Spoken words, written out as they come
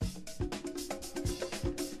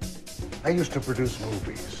I used to produce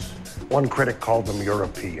movies. One critic called them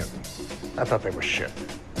European. I thought they were shit.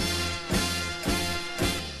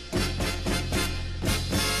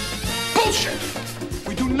 Bullshit!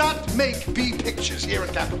 We do not make B pictures here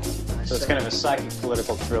at Capitol. So it's kind of a psychic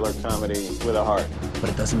political thriller comedy with a heart.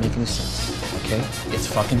 But it doesn't make any sense, okay? It's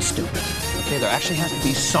fucking stupid. Okay, there actually has to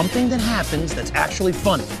be something that happens that's actually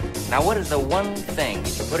funny. Now, what is the one thing,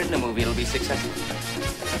 if you put it in a movie, it'll be successful?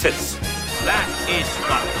 Tits. That is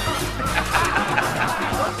fun.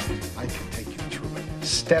 I can take you through it,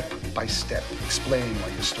 step by step, explaining why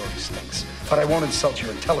your story stinks. But I won't insult your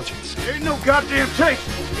intelligence. There ain't no goddamn tape.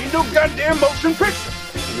 Ain't no goddamn motion picture.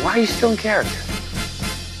 Why are you still in character?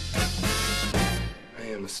 I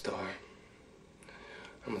am a star.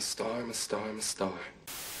 I'm a star, I'm a star, I'm a star.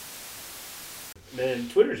 Man,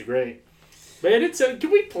 Twitter's great. Man, it's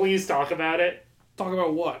can we please talk about it? Talk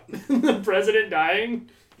about what? The president dying?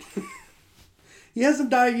 He hasn't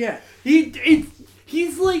died yet. He's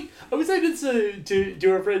like, I was saying this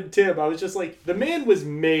to our friend Tim. I was just like, the man was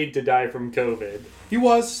made to die from COVID. He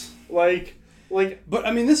was. Like. But,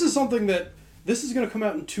 I mean, this is something that, this is going to come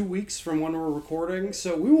out in 2 weeks from when we're recording,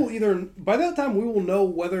 so we will either, by that time, we will know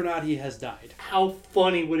whether or not he has died. How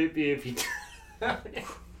funny would it be if he died?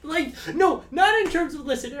 Like, no, not in terms of,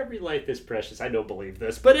 listen, every life is precious. I don't believe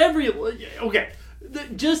this. But okay,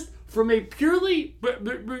 just from a purely,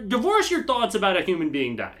 divorce your thoughts about a human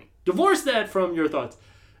being dying. Divorce that from your thoughts,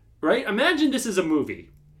 right? Imagine this is a movie.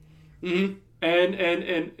 Mm-hmm.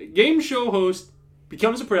 And game show host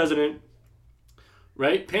becomes a president,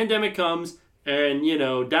 right? Pandemic comes and,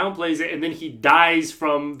 downplays it, and then he dies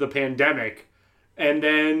from the pandemic. And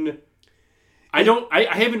then, I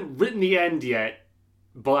haven't written the end yet.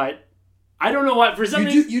 But I don't know what for some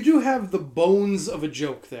reason you do have the bones of a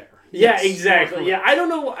joke there. Yeah, exactly. Yeah, I don't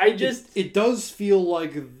know. It does feel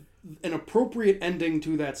like an appropriate ending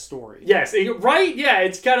to that story. Yes, right. Yeah,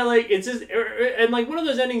 it's kind of like it's just and like one of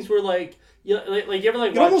those endings where like you ever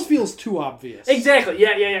like it almost feels too obvious. Exactly.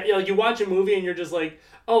 Yeah. Like you watch a movie and you're just like,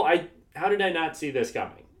 oh, how did I not see this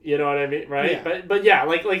coming? You know what I mean, right? Yeah. But yeah,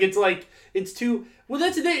 it's too. Well,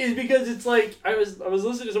 that's the thing is because it's like I was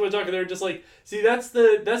listening to someone talking. They're just like, see, that's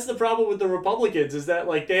the problem with the Republicans is that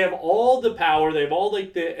like they have all the power, they have all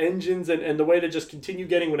like the engines and the way to just continue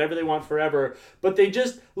getting whatever they want forever. But they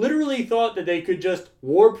just literally thought that they could just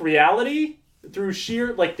warp reality through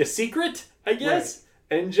sheer like The Secret, I guess,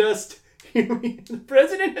 right. And just the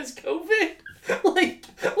president has COVID. Like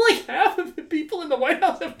half of the people in the White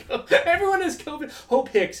House have COVID. Everyone has COVID. Hope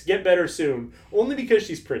Hicks, get better soon. Only because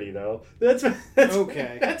she's pretty, though. That's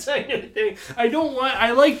okay. That's my thing.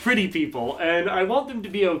 I like pretty people, and I want them to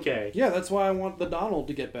be okay. Yeah, that's why I want the Donald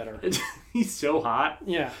to get better. He's so hot.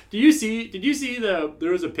 Yeah. Did you see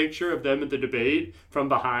there was a picture of them at the debate from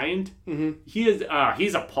behind? Mm-hmm. He's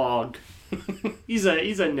a pog. He's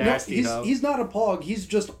a nasty. No, he's not a pog. He's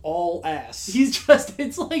just all ass.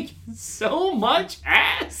 It's like so much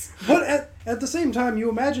ass. But at the same time, you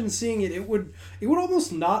imagine seeing it. It would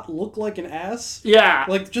almost not look like an ass. Yeah.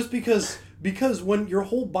 Like just because when your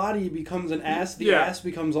whole body becomes an ass, the ass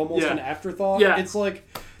becomes almost an afterthought. Yeah. It's like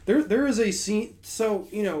there is a scene. So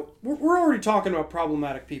we're already talking about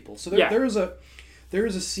problematic people. So there is a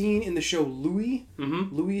scene in the show Louis,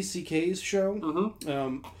 mm-hmm. Louis C.K.'s show.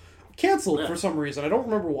 Mm-hmm. Canceled for some reason. I don't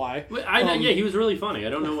remember why. He was really funny. I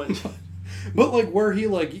don't know what. But like where he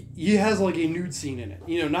has like a nude scene in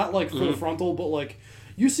it. Not like full frontal, but like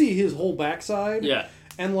you see his whole backside. Yeah.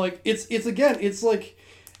 And like it's like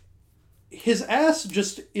his ass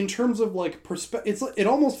just in terms of like perspective. It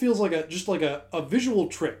almost feels like a visual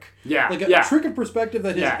trick. Yeah. Like a trick of perspective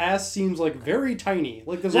that his ass seems like very tiny.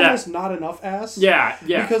 Like there's almost not enough ass. Yeah.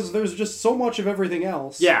 Because there's just so much of everything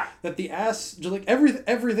else. Yeah. That the ass just like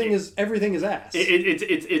everything is ass.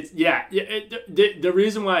 The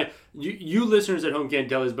reason why you listeners at home can't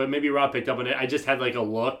tell this, but maybe Rob picked up on it. I just had like a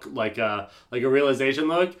look, like a realization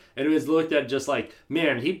look, and it was looked at just like,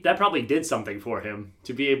 man, that probably did something for him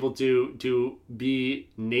to be able to be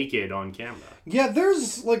naked on camera. Yeah,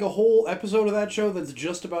 there's like a whole episode of that show that's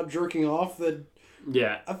just about jerking off that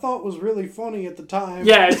I thought was really funny at the time.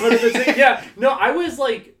 Yeah, it's one of those things. Yeah, no, I was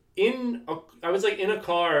like in a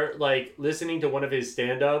car like listening to one of his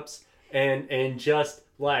stand-ups and just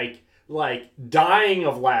like dying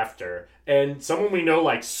of laughter, and someone we know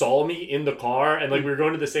like saw me in the car and like we were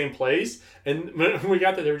going to the same place, and when we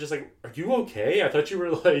got there they were just like, "Are you okay? I thought you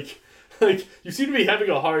were like you seem to be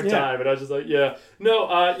having a hard time." And I was just like,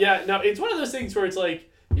 no, it's one of those things where it's like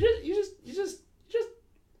you just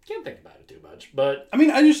can't think about it too much. But I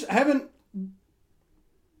mean, I just haven't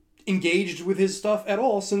engaged with his stuff at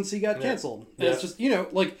all since he got canceled. And it's just,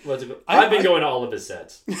 like... I've been going to all of his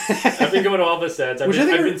sets. I've been going to all of his sets. I've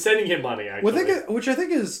been sending him money, actually. Which I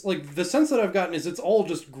think is, like, the sense that I've gotten is it's all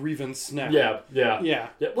just grievance now. Yeah.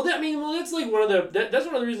 Well, that's like that's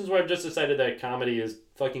one of the reasons why I've just decided that comedy is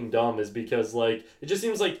fucking dumb, is because, like, it just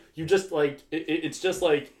seems like you just, like, it's just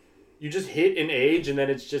like, you just hit an age, and then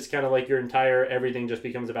it's just kind of like your entire everything just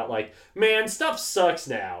becomes about, like, man, stuff sucks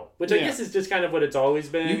now, which I guess is just kind of what it's always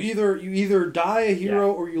been. You either die a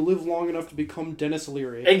hero or you live long enough to become Dennis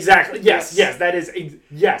Leary. Exactly. Yes. That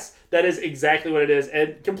is exactly what it is,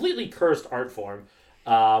 and completely cursed art form.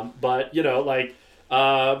 But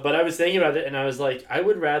but I was thinking about it, and I was like, I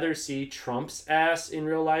would rather see Trump's ass in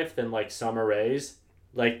real life than, like, Summer Rae's.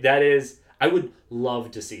 Like, that is. I would love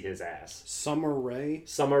to see his ass. Summer Rae?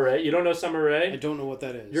 Summer Rae? You don't know Summer Rae? I don't know what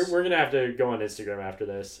that is. We're going to have to go on Instagram after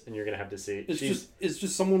this, and you're going to have to see. It's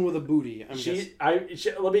just someone with a booty. Let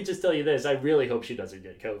me just tell you this. I really hope she doesn't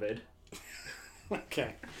get COVID.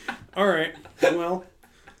 Okay. All right. Well,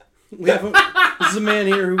 this is a man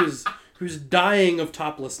here who's dying of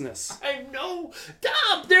toplessness. I know.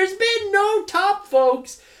 Top! There's been no top,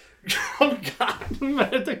 folks. Oh, God. I'm going to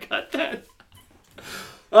have to cut that.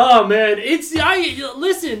 Oh, man,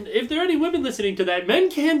 listen, if there are any women listening to that, men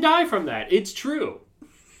can die from that. It's true.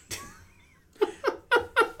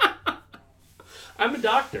 I'm a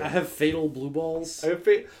doctor. I have fatal blue balls.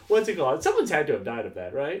 What's it called? Someone's had to have died of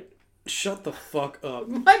that, right? Shut the fuck up.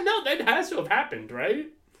 No, that has to have happened, right?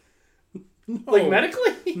 No. Like,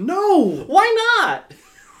 medically? No! Why not?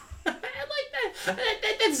 I like that.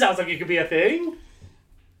 That sounds like it could be a thing.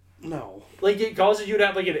 No. Like, it causes you to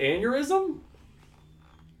have, like, an aneurysm?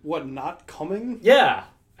 What, not coming? Yeah.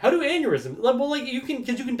 How do aneurysms? Well, like, you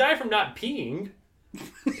can die from not peeing.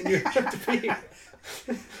 You have to pee.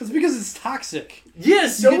 It's because it's toxic.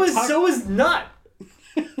 Yes, so is nut.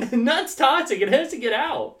 Nut's toxic. It has to get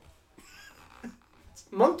out.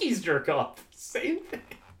 Monkeys jerk off. Same thing.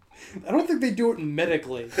 I don't think they do it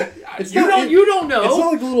medically. You don't know. It's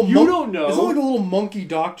not like a little. You don't know. It's not like a little monkey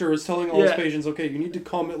doctor is telling all his patients, "Okay, you need to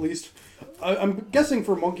come at least." I'm guessing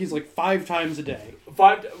for monkeys, like 5 times a day.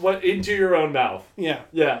 5 what into your own mouth? Yeah.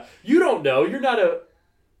 Yeah. You don't know. You're not a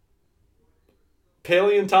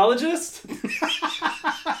paleontologist.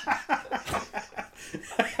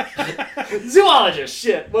 Zoologist.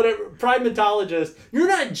 Shit. Whatever. Primatologist. You're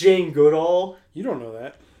not Jane Goodall. You don't know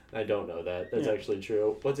that. I don't know that. That's actually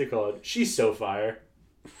true. What's it called? She's so fire.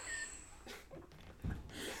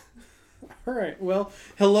 All right. Well,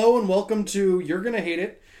 hello and welcome to You're Gonna Hate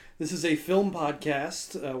It. This is a film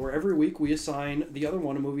podcast where every week we assign the other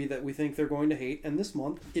one a movie that we think they're going to hate. And this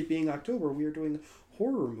month, it being October, we are doing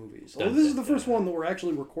horror movies. Although this is the first one that we're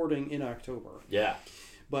actually recording in October. Yeah.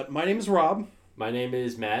 But my name is Rob. My name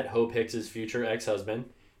is Matt, Hope Hicks's future ex-husband.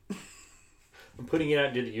 I'm putting it out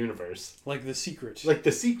into the universe. Like The Secret. Like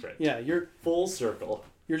The Secret. Yeah, you're... Full circle.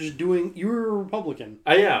 You're a Republican.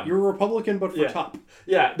 I am. You're a Republican, but for top.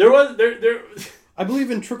 Yeah, there. I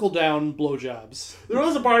believe in trickle-down blowjobs. There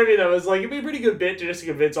was a part of me that was like, it'd be a pretty good bit to just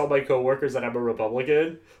convince all my coworkers that I'm a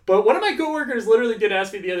Republican. But one of my coworkers literally did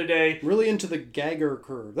ask me the other day... Really into the Gagger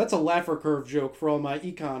curve. That's a Laffer curve joke for all my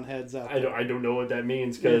econ heads out there. I don't know what that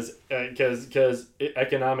means, because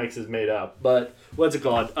economics is made up. But, what's it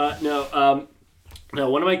called? No,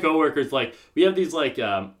 one of my coworkers, like, we have these, like,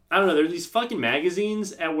 I don't know, there's these fucking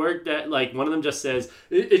magazines at work that, like, one of them just says,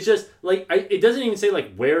 it's just, like, it doesn't even say,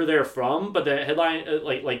 like, where they're from, but the headline,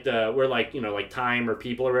 where, like, you know, like, Time or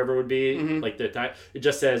People or whatever would be, like, the time, it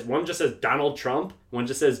just says, one just says Donald Trump, one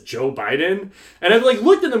just says Joe Biden, and I've, like,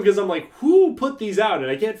 looked at them because I'm like, who put these out? And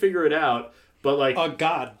I can't figure it out, but, like...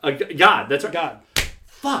 God. God, that's right. God.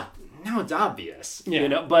 Fuck, now it's obvious, yeah. You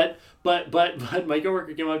know, But my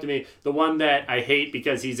coworker came up to me, the one that I hate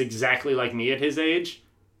because he's exactly like me at his age.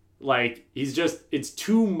 Like, it's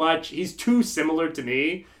too much. He's too similar to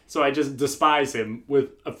me, so I just despise him with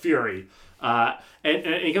a fury. And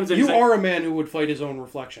he comes in. You are a man who would fight his own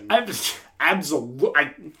reflection. Absolutely.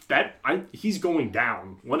 He's going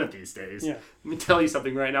down one of these days. Yeah. Let me tell you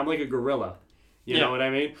something right now. I'm like a gorilla. You know what I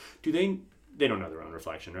mean? Do they don't know their own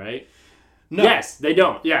reflection, right? No. Yes, they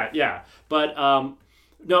don't. Yeah. But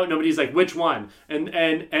no, nobody's like, which one?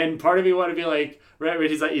 And part of me want to be like, right?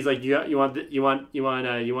 He's like, you want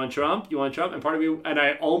Trump? You want Trump? And part of me, and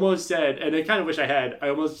I almost said, and I kind of wish I had. I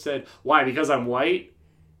almost said, why? Because I'm white.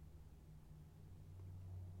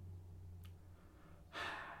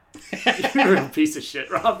 You're a piece of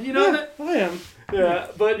shit, Rob. You know that? I am. Yeah,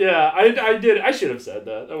 but yeah, I did. I should have said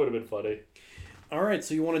that. That would have been funny. All right,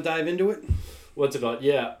 so you want to dive into it? What's it called?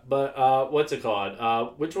 Yeah, but what's it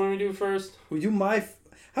called? Which one we do first? We do my...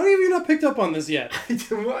 How have you not picked up on this yet? It's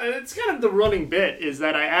kind of the running bit is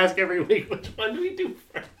that I ask every week which one do we do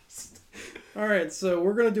first. All right, so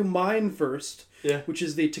we're going to do mine first, Yeah. which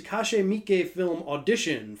is the Takashi Miike film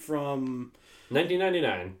Audition from...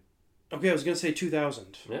 1999. Okay, I was going to say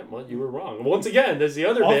 2000. Yeah, well, you were wrong. Once again, there's the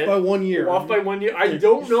other Off bit. by 1 year. Off by 1 year. I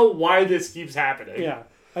don't know why this keeps happening. Yeah.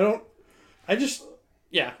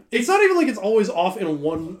 Yeah. It's not even like it's always off in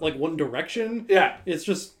one direction. Yeah. It's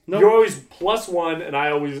just... You're always +1, and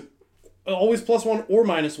I always... Always +1 or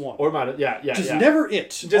 -1. Or minus, yeah. Just never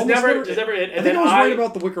it. Just never it. And I think I was right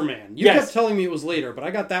about The Wicker Man. You kept telling me it was later, but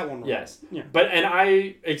I got that one wrong. Yes. Yeah. And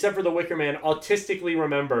I, except for The Wicker Man, autistically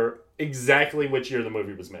remember exactly which year the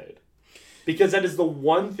movie was made. Because that is the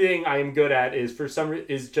one thing I am good at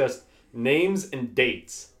is just names and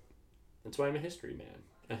dates. That's why I'm a history man.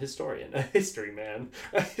 A historian. A history man.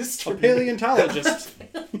 A paleontologist.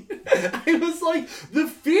 I was like, the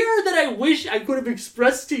fear that I wish I could have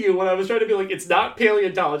expressed to you when I was trying to be like, it's not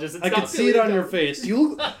paleontologist. I could see it on your face.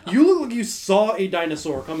 You look like you saw a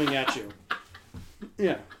dinosaur coming at you.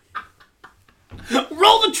 Yeah.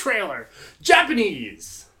 Roll the trailer.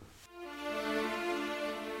 Japanese.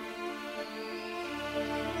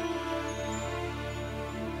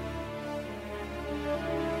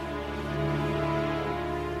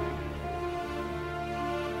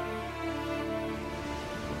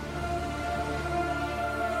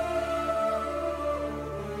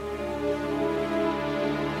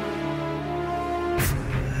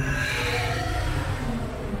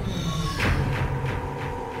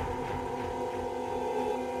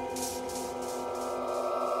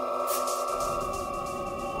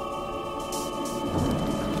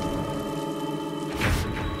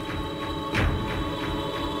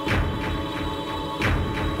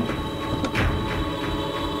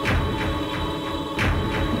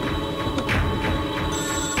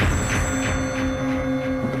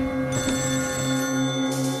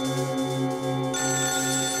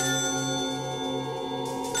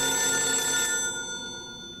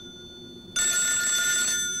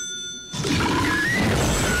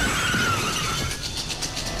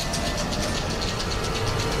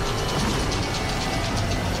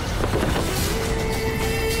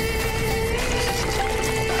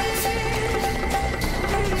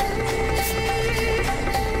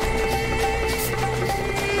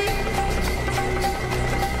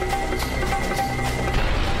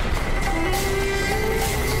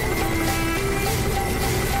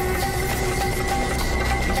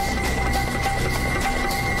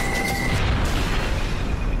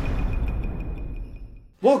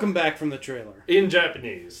 Welcome back from the trailer. In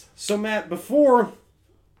Japanese. So Matt, before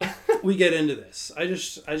we get into this, I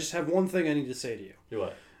just have one thing I need to say to you. Do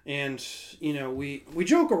what? And, we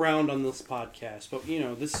joke around on this podcast, but,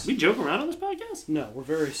 this... We joke around on this podcast? No, we're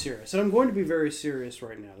very serious. And I'm going to be very serious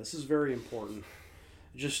right now. This is very important.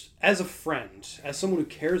 Just as a friend, as someone who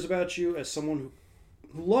cares about you, as someone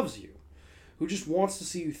who loves you, who just wants to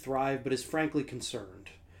see you thrive but is frankly concerned,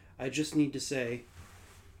 I just need to say...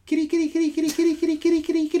 Kitty, kitty, kitty, kitty, kitty, kitty, kitty,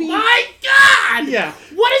 kitty, kitty. My God! Yeah.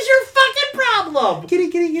 What is your fucking problem? Kitty,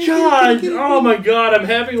 kitty, kitty, God! kitty, kitty, Oh my God! I'm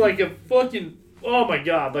having like a fucking... Oh my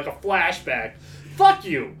God! Like a flashback. Fuck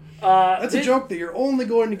you. That's a joke that you're only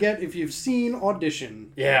going to get if you've seen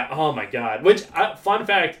Audition. Yeah. Oh my God. Which fun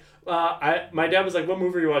fact. My dad was like, "What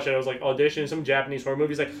movie are you watching?" I was like, "Audition," some Japanese horror movie.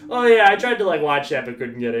 He's like, "Oh yeah, I tried to like watch that but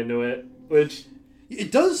couldn't get into it." Which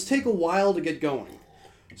it does take a while to get going.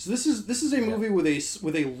 So this is a movie with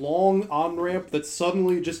a long on ramp that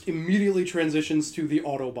suddenly just immediately transitions to the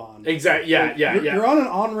autobahn. Exactly. Yeah. Like, you're on an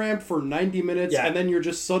on ramp for 90 minutes, and then you're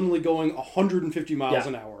just suddenly going 150 miles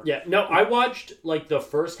an hour. Yeah. No, I watched like the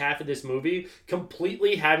first half of this movie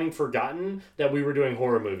completely having forgotten that we were doing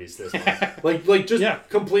horror movies this month. like just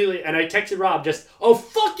completely. And I texted Rob just, "Oh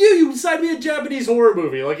fuck you! You decided to be a Japanese horror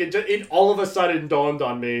movie." Like it all of a sudden dawned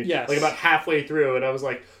on me. Yes. Like about halfway through, and I was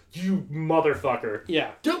like, "You motherfucker!"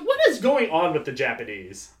 Yeah. Dude, what is going on with the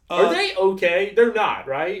Japanese? Are they okay? They're not,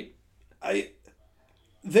 right?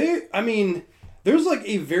 There's like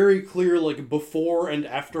a very clear like before and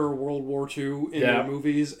after World War II in their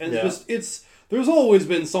movies, and there's always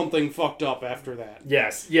been something fucked up after that.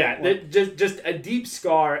 Yes, yeah, like, just a deep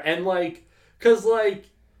scar, and like, cause like,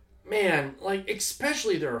 man, like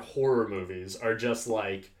especially their horror movies are just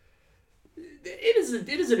like.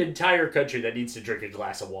 It is an entire country that needs to drink a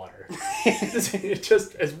glass of water. It's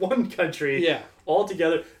just as one country, all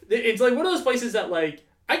together. It's like one of those places that like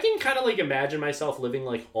I can kind of like imagine myself living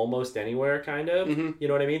like almost anywhere, kind of. Mm-hmm. You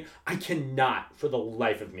know what I mean? I cannot, for the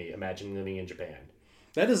life of me, imagine living in Japan.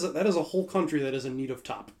 That is a whole country that is in need of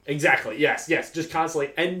top. Exactly. Yes. Just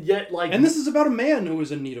constantly, and yet like. And this is about a man who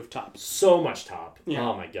is in need of top. So much top. Yeah.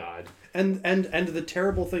 Oh my god. And the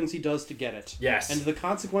terrible things he does to get it. Yes. And the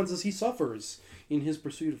consequences he suffers in his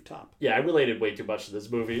pursuit of top. Yeah, I related way too much to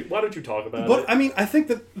this movie. Why don't you talk about it? But I mean, I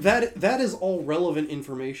think that is all relevant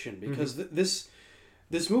information because this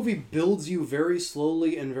movie builds you very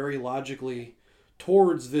slowly and very logically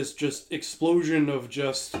towards this just explosion of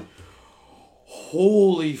just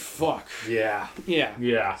holy fuck. Yeah.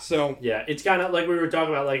 Yeah. So yeah, it's kind of like we were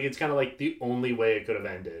talking about. Like it's kind of like the only way it could have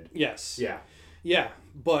ended. Yes. Yeah.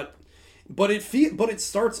 But it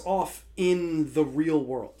starts off in the real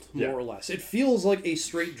world, more or less. It feels like a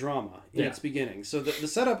straight drama in its beginning. So the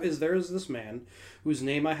setup is there's this man whose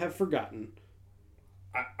name I have forgotten.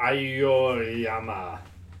 Aoyama.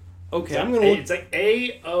 Okay, it's like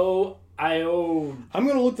A-O-I-O. I'm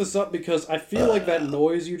gonna look this up because I feel like that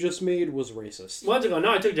noise you just made was racist. Let's go.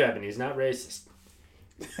 No, I took Japanese, not racist.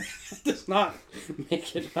 Does not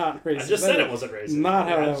make it not racist. I just said it wasn't racist. Not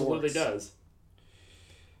how it that absolutely works. does.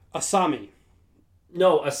 Asami.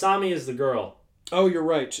 No, Asami is the girl. Oh, you're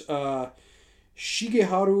right.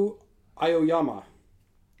 Shigeharu Aoyama.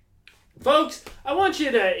 Folks, I want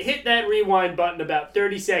you to hit that rewind button about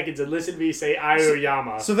 30 seconds and listen to me say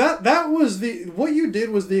Aoyama. So that was what you did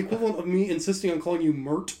was the equivalent of me insisting on calling you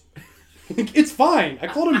Mert. It's fine. I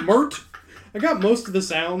called him Mert. I got most of the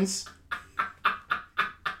sounds.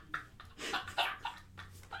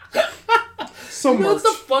 So Mert. What's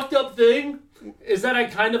the fucked up thing? Is that I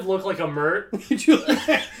kind of look like a Mert? That's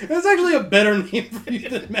actually a better name for you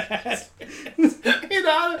than Matt. You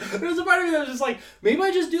know, there's a part of me that was just like, maybe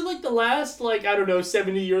I just do like the last, like, I don't know,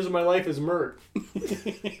 70 years of my life as Mert.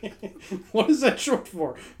 What is that short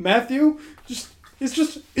for? Matthew? It's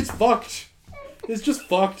fucked. It's just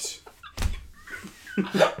fucked.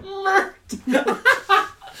 Mert.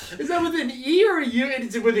 Is that with an E or a U?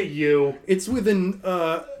 It's with a U. It's with an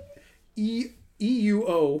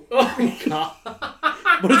E-U-O. Oh my god.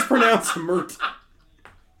 But it's pronounced Mert.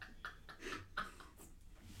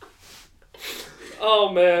 Oh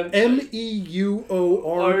man. M-E-U-O-R-T-H-E.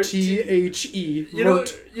 You know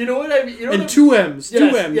what I mean? You know and two M's. Yes,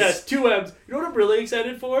 two M's. Yes, two M's. You know what I'm really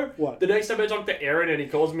excited for? What? The next time I talk to Aaron and he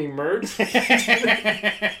calls me Mert.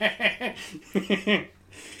 I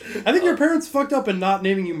think your parents fucked up in not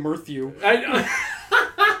naming you Mirthew. I know.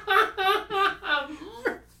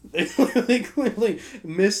 They clearly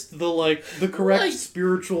missed the correct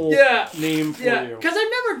spiritual name for you. Because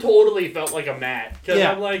I've never totally felt like a Matt. Because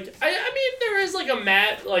I'm like, I mean, there is like a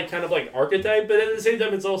Matt, like kind of like archetype, but at the same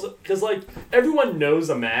time, it's also because like everyone knows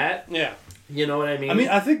a Matt. Yeah. You know what I mean? I mean,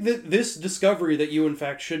 I think that this discovery that you in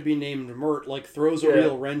fact should be named Mert like throws a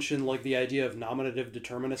real wrench in like the idea of nominative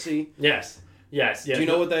determinacy. Yes. Do you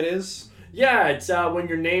know what that is? Yeah, it's when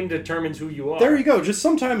your name determines who you are. There you go. Just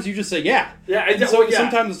sometimes you just say yeah. Yeah,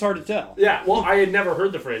 sometimes it's hard to tell. Yeah, well, I had never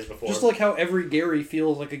heard the phrase before. Just like how every Gary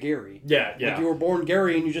feels like a Gary. Yeah. Like you were born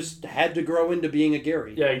Gary and you just had to grow into being a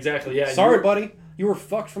Gary. Yeah, exactly. Yeah. Sorry, buddy. You were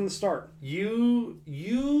fucked from the start. No,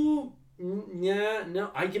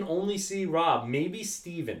 I can only see Rob. Maybe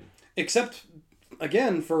Steven. Except,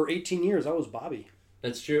 again, for 18 years, I was Bobby.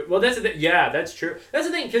 That's true. Well, that's the thing. Yeah, that's true. That's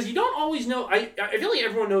the thing, because you don't always know. I feel like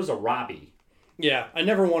everyone knows a Robbie. Yeah, I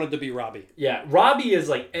never wanted to be Robbie. Yeah, Robbie is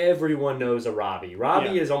like everyone knows a Robbie.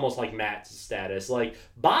 Robbie is almost like Matt's status. Like,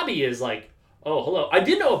 Bobby is like, oh, hello. I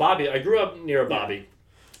did know a Bobby. I grew up near a Bobby.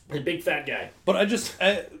 A big fat guy. But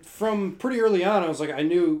from pretty early on, I was like, I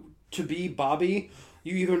knew to be Bobby,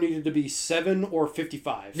 you either needed to be 7 or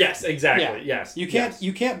 55. Yes, exactly. Yeah. Yes.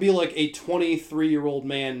 You can't be like a 23-year-old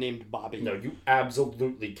man named Bobby. No, you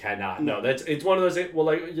absolutely cannot. No, it's one of those. Well,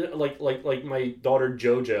 like my daughter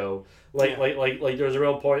JoJo. Like there was a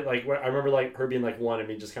real point like where I remember like her being like 1 and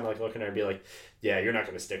me just kind of like looking at her and be like, yeah, you're not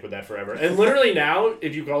going to stick with that forever. And literally now,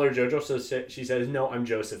 if you call her JoJo, so she says, no, I'm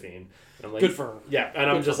Josephine. And I'm like, good for her. Yeah, and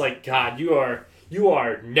I'm just like, God, you are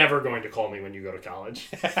never going to call me when you go to college.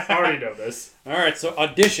 I already know this. All right, so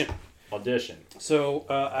Audition. So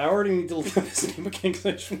I already need to look at this name again because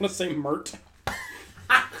I just want to say Mert.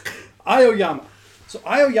 Aoyama. So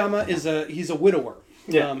Aoyama he's a widower.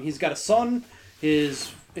 Yeah. He's got a son.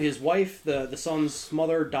 His wife, the son's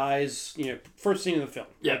mother, dies. First scene in the film.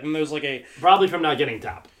 Yeah. And there's like a probably from not getting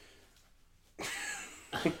top.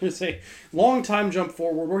 There's a long time jump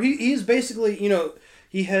forward where he's basically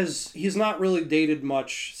he's not really dated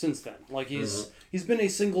much since then. Like he's been a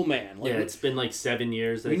single man. Like, it's been like 7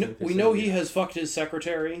 years. We know he has fucked his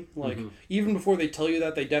secretary. Like even before they tell you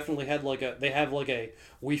that, they definitely had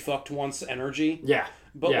we fucked once energy. Yeah.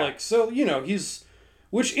 But he's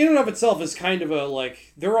Which in and of itself is kind of a,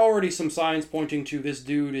 like, there are already some signs pointing to this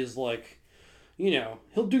dude is, like, you know,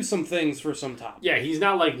 he'll do some things for some top. Yeah, he's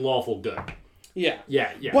not, like, lawful good. Yeah.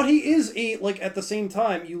 Yeah, yeah. But he is like, at the same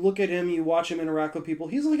time, you look at him, you watch him interact with people,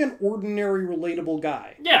 he's like an ordinary, relatable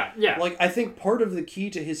guy. Yeah, yeah. Like, I think part of the key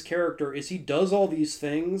to his character is he does all these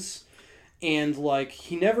things, and, like,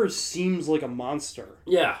 he never seems like a monster.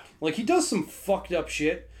 Yeah. Like, he does some fucked up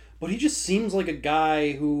shit, but he just seems like a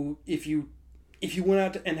guy who, if you went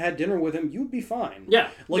out and had dinner with him, you'd be fine. Yeah.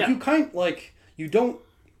 Like, you don't...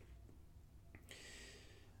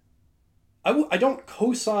 I don't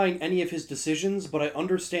co-sign any of his decisions, but I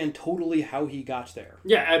understand totally how he got there.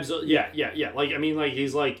 Yeah, absolutely. Yeah. Like, I mean, like,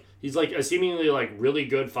 he's like a seemingly, like, really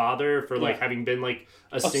good father for, like, having been, like,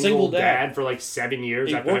 a single dad for, like, 7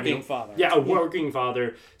 years. A working father. Yeah, a working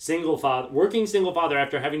father. Working single father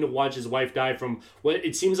after having to watch his wife die from what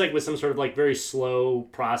it seems like was some sort of, like, very slow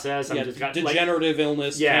process. Degenerative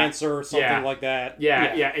illness, cancer, something like that.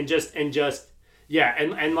 Yeah,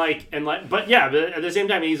 but at the same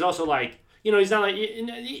time, he's also, like, you know, he's not like,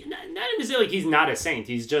 not even to say like he's not a saint.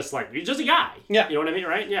 He's just a guy. Yeah. You know what I mean,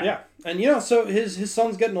 right? Yeah. Yeah. And, you know, so his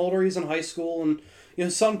son's getting older. He's in high school. And, you know,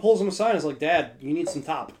 his son pulls him aside and is like, Dad, you need some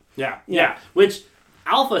top. Yeah. Which,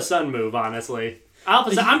 alpha son move, honestly.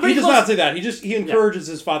 Alpha son, he does not say that. He encourages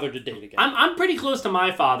his father to date again. I'm pretty close to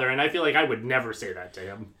my father, and I feel like I would never say that to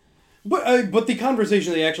him. But the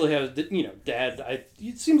conversation they actually have, you know, Dad,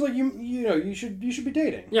 it seems like you should be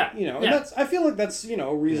dating. Yeah. You know, and I feel like that's, you know,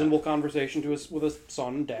 a reasonable conversation with a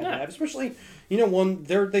son and dad to have, especially, you know,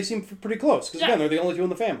 they seem pretty close because again they're the only two in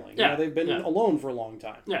the family. You know, they've been alone for a long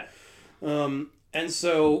time. Yeah. And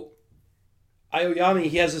so Aoyami,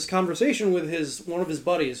 he has this conversation with one of his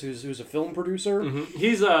buddies who's a film producer. Mm-hmm.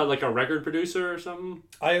 He's like a record producer or something.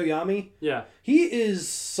 Aoyami? Yeah. He is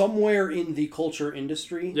somewhere in the culture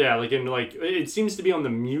industry. Yeah, it seems to be on the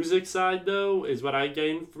music side though, is what I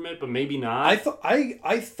gained from it, but maybe not.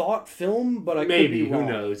 I thought film, but I maybe, could be wrong.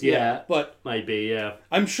 Who knows? Yeah. But might be, yeah.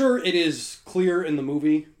 I'm sure it is clear in the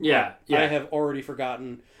movie. Yeah. I have already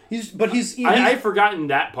forgotten. I've forgotten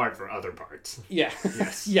that part for other parts. Yeah.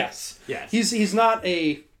 Yes. Yes. He's not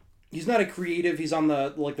a creative. He's on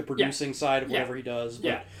the producing side of whatever he does.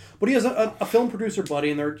 But he has a film producer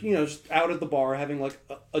buddy, and they're, you know, just out at the bar having like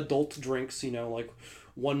adult drinks. You know, like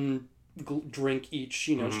one drink each.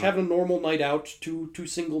 You know, just having a normal night out. Two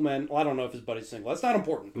single men. Well, I don't know if his buddy's single. That's not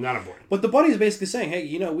important. Not important. But the buddy's basically saying, hey,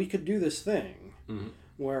 you know, we could do this thing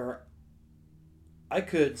where I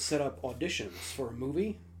could set up auditions for a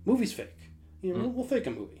movie. Movie's fake. You know, we'll fake a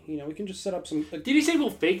movie. You know, we can just set up some... Did he say we'll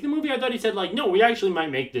fake the movie? I thought he said, like, no, we actually might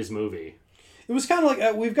make this movie. It was kind of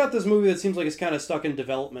like, we've got this movie that seems like it's kind of stuck in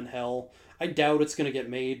development hell. I doubt it's going to get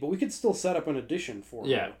made, but we could still set up an audition for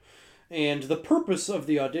it. And the purpose of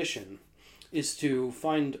the audition is to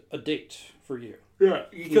find a date for you. Yeah,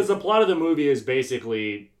 because the plot of the movie is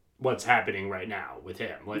basically what's happening right now with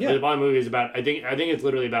him. Like, the plot of the movie is about, I think it's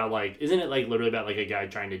literally about, like, isn't it, like, literally about, like, a guy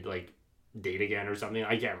trying to, like, date again or something?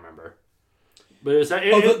 I can't remember. But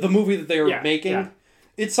the movie that they were making,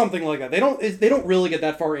 it's something like that. They don't really get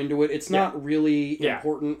that far into it. It's not really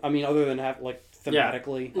important. I mean, other than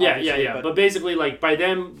thematically. Yeah. But basically, like, by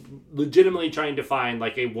them legitimately trying to find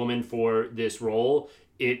like a woman for this role,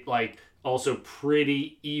 it like also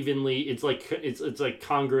pretty evenly. It's like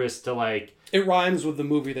congruous to like. It rhymes with the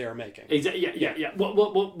movie they are making. Exactly. Yeah.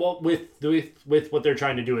 Well, with what they're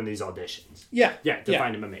trying to do in these auditions. Yeah. To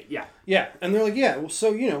find him a mate. Yeah. Yeah, and they're like, yeah. Well,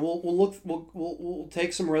 so you know, we'll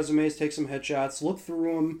take some resumes, take some headshots, look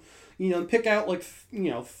through them, you know, pick out like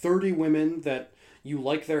 30 women that you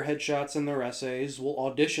like their headshots and their essays. We'll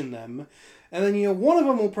audition them, and then, you know, one of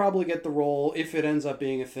them will probably get the role if it ends up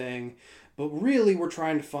being a thing. But really, we're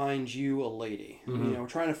trying to find you a lady. You know, we're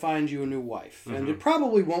trying to find you a new wife. And it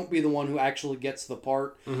probably won't be the one who actually gets the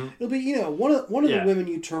part. It'll be, you know, one of the women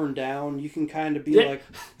you turn down. You can kind of be like...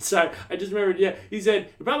 Sorry, I just remembered, he said,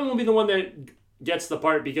 it probably won't be the one that gets the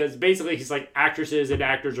part because basically he's like, actresses and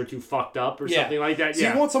actors are too fucked up or something like that.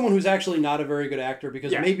 So you want someone who's actually not a very good actor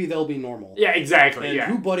because maybe they'll be normal. Yeah, exactly.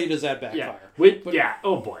 And who buddy does that backfire?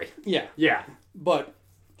 Oh boy. Yeah. But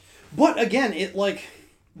again, it like...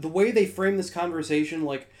 The way they frame this conversation,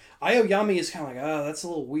 like, Aoyami is kind of like, that's a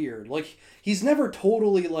little weird. Like, he's never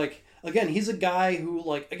totally, like, again, he's a guy who,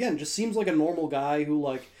 like, again, just seems like a normal guy who,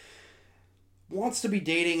 like, wants to be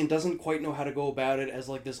dating and doesn't quite know how to go about it as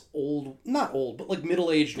like this not old, but like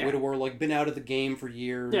middle-aged widower, like been out of the game for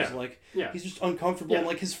years. He's just uncomfortable. And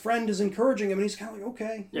like his friend is encouraging him and he's kind of like,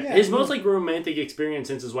 okay. His most like romantic experience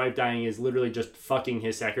since his wife dying is literally just fucking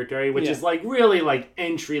his secretary, which is like really like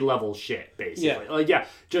entry-level shit, basically. Like,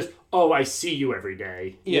 just, I see you every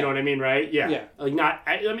day. You know what I mean, right? Yeah. Like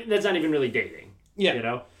I mean, that's not even really dating. Yeah. You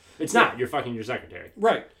know? It's not. You're fucking your secretary.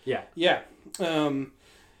 Right. Yeah. Yeah.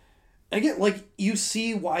 Again, like, you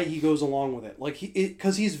see why he goes along with it. Like,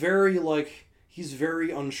 because he's very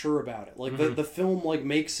unsure about it. Like, the film, like,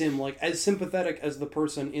 makes him, like, as sympathetic as the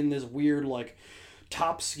person in this weird, like,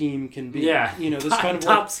 top scheme can be. Yeah. You know, this kind of,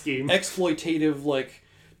 top scheme. Exploitative, like,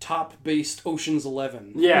 top-based Ocean's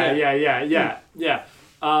 11. Yeah. And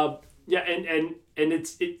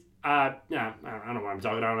it's, I don't know what I'm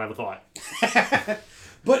talking, I don't have a thought.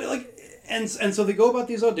 But, like, and so they go about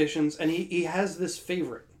these auditions, and he has this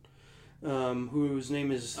favorite. Whose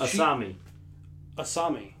name is Asami.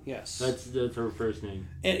 Asami, yes. That's her first name.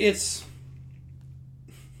 And it's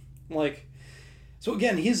like, so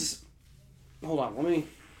again, hold on, let me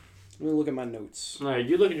look at my notes. All right,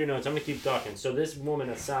 you look at your notes. I'm gonna keep talking. So this woman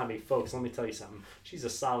Asami, folks, let me tell you something. She's a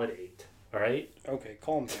solid 8. All right. Okay,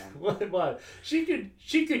 calm down. What? She could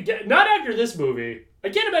get, not after this movie. I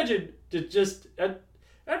can't imagine just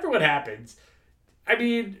after what happens. I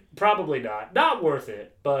mean, probably not. Not worth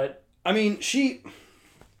it, but. I mean,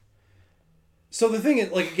 so the thing is,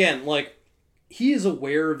 like, again, like, he is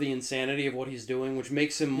aware of the insanity of what he's doing, which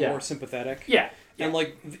makes him more sympathetic. Yeah. And,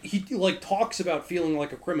 like, he, like, talks about feeling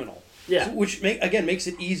like a criminal. Yeah. So, which, makes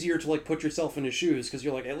it easier to, like, put yourself in his shoes, because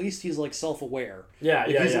you're like, at least he's, like, self-aware. Yeah,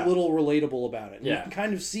 like, he's a little relatable about it. And you can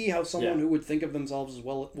kind of see how someone who would think of themselves as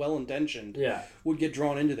well-intentioned would get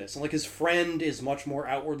drawn into this. And, like, his friend is much more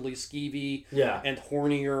outwardly skeevy and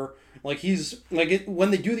hornier. Like, he's, like,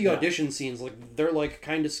 when they do the audition scenes, like, they're, like,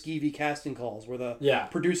 kind of skeevy casting calls, where the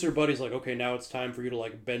producer buddy's like, okay, now it's time for you to,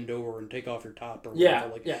 like, bend over and take off your top, or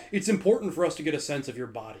whatever. Like, it's important for us to get a sense of your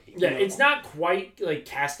body. Yeah, you know? It's not quite, like,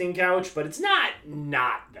 casting couch, but it's not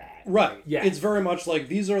that. Right. Yeah. It's very much like,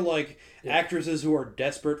 these are, like, actresses who are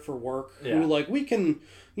desperate for work, who, like, we can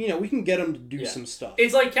get them to do some stuff.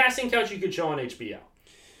 It's like casting couch you could show on HBO.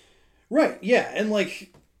 Right, yeah, and,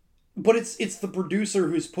 like... But it's the producer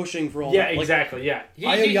who's pushing for all that. Yeah, exactly, yeah.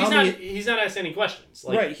 He's not asking any questions.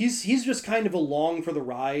 Like, right, he's just kind of along for the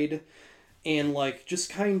ride, and, like, just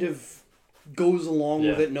kind of goes along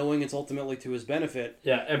with it, knowing it's ultimately to his benefit.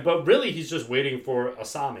 Yeah, but really he's just waiting for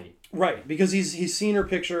Asami. Right, because he's seen her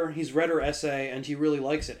picture, he's read her essay, and he really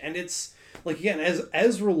likes it. And it's, like, again,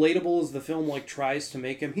 as relatable as the film, like, tries to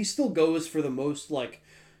make him, he still goes for the most, like,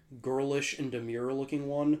 girlish and demure looking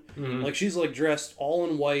one. Mm-hmm. Like, she's, like, dressed all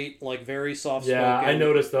in white, like, very soft spoken. Yeah, I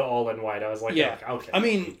noticed the all in white. I was like, okay. I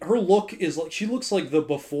mean, her look is like, she looks like the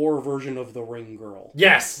before version of the Ring girl.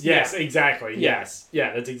 Yes, exactly. Yes.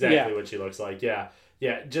 Yeah, that's exactly what she looks like. Yeah.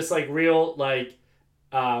 Just like real, like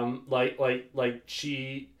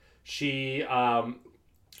she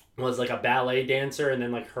was like a ballet dancer and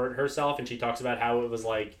then like hurt herself, and she talks about how it was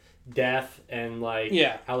like death and like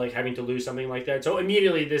how like having to lose something like that. So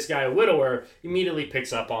immediately this guy, a widower, immediately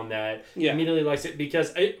picks up on that. Immediately likes it,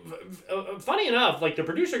 because funny enough, like the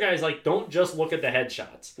producer guys like don't just look at the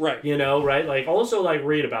headshots, right? You know, right? Like also like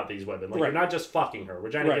read about these women. Like you're not just fucking her.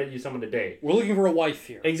 We're trying to get you someone to date. We're looking for a wife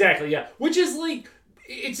here. Exactly. Yeah. Which is like,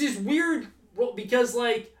 it's this weird because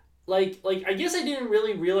like I guess I didn't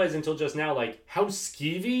really realize until just now, like, how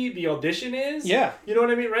skeevy the audition is. Yeah. You know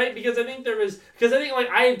what I mean, right? Because I think like,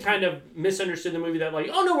 I had kind of misunderstood the movie that, like,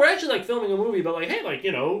 oh, no, we're actually, like, filming a movie, but, like, hey, like,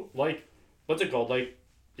 you know, like, what's it called? Like,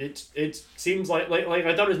 it seems like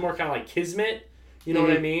I thought it was more kind of like Kismet, you know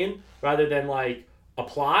what I mean? Rather than, like, a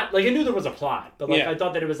plot. Like, I knew there was a plot, but, like, I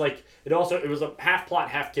thought that it was, like, it was a half plot,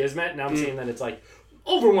 half Kismet, and I'm seeing that it's, like,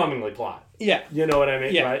 overwhelmingly plot. Yeah. You know what I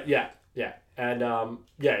mean? Yeah. Right? Yeah. And,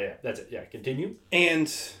 that's it. Yeah, continue.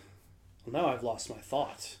 And now I've lost my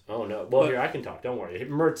thought. Oh, no. Well, here, I can talk. Don't worry.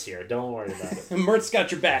 Mert's here. Don't worry about it. Mert's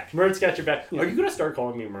got your back. Mert's got your back. Yeah. Are you going to start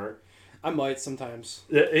calling me Mert? I might sometimes.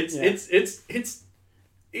 It's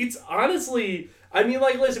honestly... I mean,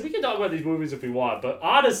 like, listen, we can talk about these movies if we want, but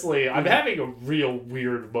honestly, I'm having a real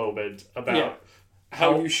weird moment about...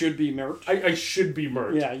 How you should be Mert. I should be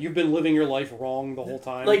Mert. Yeah, you've been living your life wrong the whole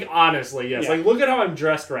time. Like, honestly, yes. Yeah. Like, look at how I'm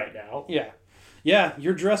dressed right now. Yeah. Yeah,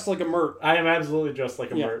 you're dressed like a Mert. I am absolutely dressed like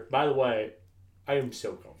a Mert. By the way, I am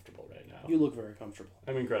so comfortable right now. You look very comfortable.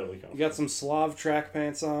 I'm incredibly comfortable. You got some Slav track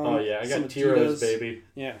pants on. Oh, yeah. I got Tiros, baby.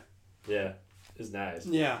 Yeah. Yeah. It's nice.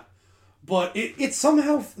 Yeah. But it's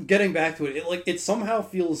somehow, getting back to it, it somehow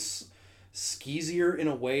feels skeezier in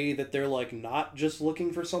a way that they're like not just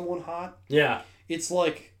looking for someone hot. Yeah. It's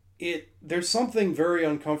like there's something very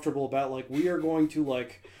uncomfortable about like we are going to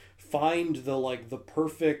like find the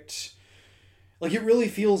perfect, like it really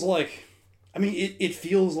feels like, I mean it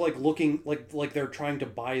feels like looking like they're trying to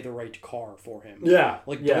buy the right car for him. Yeah.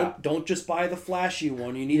 Like yeah. don't just buy the flashy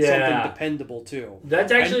one. You need something dependable too.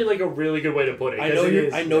 That's actually like a really good way to put it.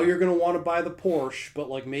 I know you're gonna want to buy the Porsche, but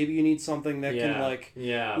like maybe you need something that can like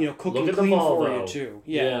cook and clean for you too.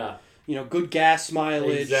 Yeah. Good gas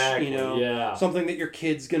mileage. Exactly. Something that your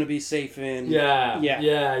kid's gonna be safe in. Yeah.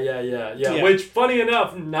 Which, funny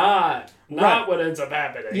enough, not what ends up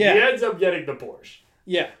happening. Yeah. He ends up getting the Porsche.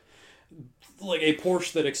 Yeah. Like a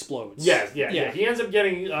Porsche that explodes. Yeah. He ends up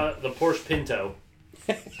getting the Porsche Pinto.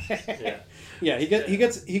 Yeah. He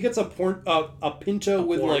gets a Pinto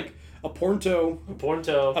with like a Pinto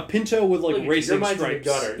with like racing stripes.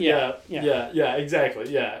 Gutter. Yeah.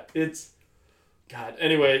 Exactly. Yeah. It's God.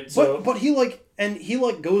 Anyway, so but he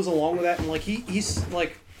goes along with that, and like he's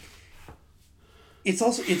like, he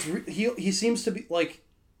seems to be like,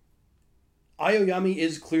 Aoyami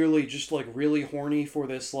is clearly just like really horny for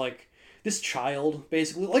this child,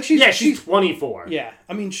 basically. Like she's 24. Yeah,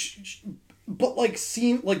 I mean, but like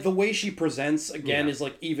the way she presents again is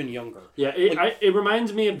like even younger. Yeah, it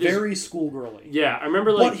reminds me of this very schoolgirly. Yeah, I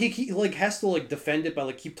remember like, but he like has to like defend it by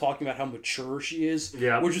like keep talking about how mature she is.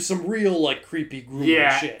 Yeah, which is some real like creepy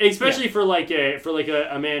grooming shit. Especially for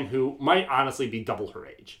a man who might honestly be double her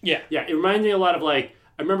age. Yeah, it reminds me a lot of like.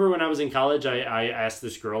 I remember when I was in college, I asked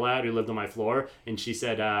this girl out who lived on my floor, and she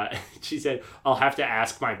said, I'll have to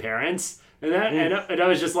ask my parents, and I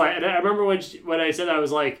was just like, and I remember when I said that, I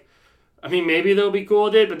was like, I mean, maybe they'll be cool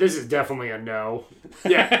with it, but this is definitely a no.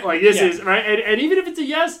 Yeah, like this is right, and even if it's a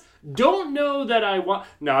yes, don't know that I want.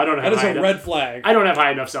 No, I don't have. That is a red flag. I don't have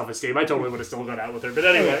high enough self-esteem. I totally would have still gone out with her, but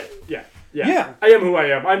anyway, yeah. I am who I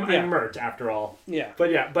am. I'm Mert after all. Yeah.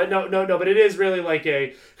 But no. But it is really like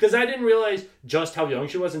because I didn't realize just how young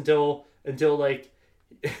she was until like.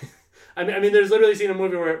 I mean, there's literally seen a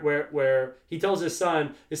movie where he tells his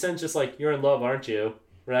son's just like, "You're in love, aren't you?"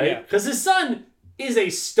 Right? Because his son is a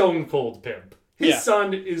stone cold pimp. His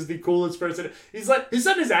son is the coolest person. He's like, his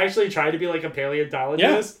son is actually trying to be like a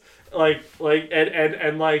paleontologist. Yeah.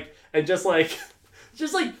 And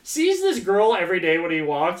just like sees this girl every day when he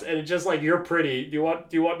walks, and it's just like, you're pretty. Do you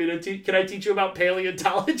want me to can I teach you about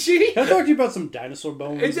paleontology? Can I talk to you about some dinosaur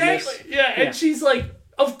bones? Exactly. Yeah. And she's like,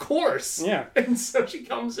 of course. Yeah. And so she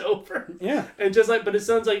comes over. Yeah. And just like, but his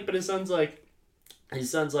son's like,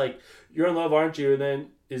 "You're in love, aren't you?" And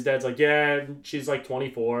then his dad's like, "Yeah," and she's like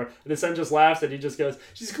 24. And his son just laughs, and he just goes,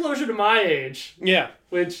 "She's closer to my age." Yeah.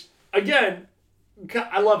 Which, again,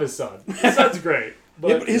 I love his son. His son's great.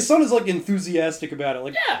 But his son is like enthusiastic about it.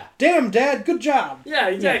 Like, damn, Dad, good job. Yeah,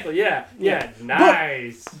 exactly. Yeah.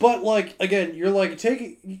 Nice. But like, again, you're like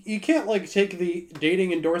you can't like take the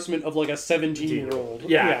dating endorsement of like a 17-year-old.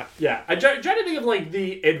 Yeah. I try to think of like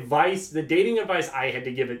the dating advice I had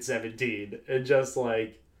to give at 17, and just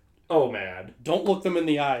like, oh man, don't look them in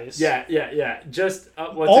the eyes. Yeah. Just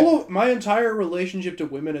my entire relationship to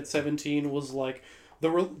women at 17 was like the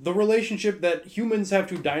relationship that humans have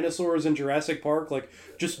to dinosaurs in Jurassic Park. Like,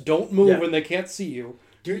 just don't move when they can't see you.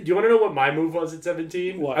 Do you want to know what my move was at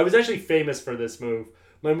 17? What? I was actually famous for this move.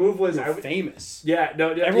 My move was famous. Yeah,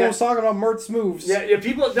 no. Everyone was talking about Mert's moves. Yeah.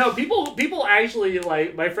 People actually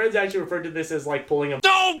like, my friends actually referred to this as like pulling a.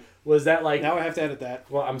 No. Was that like? Now I have to edit that.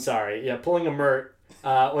 Well, I'm sorry. Yeah, pulling a Mert.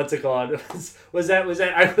 What's it called? Was that?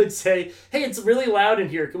 I would say, hey, it's really loud in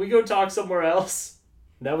here. Can we go talk somewhere else?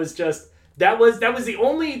 That was the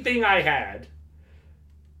only thing I had.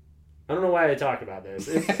 I don't know why I talk about this.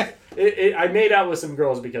 I made out with some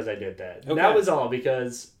girls because I did that. Okay. That was all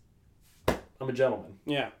because I'm a gentleman.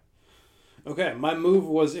 Yeah. Okay, my move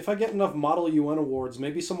was, if I get enough Model UN awards,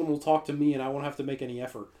 maybe someone will talk to me and I won't have to make any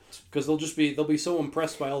effort. Because they'll be so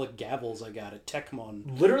impressed by all the gavels I got at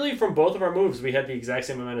TechMon. Literally, from both of our moves, we had the exact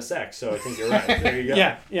same amount of sex, so I think you're right. There you go.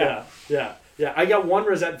 Yeah. I got 1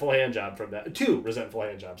 resentful hand job from that. 2 resentful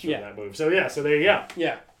hand jobs from that move. So there you go.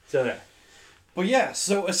 Yeah. So there. But yeah,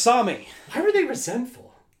 so Asami. Why were they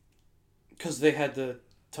resentful? Because they had to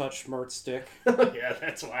touch Mert's stick. Yeah,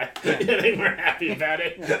 that's why. Yeah, they were happy about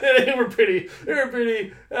it. They were pretty.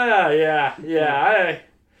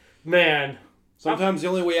 Man. Sometimes the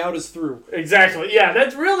only way out is through. Exactly. Yeah,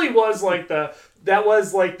 that really was like the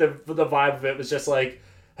vibe of it. Was just like,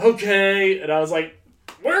 okay, and I was like,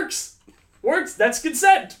 works. That's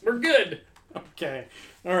consent. We're good. Okay.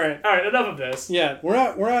 All right. Enough of this. Yeah,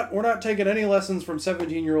 we're not taking any lessons from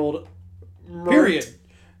 17-year-old. Period.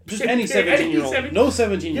 Just any 17-year-old. No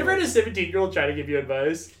 17-year-old. You ever had a 17-year-old try to give you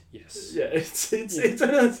advice? Yes. Yeah, it's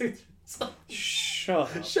another thing. Shut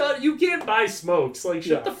up. Shut. You can't buy smokes. Like,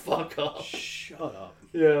 shut the fuck up. Shut up.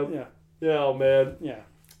 Yeah. Yeah. Yeah. Oh man. Yeah.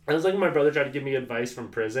 I was like, my brother tried to give me advice from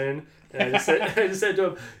prison, and I just said to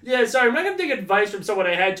him, "Yeah, sorry, I'm not gonna take advice from someone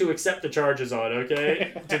I had to accept the charges on,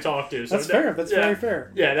 okay, to talk to." So that's fair. That's very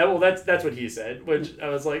fair. Yeah. That's what he said, which I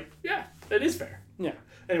was like, yeah, that is fair. Yeah.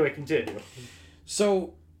 Anyway, continue.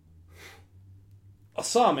 So,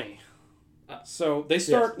 Asami. So they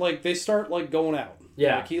start going out.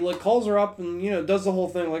 Yeah. Like, he calls her up and does the whole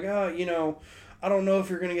thing like, I don't know if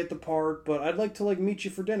you're gonna get the part, but I'd like to meet you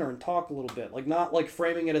for dinner and talk a little bit. Not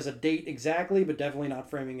framing it as a date exactly, but definitely not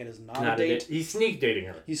framing it as not a date. He's sneak dating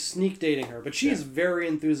her. He's sneak dating her, but she's very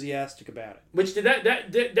enthusiastic about it. Which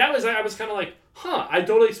that was, I was kind of like, huh? I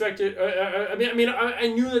totally expected. I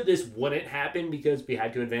knew that this wouldn't happen because we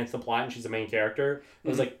had to advance the plot and she's the main character. I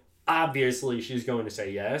was like, obviously she's going to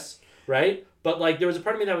say yes, right? But there was a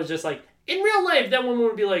part of me that was just like, in real life, that woman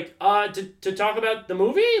would be like, to talk about the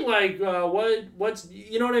movie? What's,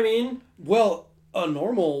 you know what I mean? Well, a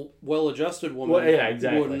normal, well-adjusted woman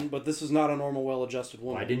exactly. wouldn't, but this is not a normal, well-adjusted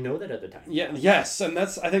woman. Well, I didn't know that at the time. Yeah, yes, and I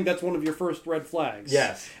think that's one of your first red flags.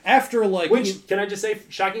 Yes. After, Which, can I just say,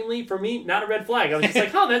 shockingly, for me, not a red flag. I was just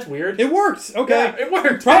like, oh, that's weird. It worked, okay. Yeah, it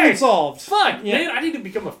worked. Problem solved. Fuck, man, I need to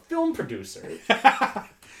become a film producer.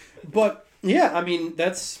 But, yeah, I mean,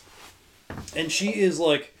 that's... And she is,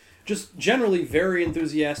 just generally very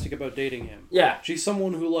enthusiastic about dating him. Yeah. She's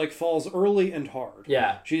someone who falls early and hard.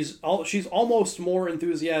 Yeah. She's almost more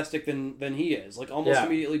enthusiastic than he is. Almost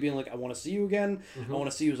immediately being like, I want to see you again. I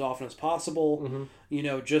want to see you as often as possible.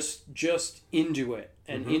 Just into it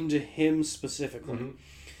and into him specifically.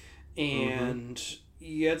 And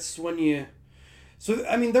it's when you... So,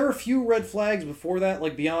 I mean, there are a few red flags before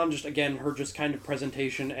that, beyond just, again, her just kind of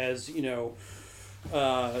presentation as,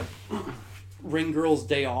 Ring Girl's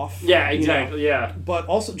Day Off. Yeah, exactly, yeah. But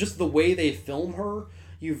also just the way they film her,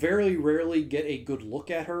 you very rarely get a good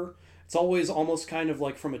look at her. It's always almost kind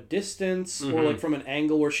of from a distance or from an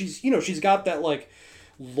angle where she's got that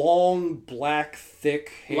long, black,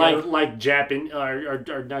 thick hair. Japan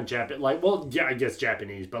or not Japan, I guess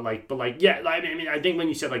Japanese, but yeah, I mean, I think when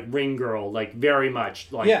you said Ring Girl, very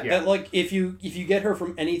much that if you get her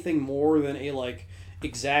from anything more than a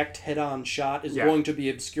exact head-on shot is going to be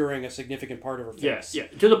obscuring a significant part of her face. Yeah.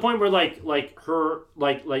 To the point where her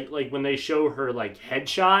when they show her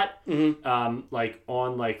headshot on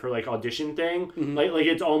her audition thing,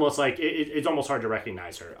 it's almost it's almost hard to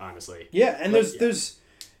recognize her, honestly. Yeah, and there's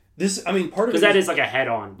this, I mean, part of it because that is a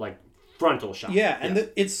head-on frontal shot. Yeah, and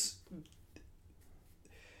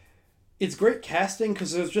it's great casting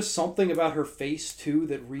because there's just something about her face, too,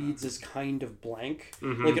 that reads as kind of blank.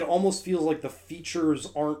 It almost feels like the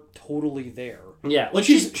features aren't totally there. Yeah,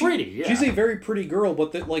 she's pretty, yeah. She's a very pretty girl,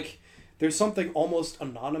 but there's something almost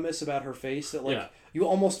anonymous about her face that, you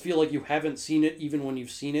almost feel like you haven't seen it even when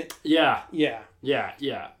you've seen it. Yeah. Yeah. Yeah,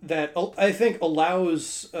 yeah. That, I think,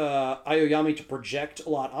 allows Aoyami to project a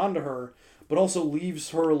lot onto her, but also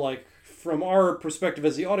leaves her, from our perspective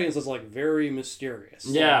as the audience, is very mysterious.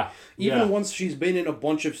 Yeah. Even once she's been in a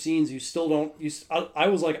bunch of scenes, you still don't. I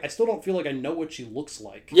was I still don't feel like I know what she looks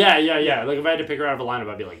like. Yeah. If I had to pick her out of a lineup,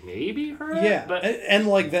 I'd be like, maybe her. Yeah, but and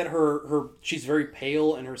that her she's very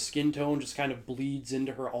pale and her skin tone just kind of bleeds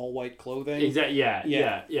into her all white clothing. Exactly. Yeah.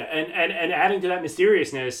 And adding to that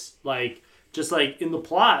mysteriousness, just in the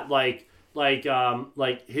plot,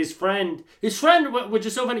 his friend, which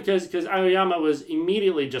is so funny because Aoyama was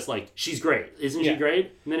immediately just she's great, isn't she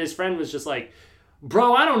great? And then his friend was just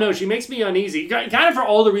bro, I don't know, she makes me uneasy, kind of for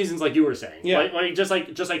all the reasons you were saying. Just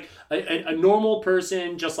a normal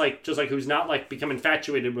person, just who's not become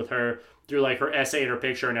infatuated with her through her essay and her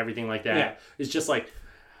picture and everything like that. Is just I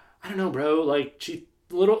don't know, bro, she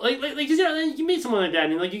little you meet someone like that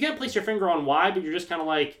and you can't place your finger on why, but you're just kind of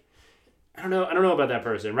I don't know about that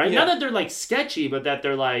person, right? Not that they're sketchy, but that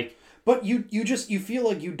they're But you feel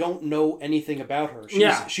like you don't know anything about her.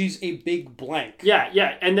 She's a big blank.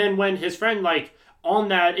 Yeah. And then when his friend on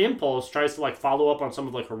that impulse tries to follow up on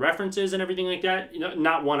some of her references and everything like that,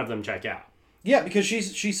 not one of them check out. Yeah, because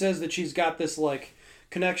she says that she's got this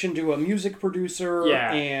connection to a music producer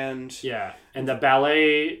and the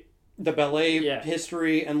ballet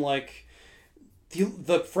history and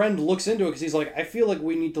the friend looks into it because he's I feel like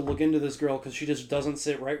we need to look into this girl because she just doesn't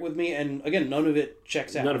sit right with me. And again, none of it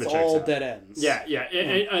checks out. It's all dead ends. Yeah.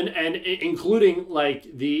 And including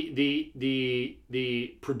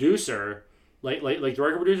the producer, the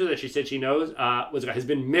record producer that she said she knows has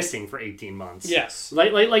been missing for 18 months. Yes.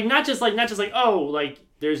 Not just oh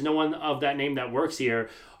there's no one of that name that works here.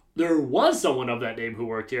 there was someone of that name who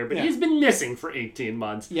worked here, but he's been missing for 18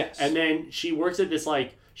 months. Yes. And then she works at this,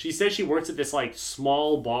 like, she says she works at this, like,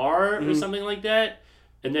 small bar or something like that.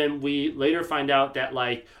 And then we later find out that,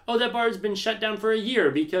 like, oh, that bar has been shut down for a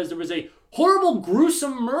year because there was a horrible,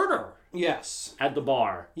 gruesome murder. Yes. At the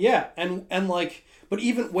bar. Yeah, and like, but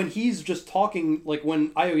even when he's just talking, like,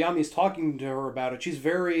 when Aoyami's talking to her about it, she's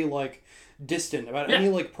very, like, distant about any,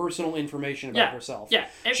 like, personal information about herself. Yeah.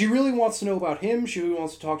 She really wants to know about him. She really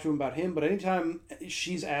wants to talk to him about him. But anytime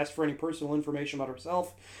she's asked for any personal information about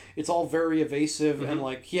herself, it's all very evasive. And,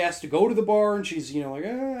 like, he has to go to the bar, and she's, you know, like, I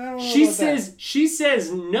don't know She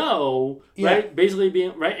says no, right? Basically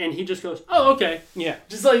being, right? And he just goes, oh, okay. Yeah.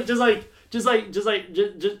 Just and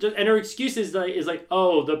her excuse is like,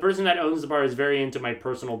 oh, the person that owns the bar is very into my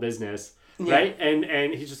personal business. Right?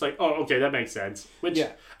 And he's just like, oh, okay, that makes sense. Which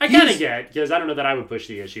I kind of get, because I don't know that I would push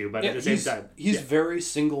the issue, but at the same time. He's very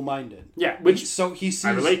single-minded. Yeah, which he sees,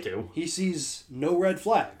 I relate to. He sees no red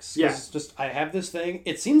flags. Yeah. It's just, I have this thing.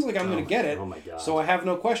 It seems like I'm going to get it. Oh my God. So I have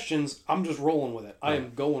no questions. I'm just rolling with it. I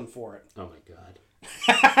am going for it. Oh my God.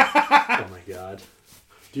 Oh my God.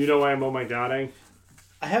 Do you know why I'm oh my godding?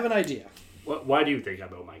 I have an idea. Why do you think I'm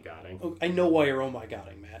oh my godding? I know why you're oh my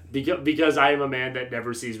godding, Matt. Because I am a man that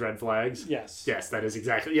never sees red flags? Yes. Yes, that is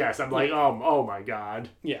exactly... Yes, I'm like, oh my God.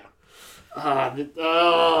 Yeah.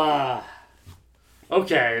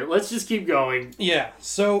 Okay, let's just keep going. Yeah,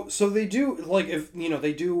 so they do, like, if, you know,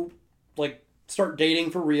 they do, like, start dating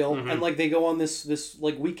for real, and, like, they go on this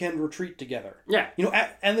like, weekend retreat together. Yeah. You know,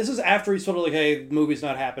 and this is after he's sort of like, hey, the movie's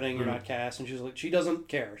not happening, you're not cast, and she's like, she doesn't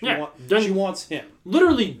care. She wants him.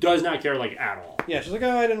 Literally does not care, like, at all. Yeah, she's like,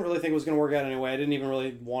 oh, I didn't really think it was going to work out anyway. I didn't even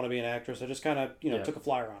really want to be an actress. I just kind of, you know, took a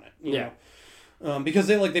flyer on it. You know? Because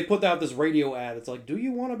they put out this radio ad. It's like, do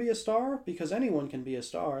you want to be a star? Because anyone can be a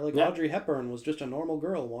star. Like, Audrey Hepburn was just a normal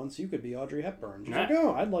girl once. You could be Audrey Hepburn. She's like,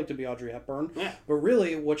 oh, I'd like to be Audrey Hepburn. Yeah. But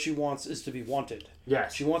really, what she wants is to be wanted.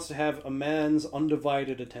 Yes. She wants to have a man's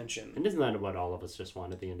undivided attention. And isn't that what all of us just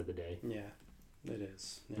want at the end of the day? Yeah, it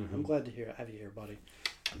is. Yeah, I'm glad to have you here, buddy.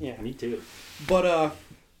 Yeah. Me too. But,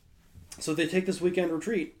 so they take this weekend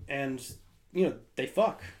retreat, and, you know, they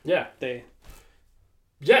fuck. Yeah.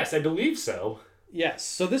 Yes, I believe so. Yes.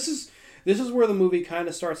 So this is where the movie kind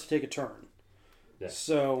of starts to take a turn. Yeah.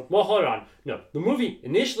 So... Well, hold on. No, the movie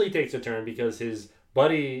initially takes a turn because his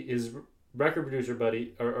record producer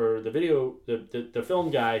buddy, or the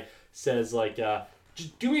film guy says, like,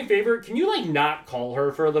 just do me a favor, can you, like, not call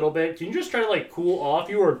her for a little bit? Can you just try to, like, cool off?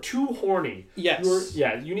 You are too horny. Yes.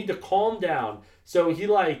 You need to calm down. So he,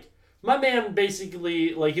 like... My man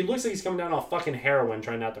basically, like, he looks like he's coming down off fucking heroin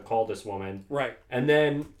trying not to call this woman. Right. And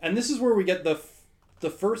then... And this is where we get the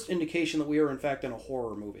first indication that we are, in fact, in a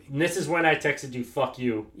horror movie. And this is when I texted you, fuck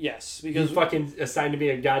you. Yes, because... You fucking assigned to me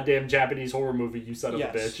a goddamn Japanese horror movie, you son of a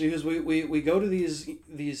bitch. Yes, because we go to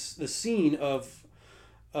the scene of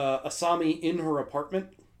Asami in her apartment,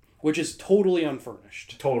 which is totally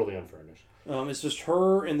unfurnished. Totally unfurnished. It's just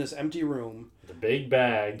her in this empty room. With a big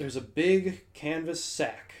bag. There's a big canvas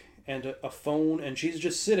sack and a phone, and she's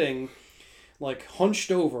just sitting, like,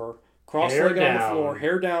 hunched over, cross-legged on the floor,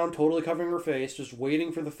 hair down, totally covering her face, just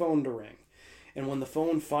waiting for the phone to ring. And when the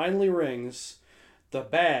phone finally rings, the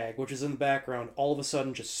bag, which is in the background, all of a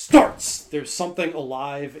sudden just starts. There's something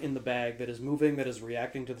alive in the bag that is moving, that is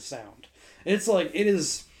reacting to the sound. It's like,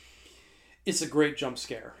 it's a great jump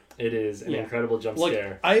scare. It is an incredible jump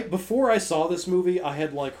scare. Before I saw this movie, I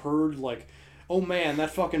had, like, heard, like, oh man,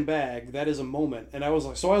 that fucking bag, that is a moment. And I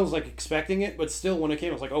was like expecting it, but still when it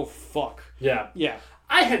came, I was like, oh fuck. Yeah. Yeah.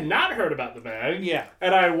 I had not heard about the bag. Yeah.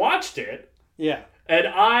 And I watched it. Yeah. And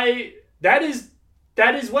that is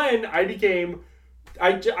when I became,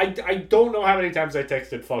 I don't know how many times I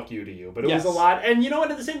texted fuck you to you, but it was a lot. And you know what,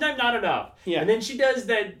 at the same time, not enough. Yeah. And then she does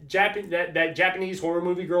that Japanese horror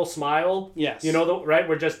movie girl smile. Yes. You know, right?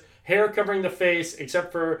 Where just hair covering the face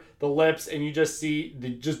except for the lips, and you just see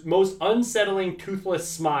the just most unsettling toothless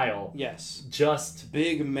smile. Yes. Just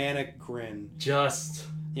big manic grin. Just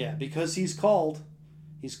yeah, because he's called.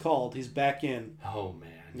 He's back in. Oh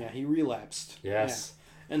man. Yeah, he relapsed. Yes.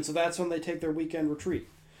 Yeah. And so that's when they take their weekend retreat.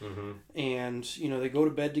 Mm-hmm. And you know they go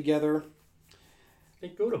to bed together. They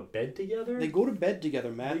go to bed together? They go to bed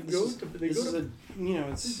together, Matt. It's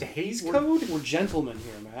the Hays Code? We're gentlemen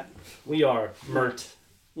here, Matt. We are. Mert.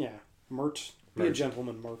 Yeah. Mert. Be a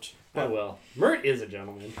gentleman, Mert. I will. Mert is a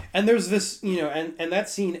gentleman. And there's this, you know, and that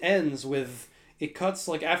scene ends with, it cuts,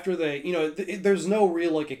 like, after they, you know, there's no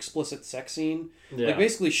real, like, explicit sex scene. Yeah. Like,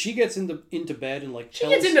 basically, she gets into bed and, like, she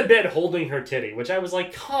gets into bed holding her titty, which I was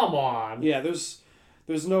like, come on. Yeah, there's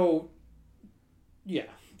no, yeah.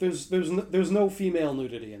 there's no female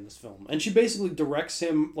nudity in this film, and she basically directs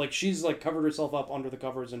him, like, she's like covered herself up under the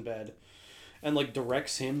covers in bed, and like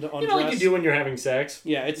directs him to undress. You know, like you do when you're having sex.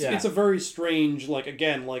 Yeah, it's a very strange, like,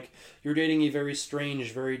 again, like, you're dating a very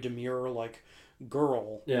strange, very demure, like,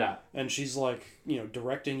 girl. Yeah. And she's like, you know,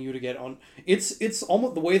 directing you to get on. It's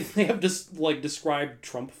almost the way that they have just like described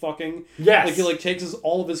Trump fucking. Yes. Like he like takes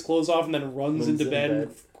all of his clothes off and then runs into bed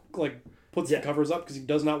and like puts the covers up because he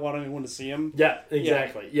does not want anyone to see him. Yeah,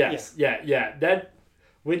 exactly. Yeah. Yes. Yeah. That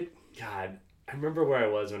with God, I remember where I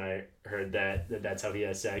was when I heard that's how he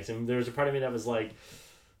has sex, and there was a part of me that was like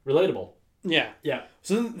relatable. Yeah. Yeah.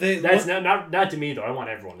 So that's not to me though. I want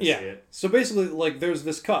everyone to see it. So basically, like, there's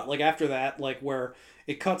this cut, like, after that, like, where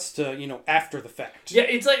it cuts to, you know, after the fact. Yeah,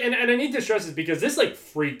 it's like, and I need to stress this because this, like,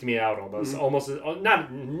 freaked me out almost.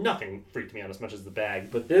 Nothing freaked me out as much as the bag,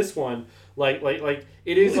 but this one, like,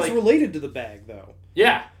 it is, it's related to the bag, though.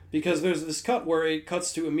 Yeah. Because there's this cut where it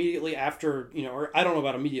cuts to immediately after, you know, or I don't know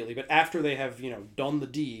about immediately, but after they have, you know, done the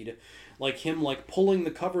deed, like him like pulling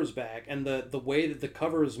the covers back, and the way that the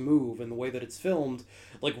covers move and the way that it's filmed,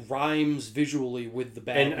 like, rhymes visually with the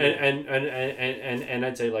bag. And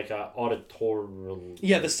I'd say like auditorial.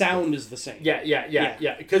 Yeah, the sound is the same. Yeah.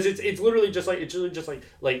 Because it's literally just like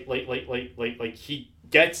he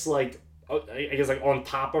gets like, I guess, like on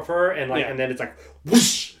top of her, and like and then it's like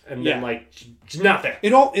whoosh, and then like she's not there.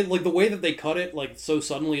 It like the way that they cut it, like, so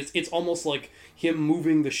suddenly, it's almost like him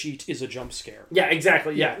moving the sheet is a jump scare. Yeah,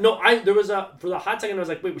 exactly. Yeah. No, there was for the hot second I was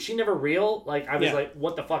like, wait, was she never real? Like, I was like,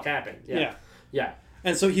 what the fuck happened? Yeah.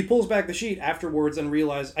 And so he pulls back the sheet afterwards and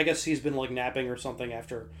realizes, I guess he's been like napping or something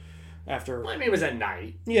after. Well, I mean, it was at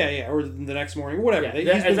night. Yeah, or the next morning, whatever.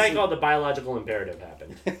 Yeah, as I call it, the biological imperative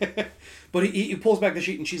happened. But he pulls back the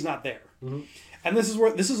sheet and she's not there. Mm-hmm. And this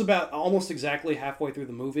is about almost exactly halfway through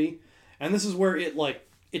the movie, and this is where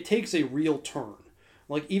it takes a real turn.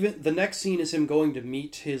 Like, even the next scene is him going to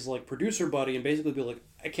meet his like producer buddy and basically be like,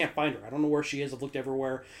 I can't find her. I don't know where she is. I've looked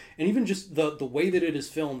everywhere. And even just the way that it is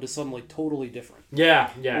filmed is suddenly totally different. Yeah.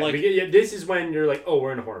 Like, this is when you're like, oh,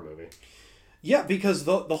 we're in a horror movie. Yeah, because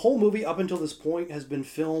the whole movie up until this point has been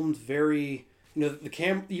filmed very, you know,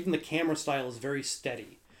 even the camera style is very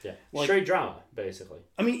steady. Yeah, like, straight drama, basically.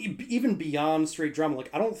 I mean, even beyond straight drama, like,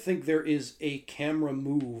 I don't think there is a camera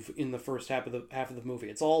move in the first half of the movie.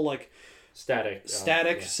 It's all like static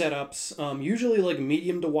setups. Usually like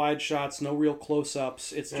medium to wide shots, no real close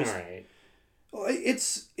ups. It's just. All right.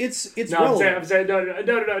 It's relevant. I'm saying no.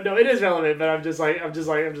 It is relevant, but I'm just like, all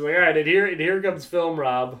right. And here comes film,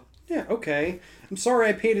 Rob. Yeah. Okay. I'm sorry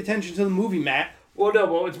I paid attention to the movie, Matt.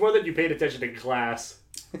 Well, it's more that you paid attention in class.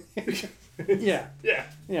 Yeah.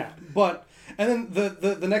 But and then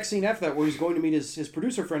the next scene after that, where he's going to meet his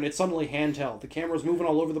producer friend, it's suddenly handheld. The camera's moving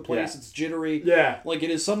all over the place. Yeah. It's jittery. Yeah. Like, it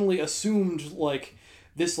is suddenly assumed like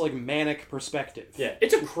this like manic perspective. Yeah,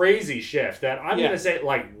 it's a crazy shift that I'm gonna say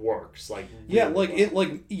like works. Like, really like it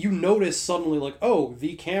like you notice suddenly like, oh,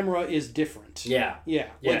 the camera is different. Yeah.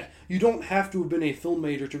 Like, you don't have to have been a film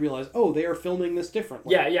major to realize, oh, they are filming this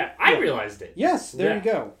differently. I realized it. Yes, there you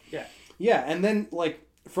go. Yeah, and then like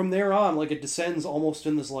from there on, like, it descends almost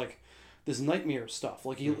in this nightmare stuff.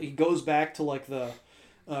 Like, he goes back to like the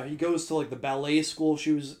ballet school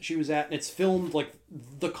she was at, and it's filmed like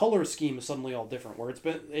the color scheme is suddenly all different. Where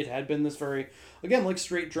it had been this very, again, like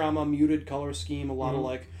straight drama, muted color scheme, a lot of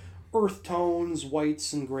like earth tones,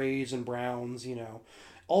 whites and grays and browns. You know,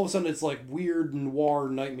 all of a sudden it's like weird noir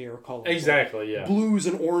nightmare colors. Exactly. Like blues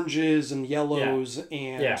and oranges and yellows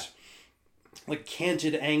and. Like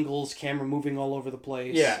canted angles, camera moving all over the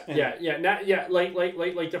place. Like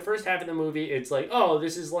the first half of the movie, it's like, oh,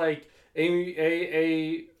 this is like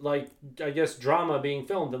a like, I guess, drama being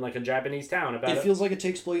filmed in like a Japanese town about. It feels like it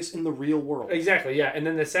takes place in the real world. Exactly, yeah. And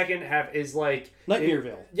then the second half is like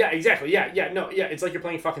Nightmareville. Exactly, it's like you're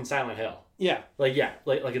playing fucking Silent Hill. Yeah. Like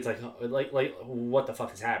it's like what the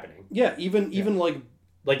fuck is happening? Yeah, even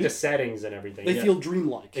like the settings and everything. They feel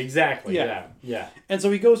dreamlike. Exactly. Yeah. And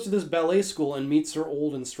so he goes to this ballet school and meets her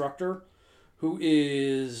old instructor, who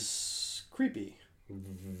is creepy.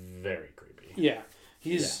 Very creepy. Yeah.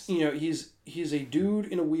 He's he's a dude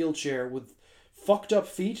in a wheelchair with fucked up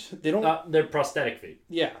feet. They're prosthetic feet.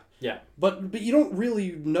 Yeah. Yeah. But you don't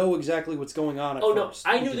really know exactly what's going on at first.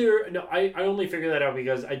 No, I knew I only figured that out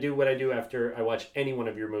because I do what I do after I watch any one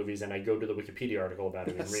of your movies, and I go to the Wikipedia article about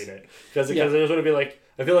it and read it. Because there's going to be like,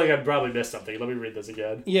 I feel like I probably missed something. Let me read this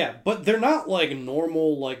again. Yeah, but they're not like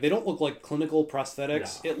normal, like, they don't look like clinical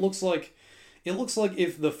prosthetics. No. It looks like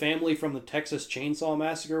if the family from the Texas Chainsaw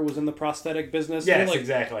Massacre was in the prosthetic business. Yes, like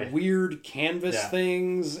exactly. Weird canvas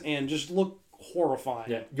things and just look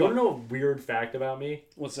horrifying. Yeah. You want to know a weird fact about me?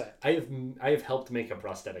 What's that? I have helped make a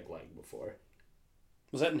prosthetic leg before.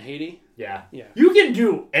 Was that in Haiti? Yeah. Yeah. You can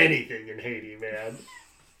do anything in Haiti, man.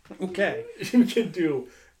 Okay. You can do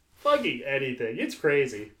fucking anything. It's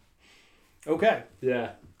crazy. Okay.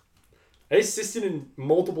 Yeah. I assisted in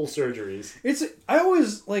multiple surgeries. I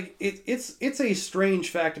always like it. It's a strange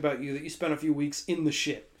fact about you that you spent a few weeks in the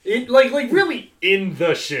shit. Like really in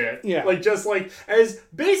the shit. Yeah. Like just like as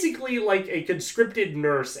basically like a conscripted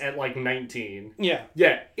nurse at like 19. Yeah.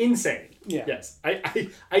 Yeah. Insane. Yeah. Yes.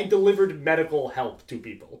 I delivered medical help to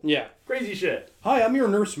people. Yeah. Crazy shit. Hi, I'm your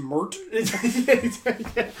nurse, Mert.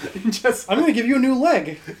 Just I'm gonna give you a new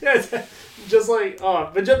leg. yeah, just like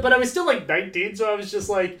but I was still like 19, so I was just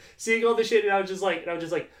like seeing all this shit, and I was just like,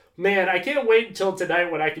 man, I can't wait until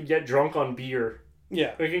tonight when I can get drunk on beer.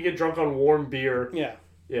 Yeah. I can get drunk on warm beer. Yeah.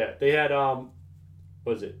 Yeah. They had what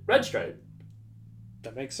was it? Red Stripe.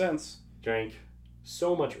 That makes sense. Drank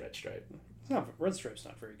so much Red Stripe. It's not Red Stripe's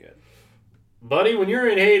not very good. Buddy, when you're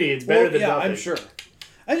in Haiti, it's better than nothing. I'm sure.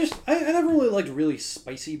 I never really liked really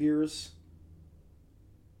spicy beers.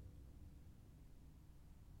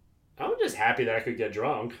 I'm just happy that I could get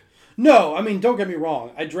drunk. No, I mean, don't get me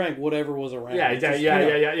wrong. I drank whatever was around. Yeah,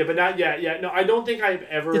 but not No, I don't think I've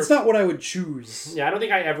ever. It's not what I would choose. Yeah, I don't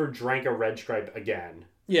think I ever drank a Red Stripe again.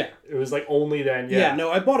 Yeah. It was like only then. Yeah,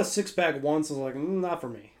 no, I bought a 6-pack once. I was like, not for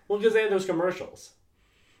me. Well, because they had those commercials.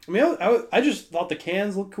 I mean, I just thought the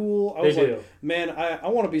cans looked cool. I was They do. like, man, I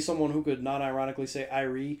want to be someone who could not ironically say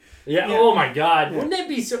Irie. Yeah. Oh my God. Yeah. Wouldn't that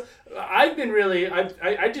be so? I've been really.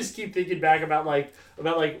 I just keep thinking back about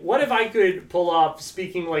what if I could pull off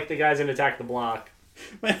speaking like the guys in Attack the Block.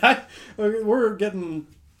 Man, we're getting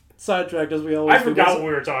sidetracked as we always. I forgot what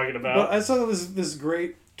we were talking about. But I saw this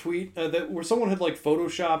great tweet where someone had like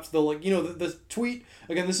photoshopped the tweet.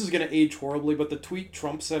 Again, this is going to age horribly, but the tweet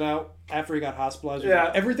Trump sent out after he got hospitalized. Yeah.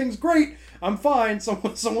 Like, everything's great. I'm fine.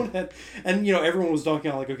 Someone had, and everyone was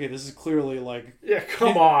talking like, okay, this is clearly like, yeah,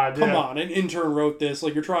 come on, an intern wrote this.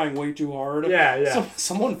 Like, you're trying way too hard. Yeah.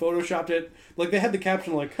 Someone photoshopped it. Like, they had the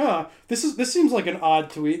caption like, this seems like an odd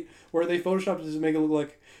tweet, where they photoshopped it to make it look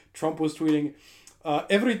like Trump was tweeting,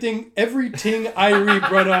 everything I read,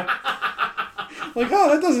 brother. Like,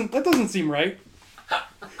 that doesn't seem right.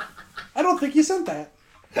 I don't think you sent that.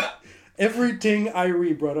 Everything I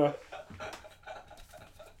read, brother.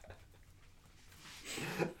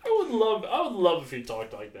 I would love if he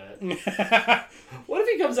talked like that. What if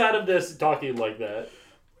he comes out of this talking like that?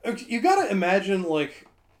 You gotta imagine, like,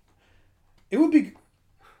 it would be.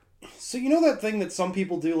 So that thing that some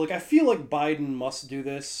people do. Like, I feel like Biden must do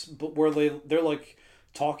this, but where they're like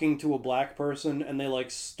talking to a black person and they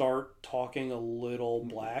like start talking a little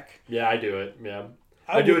black. Yeah, I do it. Yeah.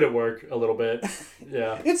 I do it at work a little bit.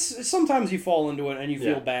 Yeah. It's sometimes you fall into it and you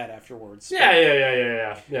feel bad afterwards.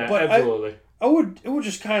 Yeah. But absolutely. It would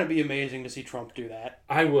just kind of be amazing to see Trump do that.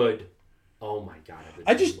 I would. Oh my God.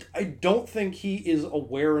 I don't think he is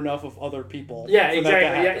aware enough of other people. Yeah,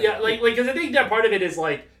 exactly. Yeah. Like because I think that part of it is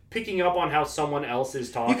like picking up on how someone else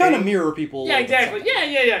is talking. You kind of mirror people. Yeah, exactly.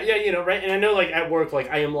 Yeah. Right. And I know, like at work, like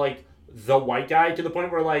I am like the white guy to the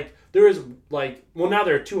point where like there is like now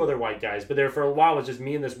there are 2 other white guys, but there for a while it was just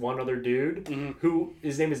me and this one other dude who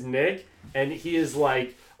his name is Nick, and he is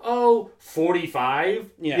like 45.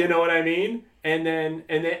 Yeah. You know what I mean? And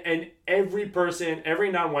every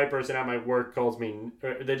non-white person at my work calls me.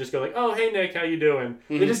 They just go like, "Oh, hey Nick, how you doing?"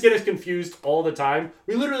 They just get us confused all the time.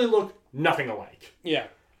 We literally look nothing alike. Yeah.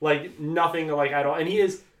 Like nothing alike at all, and he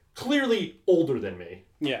is clearly older than me.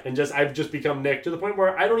 Yeah. And I've just become Nick to the point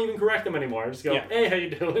where I don't even correct him anymore. I just go, "Hey, how you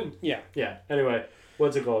doing?" Yeah. Yeah. Anyway,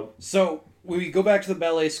 what's it called? So we go back to the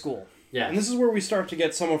ballet school. Yeah. And this is where we start to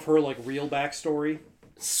get some of her like real backstory.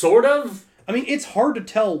 Sort of. I mean, it's hard to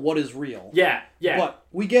tell what is real. Yeah. But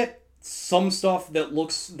we get some stuff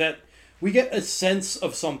we get a sense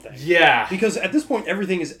of something. Yeah. Because at this point,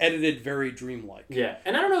 everything is edited very dreamlike. Yeah.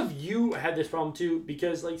 And I don't know if you had this problem too,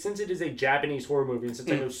 because like since it is a Japanese horror movie, and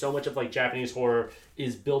since I know so much of like Japanese horror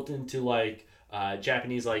is built into like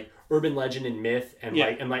Japanese like urban legend and myth and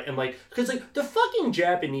like because like the fucking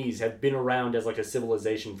Japanese have been around as like a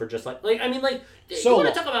civilization for just like I mean like so you want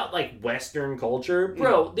to talk about like Western culture,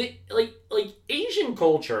 bro? They like Asian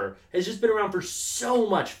culture has just been around for so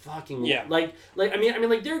much fucking like I mean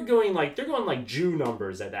like they're going like Jew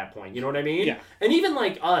numbers at that point, you know what I mean? Yeah. And even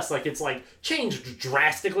like us, like it's like changed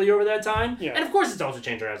drastically over that time. Yeah. And of course it's also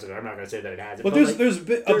changed drastically. I'm not gonna say that it hasn't. But there's there's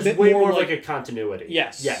bit way more more like a continuity.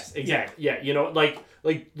 Yes. Yes, exactly. Yeah, you know, like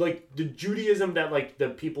the Judaism that like the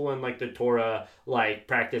people in like the Torah like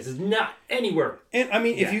practice is not anywhere. And I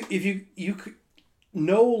mean, if you could,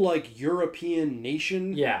 no like European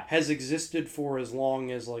nation Yeah. has existed for as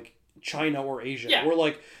long as like China or Asia. Yeah. Where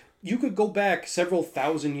like you could go back several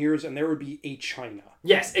thousand years and there would be a China.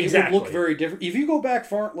 Yes, exactly. It would look very different. If you go back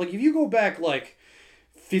far, like if you go back like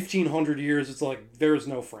 1,500 years, it's like there's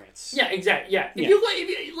no France. Yeah, exactly. Yeah, if you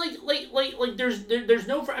there's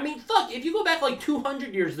no. I mean, fuck. If you go back like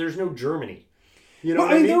 200 years, there's no Germany. You know But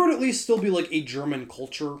what I mean? there would at least still be like a German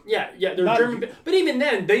culture. Yeah, there's Not- German. But even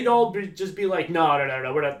then, they'd all just be like, no,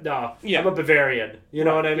 we're not. No, Yeah. I'm a Bavarian. You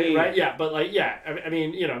know Right, what I mean, yeah, right? Yeah, but like, yeah. I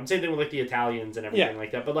mean, you know, same thing with like the Italians and everything Yeah.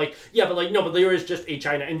 like that. But like, yeah, but like, no, but there is just a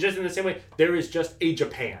China, and just in the same way, there is just a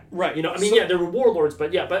Japan. Right. You know, I mean, So- yeah, there were warlords,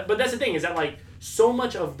 but yeah, but that's the thing is that like so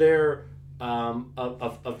much of their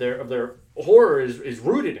of their horror is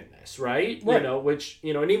rooted in this, right? You Right. know, which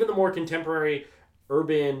you know, and even the more contemporary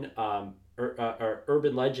urban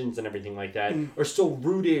urban legends and everything like that are still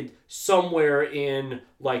rooted somewhere in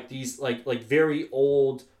like these like very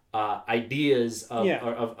old ideas of,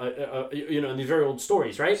 you know, in these very old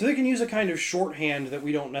stories, right? So they can use a kind of shorthand that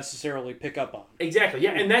we don't necessarily pick up on. Exactly.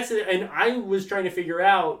 Yeah, and that's it. And I was trying to figure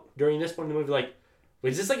out during this point in the movie, like,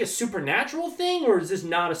 wait, is this like a supernatural thing or is this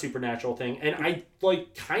not a supernatural thing? And I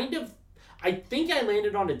like kind of, I think I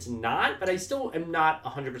landed on it's not, but I still am not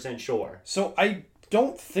 100% sure. So I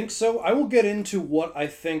don't think so. I will get into what I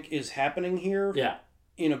think is happening here Yeah.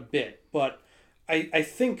 in a bit, but I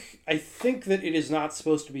think that it is not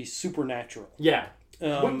supposed to be supernatural. Yeah.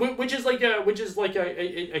 Um, which is like a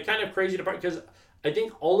kind of crazy part because I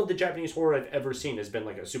think all of the Japanese horror I've ever seen has been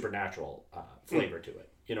like a supernatural flavor to it.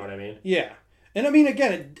 You know what I mean? Yeah. And I mean,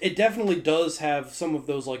 again, it definitely does have some of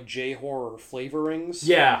those like J-horror flavorings.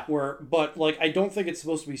 Yeah. But like, I don't think it's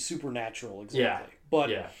supposed to be supernatural exactly. Yeah. But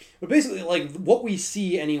Yeah. but basically, like what we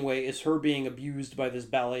see anyway is her being abused by this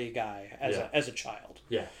ballet guy as a child.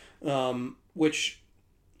 Yeah. Which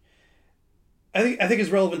I think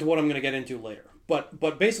is relevant to what I'm going to get into later.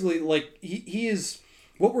 But basically, like he is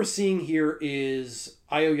what we're seeing here is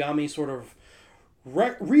Aoyami sort of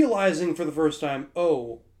realizing for the first time,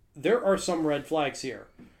 oh, there are some red flags here.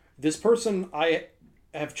 This person I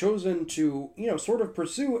have chosen to, you know, sort of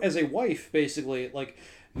pursue as a wife, basically, like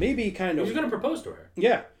maybe kind of. He's going to propose to her.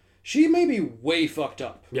 Yeah. She may be way fucked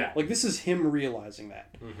up. Yeah. Like, this is him realizing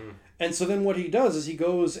that. Mm-hmm. And so then what he does is he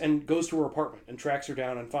goes to her apartment and tracks her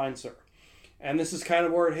down and finds her. And this is kind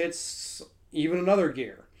of where it hits even another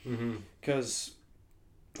gear. Because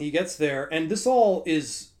he gets there, and this all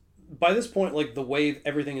is, by this point, like, the way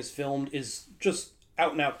everything is filmed is just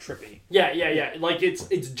out and out trippy. Yeah. Like,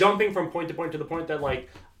 it's jumping from point to point to the point that, like,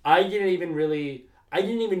 I didn't even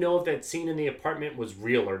know if that scene in the apartment was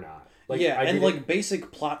real or not. Like, yeah, and like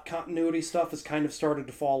basic plot continuity stuff has kind of started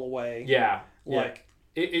to fall away. Yeah, like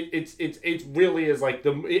it really is like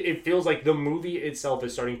it feels like the movie itself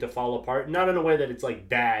is starting to fall apart. Not in a way that it's like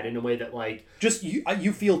bad, in a way that like just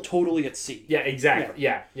you feel totally at sea. Yeah, exactly.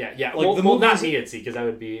 Yeah. Like well, not me at sea because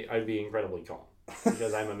I'd be incredibly calm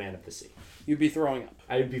because I'm a man of the sea. You'd be throwing up.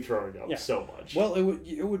 I'd be throwing up so much. Well,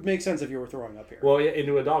 it would make sense if you were throwing up here. Well, yeah,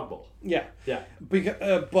 into a dog bowl. Yeah. Yeah.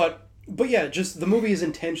 Because, but yeah, just the movie is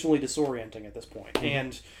intentionally disorienting at this point. Mm-hmm.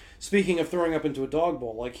 And speaking of throwing up into a dog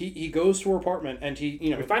bowl, like he goes to her apartment and he, you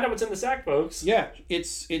know, we find out what's in the sack, folks. Yeah,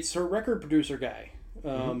 it's her record producer guy,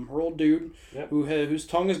 her old dude, whose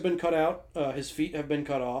tongue has been cut out, his feet have been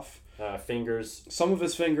cut off, fingers, some of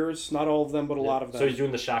his fingers, not all of them, but a lot of them. So he's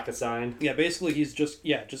doing the shaka sign. Yeah, basically he's just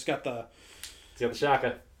got the. He's got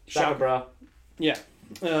the shaka bra. Yeah,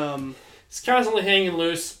 it's constantly hanging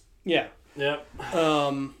loose. Yeah. Yep.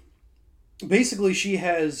 Basically, she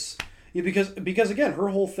has because again, her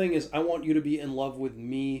whole thing is I want you to be in love with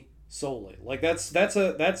me solely. Like that's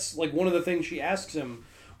like one of the things she asks him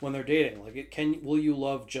when they're dating. Like, will you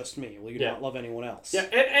love just me? Will you not love anyone else? Yeah,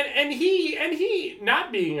 and he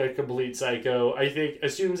not being a complete psycho, I think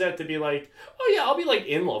assumes that to be like, oh yeah, I'll be like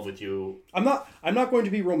in love with you. I'm not going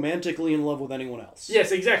to be romantically in love with anyone else.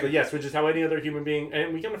 Yes, exactly. Yes, which is how any other human being,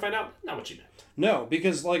 and we come to find out not what she meant. No,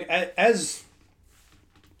 because like as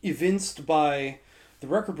evinced by the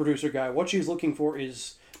record producer guy, what she's looking for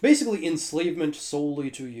is basically enslavement solely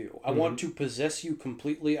to you. I want to possess you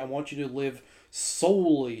completely. I want you to live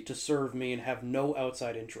solely to serve me and have no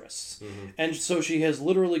outside interests. And so she has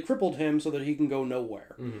literally crippled him so that he can go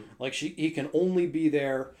nowhere. Like he can only be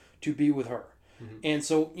there to be with her. And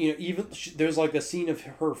so, you know, there's like a scene of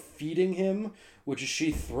her feeding him, which is she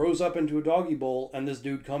throws up into a doggy bowl and this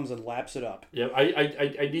dude comes and laps it up. Yeah,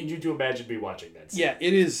 I need you to imagine me watching that scene. Yeah,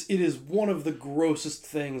 it is one of the grossest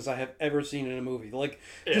things I have ever seen in a movie. Like,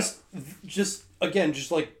 just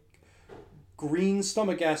like green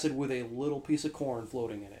stomach acid with a little piece of corn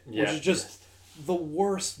floating in it. Yeah. Which is just the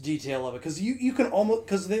worst detail of it, because you can almost,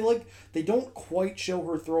 because they don't quite show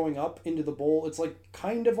her throwing up into the bowl. It's like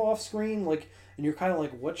kind of off screen, like, and you're kind of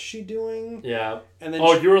like, what's she doing? Yeah. And then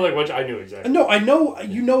you were like, what? I knew exactly. No, I know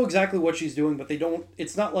you know exactly what she's doing, but they don't.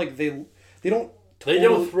 It's not like they don't. They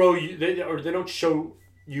don't throw you. They don't show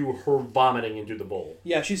you her vomiting into the bowl.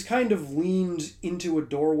 Yeah, she's kind of leaned into a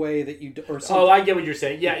doorway that you or something. Oh, I get what you're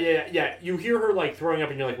saying. Yeah. You hear her like throwing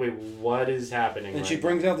up, and you're like, wait, what is happening? And she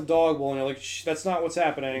brings out the dog bowl, and you're like, that's not what's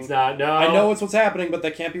happening. It's not. No, I know it's what's happening, but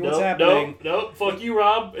that can't be what's happening. No, fuck you,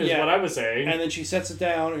 Rob. Is what I was saying. And then she sets it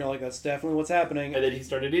down, and you're like, that's definitely what's happening. And then he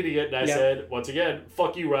started eating it, and I said, once again,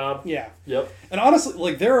 fuck you, Rob. Yeah. Yep. And honestly,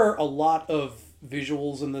 like, there are a lot of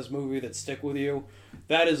visuals in this movie that stick with you.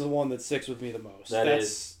 That is the one that sticks with me the most. That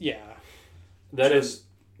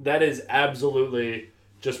is absolutely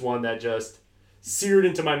just one that just seared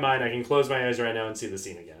into my mind. I can close my eyes right now and see the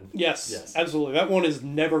scene again. Yes. Absolutely. That one is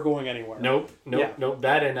never going anywhere. Nope.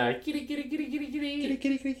 That and kitty.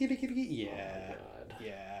 Yeah. Oh,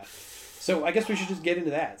 yeah. So I guess we should just get into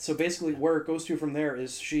that. So basically where it goes to from there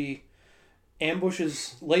is she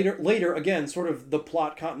ambushes later again, sort of the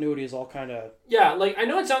plot continuity is all kind of... Yeah, like, I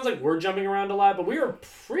know it sounds like we're jumping around a lot, but we are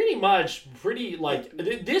pretty like,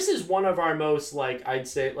 this is one of our most, like, I'd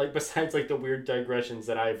say, like, besides, like, the weird digressions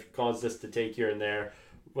that I've caused us to take here and there,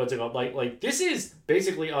 what's it called? Like, this is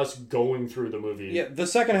basically us going through the movie. Yeah, the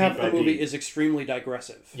second half of the movie is extremely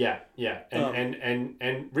digressive. Yeah.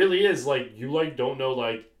 And really is, like, you, like, don't know,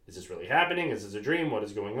 like, is this really happening? Is this a dream? What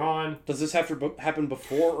is going on? Does this have to happen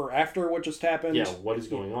before or after what just happened? Yeah, what is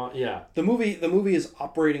going on? Yeah. The movie is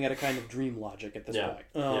operating at a kind of dream logic at this point.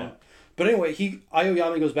 But anyway,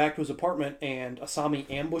 Aoyami goes back to his apartment and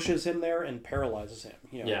Asami ambushes him there and paralyzes him.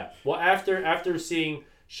 You know? Yeah. Well, after seeing,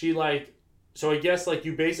 she like, so I guess like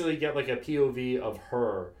you basically get like a POV of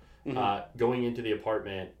her going into the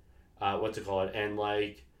apartment,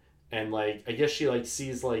 and I guess she like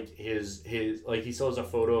sees like his like he still has a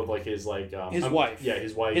photo of like his like his wife. Yeah,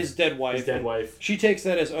 his wife. His dead wife. His dead wife. She takes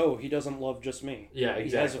that as, he doesn't love just me. Yeah, exactly.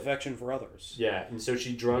 He has affection for others. Yeah, and so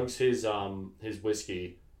she drugs his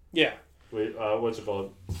whiskey. Yeah. What's it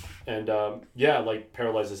called? And like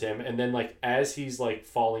paralyzes him, and then like as he's like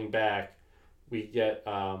falling back, we get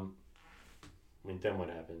then what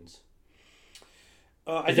happens?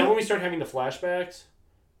 Is that when we start having the flashbacks?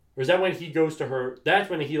 Or is that when he goes to her? That's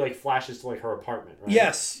when he like flashes to like her apartment, right?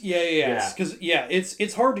 Yes, yeah. Because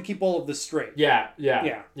it's hard to keep all of this straight. Yeah.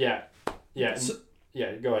 So,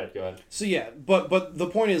 Go ahead. So yeah, but the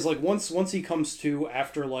point is like once he comes to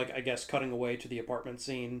after like I guess cutting away to the apartment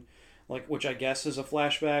scene, like which I guess is a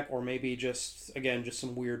flashback or maybe just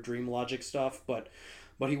some weird dream logic stuff, but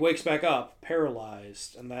he wakes back up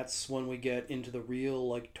paralyzed, and that's when we get into the real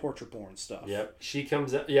like torture porn stuff. Yep, she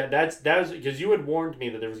comes out. Yeah, that was because you had warned me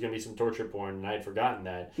that there was gonna be some torture porn, and I had forgotten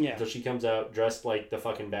that. Yeah. So she comes out dressed like the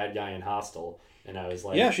fucking bad guy in Hostel, and I was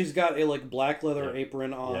like, yeah, she's got a like black leather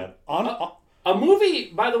apron on. Yeah. A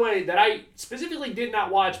movie, by the way, that I specifically did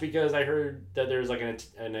not watch because I heard that there's like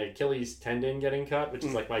an Achilles tendon getting cut, which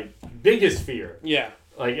is like my biggest fear. Yeah.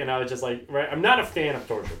 Like, and I was just like, right, I'm not a fan of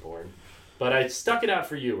torture porn. But I stuck it out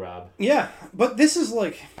for you, Rob. Yeah, but this is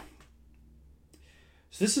like...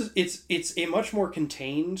 It's a much more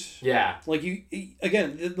contained... Yeah. Like,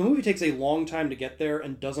 again, the movie takes a long time to get there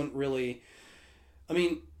and doesn't really... I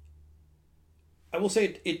mean, I will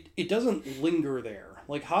say it doesn't linger there.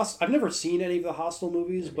 Like, I've never seen any of the Hostel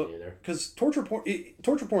movies, but... Because torture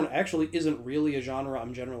porn actually isn't really a genre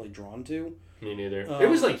I'm generally drawn to. Me neither. It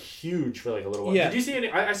was like huge for like a little while. Yeah. Did you see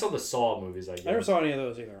any? I saw the Saw movies. I never saw any of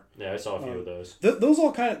those either. Yeah, I saw a few of those. Those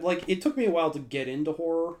all kind of like it took me a while to get into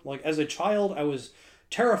horror. Like as a child, I was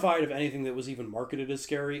terrified of anything that was even marketed as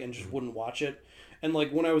scary and just wouldn't watch it. And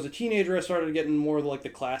like when I was a teenager, I started getting more of like the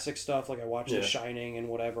classic stuff. Like I watched The Shining and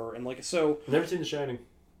whatever. And like so. I've never seen The Shining.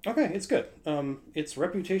 Okay, it's good. Its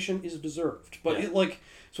reputation is deserved, but it like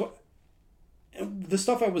so. The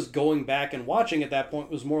stuff I was going back and watching at that point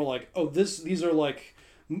was more like, these are like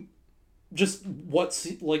just what's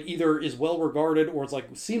like either is well regarded or it's like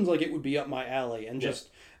seems like it would be up my alley, and just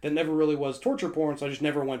that never really was torture porn, so I just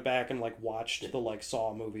never went back and like watched the like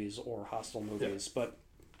Saw movies or Hostel movies.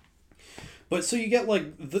 But so you get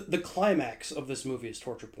like the climax of this movie is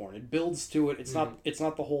torture porn. It builds to it. It's not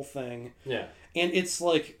the whole thing. Yeah. And it's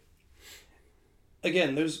like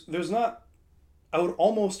again, there's not, I would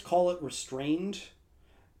almost call it restrained.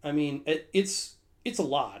 I mean, it's a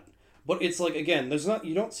lot, but it's like, again,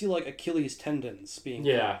 you don't see like Achilles tendons being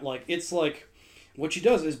cut. Like it's like what she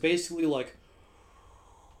does is basically like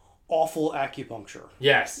awful acupuncture.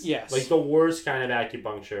 Yes. Like the worst kind of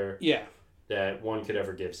acupuncture. Yeah. that one could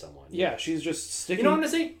ever give someone. Yeah, she's just sticking... You know,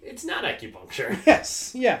 honestly, it's not acupuncture.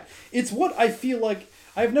 Yes, yeah. It's what I feel like...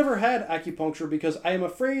 I've never had acupuncture because I am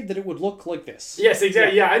afraid that it would look like this. Yes,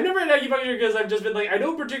 exactly. Yeah, I've never had acupuncture because I've just been like, I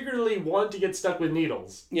don't particularly want to get stuck with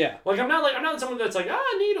needles. Yeah. Like, I'm not someone that's like,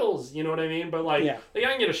 needles, you know what I mean? But like, Yeah. like I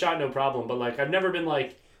can get a shot, no problem. But like, I've never been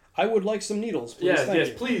like, I would like some needles, please. yes,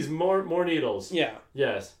 you. please, more needles. Yeah.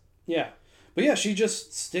 Yes. Yeah. But yeah, she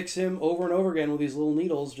just sticks him over and over again with these little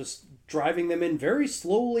needles, just driving them in very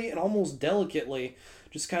slowly and almost delicately,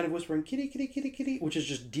 just kind of whispering, kitty, kitty, kitty, kitty, which is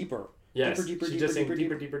just deeper. Yes. Deeper, She's just saying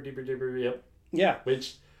deeper, yep. Yeah.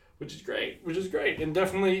 Which is great. And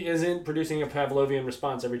definitely isn't producing a Pavlovian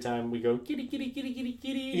response every time we go, kitty, kitty, kitty, kitty,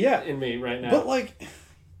 kitty, yeah. in me right now. But like,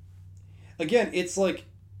 again, it's like,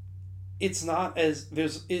 it's not as,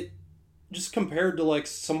 just compared to like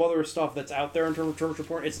some other stuff that's out there in terms of torture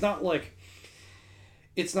porn, it's not like,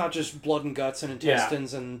 it's not just blood and guts and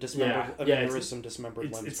intestines and dismembered. Yeah. There is some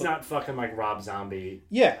dismembered limbs. It's not fucking like Rob Zombie.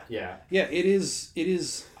 Yeah. Yeah. Yeah. It is.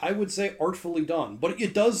 I would say artfully done, but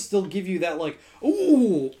it does still give you that like,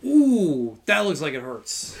 ooh, that looks like it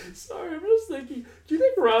hurts. Sorry, I'm just thinking. Do you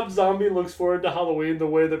think Rob Zombie looks forward to Halloween the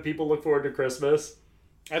way that people look forward to Christmas?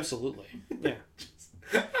 Absolutely. Yeah.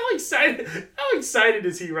 How excited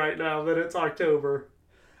is he right now that it's October?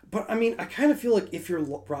 But I mean, I kind of feel like if you're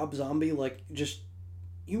Rob Zombie, like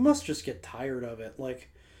you must just get tired of it. Like,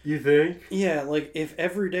 you think? Yeah, like if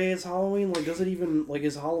every day is Halloween, like does it even like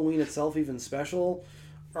is Halloween itself even special?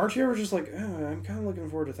 Aren't you ever just like, I'm kind of looking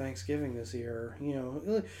forward to Thanksgiving this year? You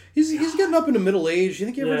know, he's getting up into middle age. You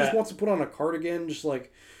think he ever just wants to put on a cardigan, just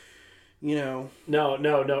like, you know? No.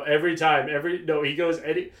 Every time, he goes.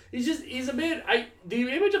 He's a bit. The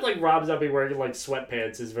image of like Rob Zombie wearing like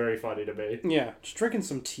sweatpants is very funny to me. Yeah, just drinking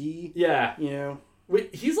some tea. Yeah, you know.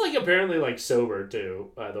 He's like apparently like sober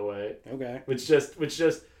too, by the way. Okay. Which just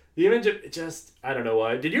the image of just I don't know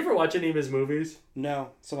why. Did you ever watch any of his movies?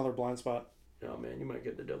 No, it's another blind spot. Oh man, you might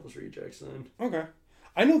get the Devil's Rejects then. Okay.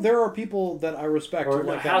 I know there are people that I respect. Or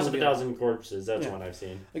like House of a Thousand Corpses. That's one I've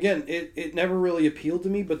seen. Again, it never really appealed to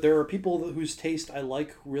me, but there are people whose taste I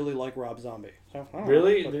like really like Rob Zombie. So,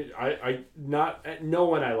 really, no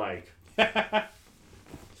one I like.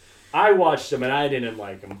 I watched him and I didn't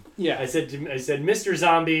like him. Yeah. I said, Mr.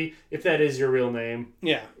 Zombie, if that is your real name.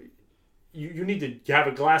 Yeah. You need to have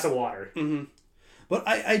a glass of water. Mm-hmm. But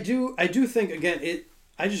I do think again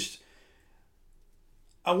I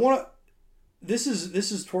want to. This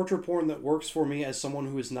is torture porn that works for me as someone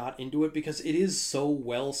who is not into it because it is so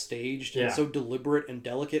well staged and so deliberate and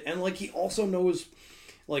delicate, and like he also knows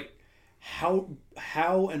like how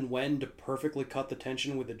and when to perfectly cut the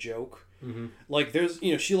tension with a joke. Mm-hmm. Like there's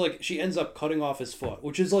she ends up cutting off his foot,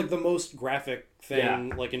 which is like the most graphic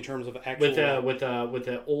thing like in terms of actual with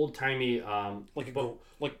a old timey piano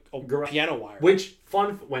wire. Which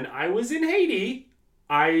when I was in Haiti,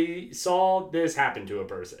 I saw this happen to a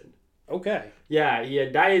person. Okay. Yeah, he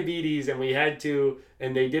had diabetes and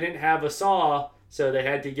and they didn't have a saw, so they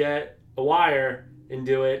had to get a wire and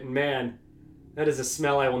do it, and man, that is a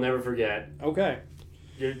smell I will never forget. Okay.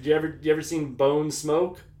 You ever seen bone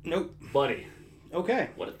smoke? Nope. Buddy. Okay.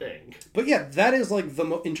 What a thing. But yeah, that is like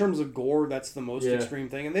in terms of gore, that's the most extreme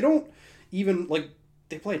thing, and they don't even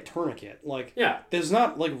they play a tourniquet. Like, there's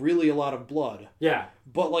not like really a lot of blood. Yeah.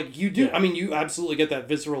 But like you do, I mean, you absolutely get that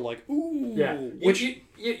visceral like ooh. Yeah. Which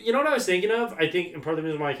you know what I was thinking of? I think, and part of the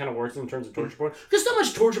reason why it kind of works in terms of torture porn, because so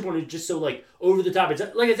much torture porn is just so like over the top. It's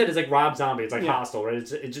like I said, it's like Rob Zombie. It's like Hostile, right?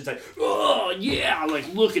 It's just like, oh yeah,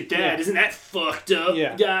 like look at that, isn't that fucked up?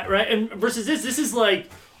 Yeah. Right. And versus this is like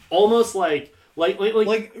almost like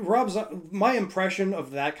my impression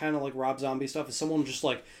of that kind of like Rob Zombie stuff is someone just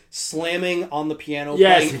like slamming on the piano,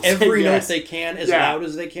 playing every note they can as loud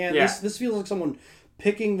as they can. Yeah. This feels like someone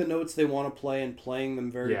picking the notes they want to play and playing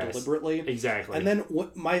them very deliberately. Exactly. And then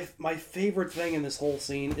what my favorite thing in this whole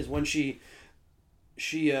scene is when she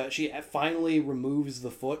finally removes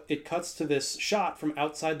the foot. It cuts to this shot from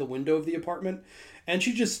outside the window of the apartment. And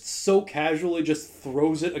she just so casually just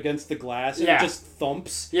throws it against the glass and it just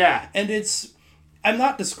thumps. Yeah. And it's... I'm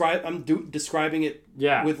describing it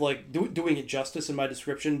with like doing it justice in my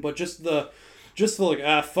description, but just the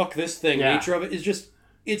like fuck this thing nature of it is just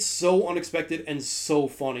it's so unexpected and so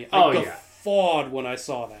funny. I guffawed when I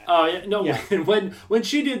saw that. Oh yeah, no. Yeah. When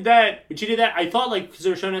she did that, I thought like because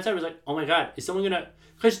they were showing outside, I was like, oh my god, is someone gonna?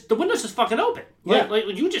 Because the window's just fucking open.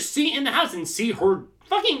 Like you just see in the house and see her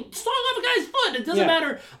fucking sawing off a guy's foot. It doesn't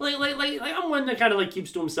matter. Like I'm one that kind of like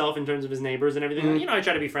keeps to himself in terms of his neighbors and everything. Mm-hmm. You know, I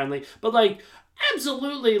try to be friendly, but like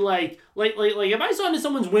absolutely like if I saw into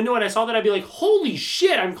someone's window and I saw that, I'd be like, holy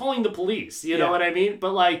shit, I'm calling the police. You know what I mean?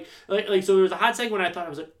 But like so there was a hot second when I thought, I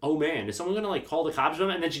was like, oh man, is someone gonna like call the cops on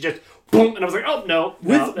them? And then she just boom, and I was like, oh no.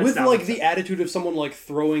 With like the attitude of someone like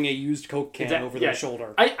throwing a used Coke can over their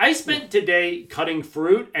shoulder. I spent today cutting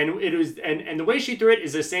fruit, and it was and the way she threw it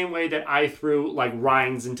is the same way that I threw like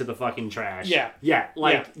rinds into the fucking trash.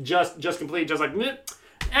 Just complete, just like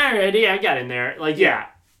alrighty, I got in there. Like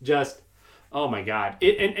just. Oh my god!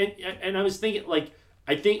 And I was thinking, like,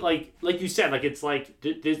 I think like you said, like it's like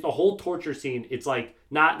there's the whole torture scene. It's like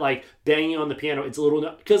not like banging on the piano. It's a little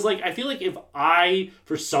because like I feel like if I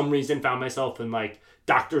for some reason found myself in like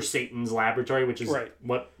Dr. Satan's laboratory, which is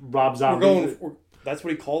what Rob Zombie. That's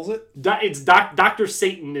what he calls it. It's Dr.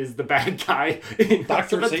 Satan is the bad guy in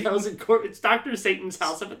House of a Thousand Corpses. It's Dr. Satan's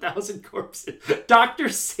House of a Thousand Corpses. Dr.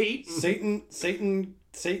 Satan.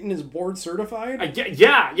 Satan is board certified?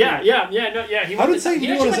 Yeah. How did Satan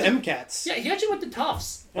do on his MCATs? Yeah, he actually went to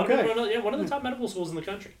Tufts. Okay. One of the top medical schools in the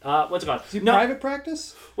country. What's it called? Is he private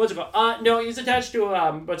practice? What's it called? No, he's attached to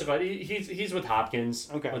what's it called? He's with Hopkins.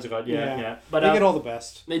 Okay. What's it called? Yeah. But they get all the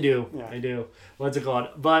best. They do. Yeah. They do. What's it called?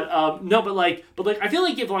 But no, but I feel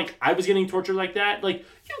like if like I was getting tortured like that, like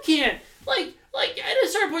you can't like at a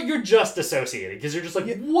certain point you're just dissociated because you're just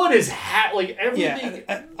like what is like everything.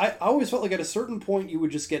 Yeah, I always felt like at a certain point you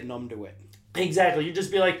would just get numb to it. Exactly, you'd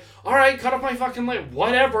just be like, all right, cut off my fucking leg,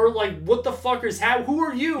 whatever. Like, what the fuck is who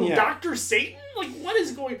are you, Dr. Satan? Like, what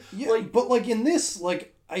is going? Yeah, like, but like in this,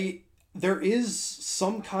 like there is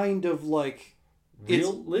some kind of like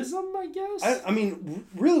realism, I guess. I mean,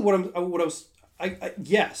 really, what I was.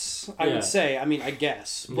 Yes, I would say. I mean, I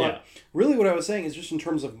guess. But really what I was saying is just in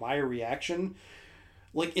terms of my reaction,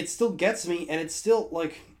 like, it still gets me, and it's still,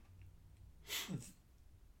 like,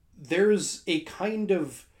 there's a kind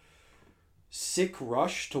of sick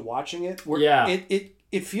rush to watching it. Where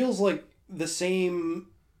it feels like the same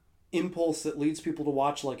impulse that leads people to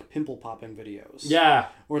watch, like, pimple popping videos. Yeah.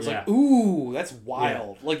 Where it's like, ooh, that's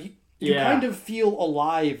wild. Yeah. Like, you kind of feel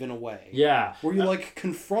alive in a way. Yeah. Where you, like,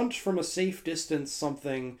 confront from a safe distance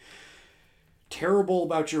something terrible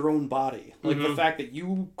about your own body. Like, the fact that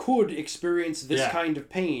you could experience this kind of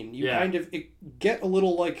pain. You kind of get a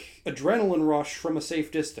little, like, adrenaline rush from a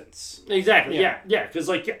safe distance. Exactly. Yeah. Because,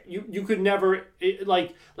 like, you could never,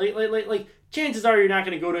 like, chances are you're not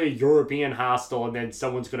going to go to a European hostel and then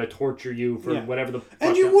someone's going to torture you for whatever the fuck.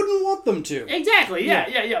 And you wouldn't want them to. Exactly.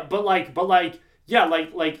 Yeah. But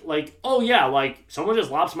oh yeah, like someone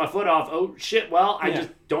just lops my foot off. Oh shit, well, I just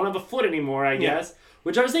don't have a foot anymore, I guess.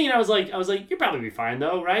 Which I was thinking, I was like, you'll probably be fine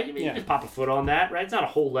though, right? I mean, you just pop a foot on that, right? It's not a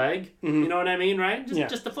whole leg. You know what I mean, right?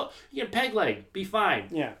 Just the foot. You get a peg leg, be fine.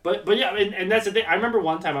 Yeah. But yeah, and that's the thing. I remember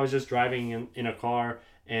one time I was just driving in a car,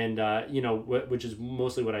 and which is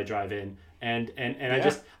mostly what I drive in. And I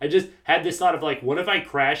just had this thought of like, what if I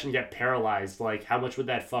crash and get paralyzed? Like, how much would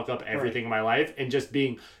that fuck up everything in my life? And just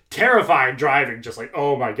being terrified driving, just like,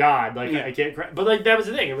 oh my god, like I can't crash. But like that was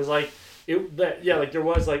the thing. It was like like there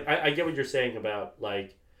was like I get what you're saying about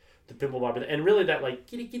like the pimple popper, and really that like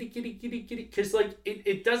kitty because like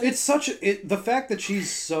it doesn't. It's such the fact that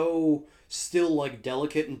she's so still like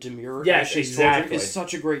delicate and demure. Yes, exactly. Is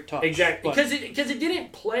such a great touch. Exactly, because it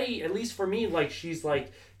didn't play, at least for me, like she's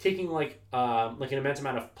like taking like an immense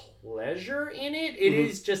amount of pleasure in it. It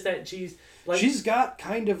is just that she's like she's got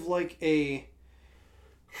kind of like a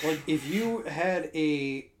if you had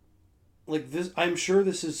a like this, I'm sure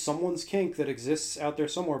this is someone's kink that exists out there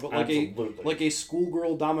somewhere, but like a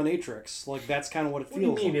schoolgirl dominatrix, like that's kind of what it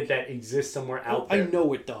feels. What do you mean that exists somewhere out there? I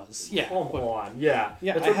know it does. Yeah, come on. Yeah.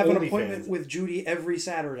 I have an appointment with Judy every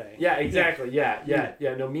Saturday. Yeah, exactly. Yeah.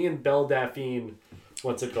 No, me and Belle Daphne.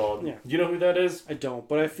 What's it called? Yeah. Do you know who that is? I don't,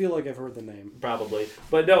 but I feel like I've heard the name. Probably,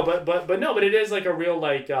 but it is like a real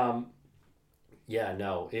like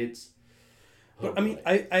it's. But I mean,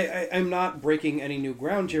 I'm not breaking any new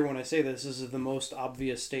ground here when I say this. This is the most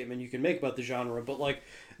obvious statement you can make about the genre. But like,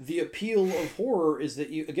 the appeal of horror is that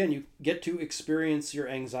you get to experience your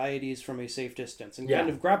anxieties from a safe distance and kind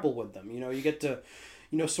of grapple with them. You know, you get to,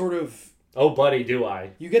 sort of. Oh, buddy, do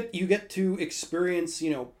I? You get to experience,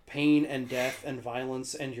 pain and death and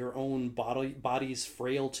violence and your own body's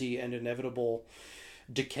frailty and inevitable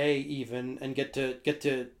decay, even, and get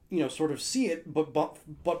to sort of see it,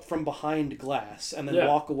 but from behind glass, and then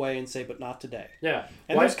walk away and say, but not today. Yeah.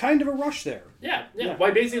 And there's kind of a rush there. Yeah.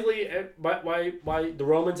 Why basically, why the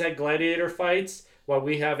Romans had gladiator fights, why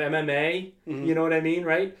we have MMA, you know what I mean,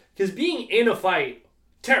 right? Because being in a fight,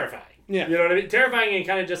 terrifying. Yeah. You know what I mean? Terrifying and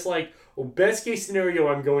kind of just like, best case scenario,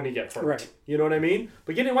 I'm going to get hurt. Right. You know what I mean?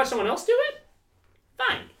 But getting to watch someone else do it?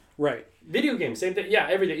 Fine. Right. Video games, same thing. Yeah,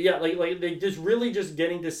 everything. Yeah, like they just really just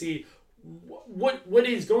getting to see what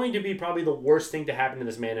is going to be probably the worst thing to happen to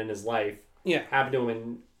this man in his life. Yeah, happen to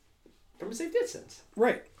him from a safe distance.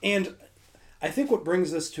 Right, and I think what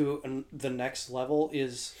brings this to the next level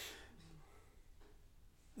is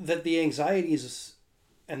that the anxieties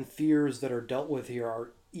and fears that are dealt with here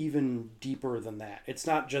are even deeper than that. It's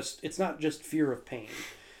not just fear of pain,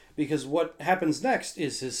 because what happens next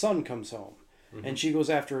is his son comes home, and she goes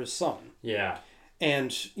after his son. Yeah,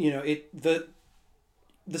 and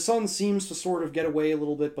the son seems to sort of get away a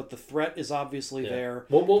little bit, but the threat is obviously there.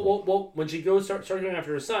 Well, when she goes start going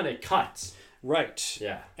after her son, it cuts. Right.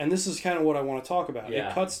 Yeah. And this is kind of what I want to talk about. Yeah.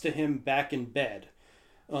 It cuts to him back in bed.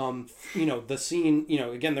 The scene,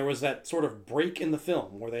 again, there was that sort of break in the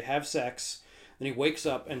film where they have sex, then he wakes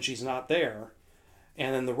up and she's not there.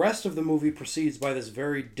 And then the rest of the movie proceeds by this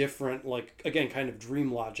very different, again, kind of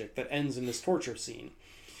dream logic that ends in this torture scene.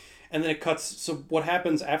 And then it cuts, so what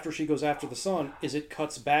happens after she goes after the son is it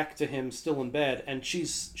cuts back to him still in bed and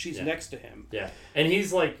she's next to him. Yeah. And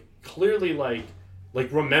he's clearly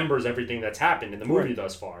remembers everything that's happened in the movie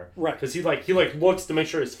thus far. Right. Because he looks to make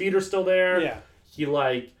sure his feet are still there. Yeah. He's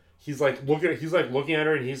looking at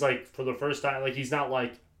her and he's for the first time he's not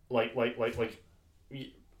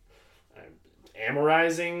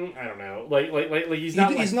amorizing. I don't know.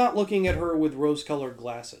 He's not looking at her with rose-colored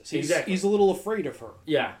glasses. Exactly. He's a little afraid of her.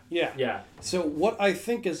 Yeah. Yeah. Yeah. So what I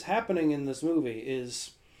think is happening in this movie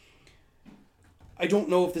is, I don't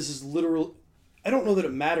know if this is literal. I don't know that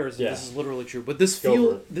it matters if this is literally true, but this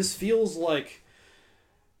feels like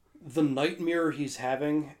the nightmare he's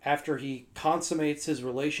having after he consummates his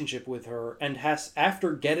relationship with her and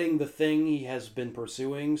after getting the thing he has been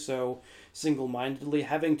pursuing so single-mindedly,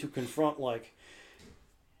 having to confront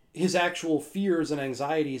his actual fears and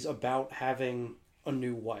anxieties about having a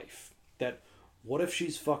new wife. That what if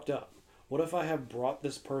she's fucked up? What if I have brought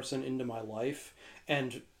this person into my life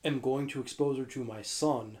and am going to expose her to my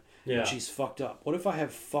son? Yeah. And she's fucked up. What if I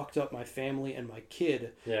have fucked up my family and my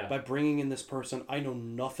kid by bringing in this person I know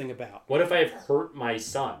nothing about? What if I have hurt my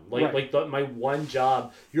son? My one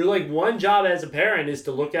job. Your one job as a parent is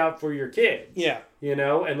to look out for your kids. Yeah.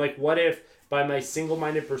 And what if by my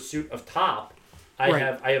single-minded pursuit of top, I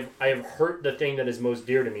have hurt the thing that is most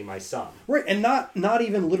dear to me, my son. Right, and not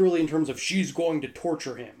even literally in terms of she's going to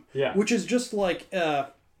torture him. Yeah. Which is just But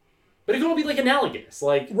it can all be analogous.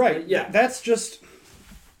 Right. Yeah. That's just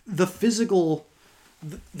the physical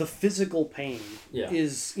pain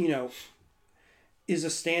is is a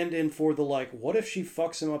stand-in for the what if she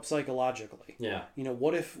fucks him up psychologically? Yeah.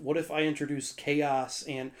 What if I introduce chaos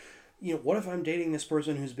and what if I'm dating this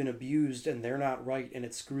person who's been abused and they're not right and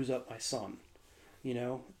it screws up my son?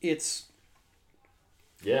 It's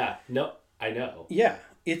yeah. No, I know. Yeah,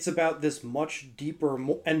 it's about this much deeper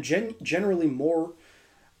and generally more.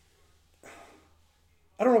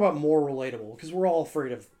 I don't know about more relatable because we're all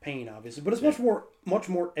afraid of pain, obviously, but it's much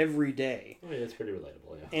more everyday. I mean, it's pretty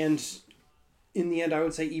relatable, yeah. And in the end, I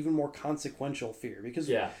would say even more consequential fear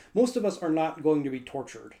because most of us are not going to be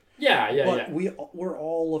tortured. Yeah. But we're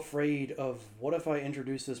all afraid of what if I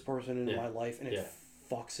introduce this person into my life and it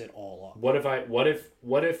fucks it all up. What if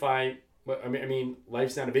I I mean,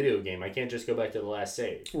 life's not a video game. I can't just go back to the last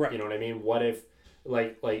save. Right. You know what I mean? What if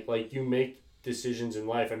like you make decisions in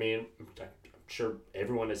life? I mean, I'm sure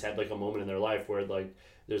everyone has had a moment in their life where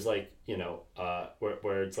there's where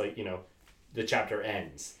it's the chapter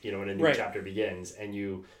ends, and a new chapter begins, and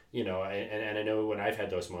and I know when I've had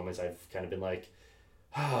those moments, I've kind of been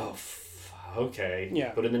oh, okay.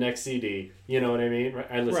 Yeah. But in the next CD, you know what I mean?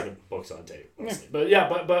 I listen to books on tape. Mostly. Yeah.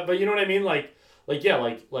 But you know what I mean?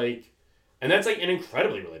 And that's an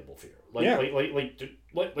incredibly relatable fear. Like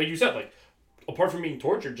you said, apart from being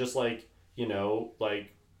tortured, just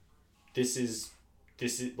this is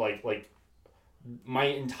my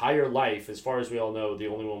entire life, as far as we all know, the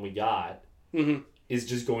only one we got is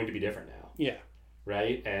just going to be different now. Yeah.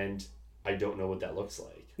 Right? And I don't know what that looks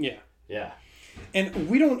like. Yeah. Yeah. And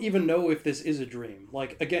we don't even know if this is a dream.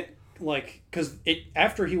 Because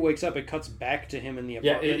after he wakes up, it cuts back to him in the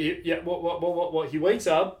apartment. Well, he wakes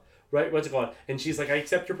up, right? What's it called? And she's like, I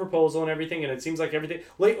accept your proposal and everything. And it seems like everything,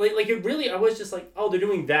 it really, I was just oh, they're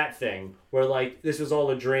doing that thing where this was all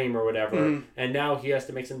a dream or whatever. Mm-hmm. And now he has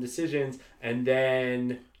to make some decisions. And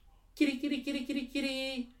then, kitty, kitty, kitty, kitty,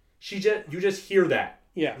 kitty. You just hear that.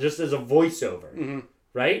 Yeah. Just as a voiceover. Mm-hmm.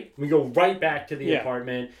 Right? We go right back to the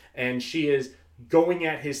apartment, and she is going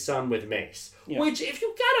at his son with mace. Yeah. Which, if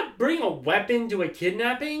you gotta bring a weapon to a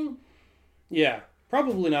kidnapping... Yeah.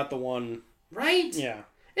 Probably not the one... Right? Yeah.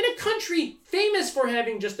 In a country famous for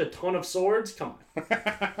having just a ton of swords? Come on.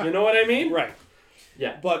 You know what I mean? Right.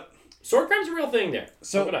 Yeah. But Sword crime's a real thing there.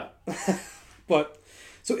 So, Look it up. but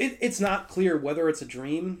so it's not clear whether it's a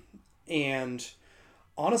dream, and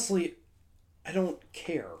honestly, I don't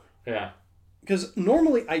care. Yeah. Because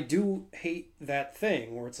normally I do hate that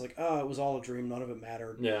thing where it's like, oh, it was all a dream, none of it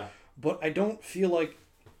mattered. Yeah. But I don't feel like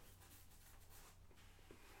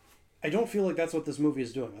that's what this movie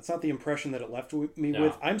is doing. That's not the impression that it left me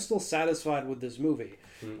with. I'm still satisfied with this movie.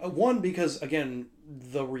 One, because, again,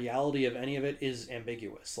 the reality of any of it is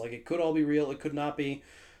ambiguous. Like, it could all be real, it could not be.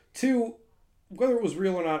 Two, whether it was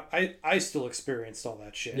real or not, I still experienced all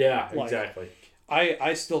that shit. Yeah, like, exactly.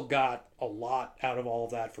 I still got a lot out of all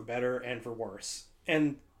of that, for better and for worse.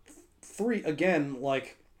 And three, again,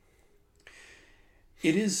 like,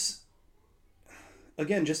 it is...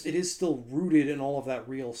 Again, just it is still rooted in all of that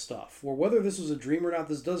real stuff. Where whether this was a dream or not,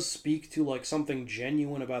 this does speak to like something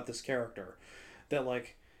genuine about this character. That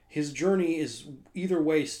like his journey is either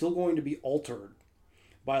way still going to be altered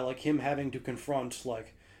by like him having to confront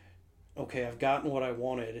like, okay, I've gotten what I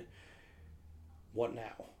wanted. What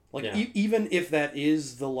now? Like even if that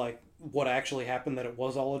is the like what actually happened, that it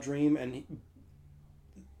was all a dream, and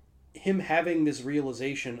him having this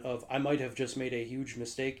realization of I might have just made a huge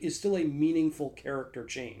mistake is still a meaningful character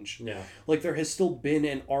change. Yeah. Like there has still been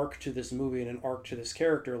an arc to this movie and an arc to this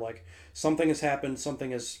character. Like something has happened,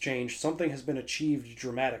 something has changed, something has been achieved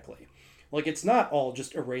dramatically. Like it's not all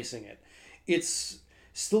just erasing it. It's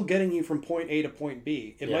still getting you from point A to point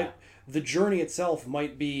B. The journey itself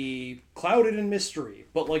might be clouded in mystery,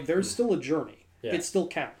 but like there's still a journey. Yeah. It still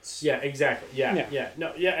counts. Yeah, exactly. Yeah.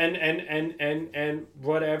 No, yeah, and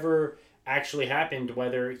whatever actually happened,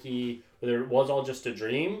 whether it was all just a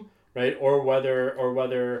dream, right, or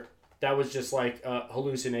whether that was just like a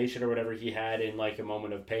hallucination or whatever he had in like a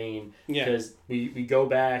moment of pain. Yeah. Because we go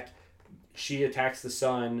back, she attacks the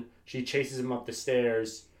son, she chases him up the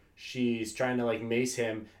stairs, she's trying to like mace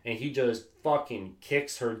him, and he just fucking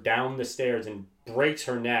kicks her down the stairs and breaks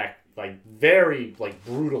her neck like very like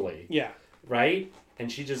brutally. Yeah. Right?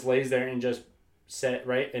 And she just lays there and just said,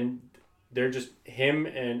 right? And they're just, him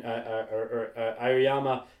and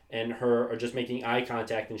Aoyama and her are just making eye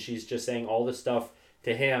contact, and she's just saying all this stuff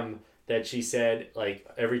to him that she said, like,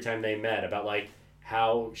 every time they met about, like,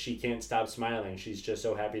 how she can't stop smiling. She's just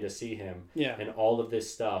so happy to see him. Yeah. And all of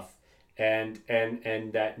this stuff. And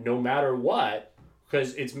that no matter what,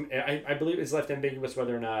 because it's, I believe it's left ambiguous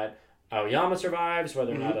whether or not Aoyama survives,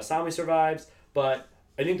 whether or not Asami survives, but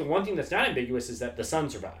I think the one thing that's not ambiguous is that the son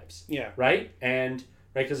survives. Yeah. Right? And,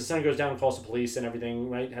 right, because the son goes down and calls the police and everything,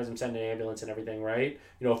 right? Has him send an ambulance and everything, right?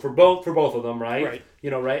 You know, for both of them, right? Right.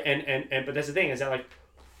 You know, right? And but that's the thing, is that, like,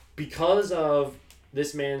 because of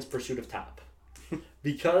this man's pursuit of top,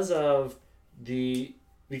 because of the,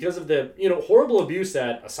 you know, horrible abuse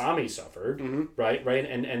that Asami suffered, right?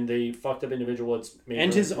 And the fucked up individual it's made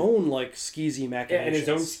and his own, like, skeezy machinations. Yeah, and his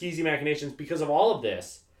own skeezy machinations, because of all of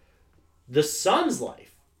this, the son's life,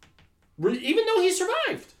 even though he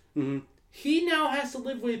survived, he now has to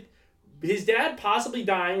live with his dad possibly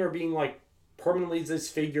dying or being like permanently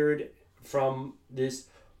disfigured from this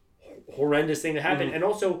horrendous thing that happened, and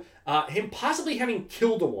also him possibly having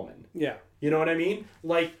killed a woman. Yeah, you know what I mean?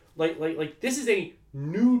 Like this is a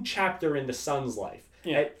new chapter in the son's life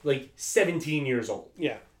at like 17 years old.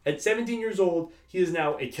 Yeah, at 17 years old, he is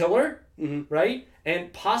now a killer, right,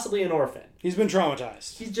 and possibly an orphan. He's been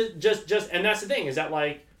traumatized. He's just, and that's the thing. Is that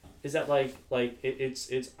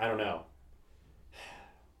it's I don't know,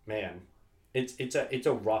 man. It's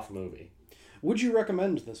a rough movie. Would you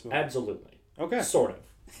recommend this movie? Absolutely. Okay. Sort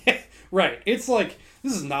of. Right. It's like,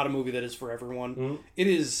 this is not a movie that is for everyone. It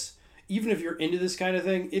is, even if you're into this kind of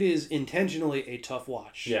thing, it is intentionally a tough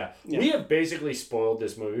watch. Yeah. We have basically spoiled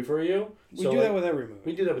this movie for you. We do that with every movie.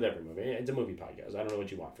 We do that with every movie. It's a movie podcast. I don't know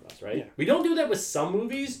what you want from us, right? Yeah. We don't do that with some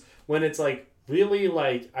movies when it's like really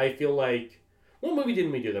like, I feel like, what movie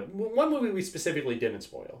didn't we do that? One movie we specifically didn't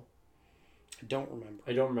spoil. I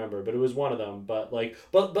don't remember, but it was one of them. But like,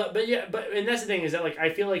 but and that's the thing, is that like, I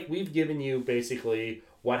feel like we've given you basically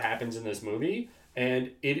what happens in this movie,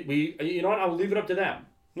 and you know what, I'll leave it up to them.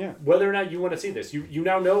 Yeah. Whether or not you want to see this. You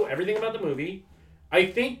now know everything about the movie. I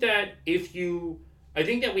think that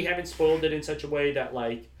we haven't spoiled it in such a way that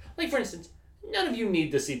like for instance, none of you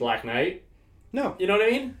need to see Black Knight. No. You know what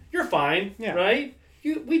I mean? You're fine. Yeah. Right?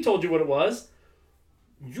 We told you what it was.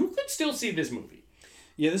 You could still see this movie.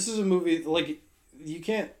 Yeah, this is a movie, like, you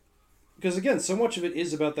can't, because again, so much of it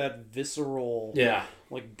is about that visceral,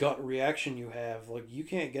 like, gut reaction you have. Like, you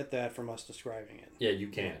can't get that from us describing it. Yeah, you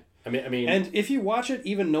can't. I mean, and if you watch it,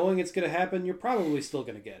 even knowing it's going to happen, you're probably still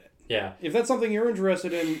going to get it. Yeah. If that's something you're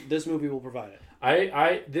interested in, this movie will provide it.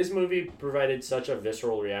 This movie provided such a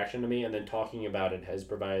visceral reaction to me, and then talking about it has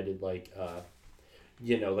provided like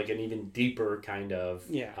an even deeper kind of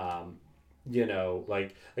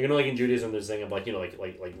like I know like in Judaism there's a thing of like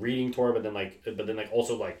like reading Torah, but then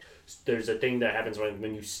also like there's a thing that happens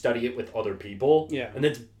when you study it with other people. Yeah. And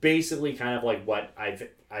that's basically kind of like what I've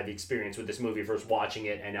experienced with this movie, first watching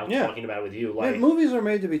it and now talking about it with you. Like movies are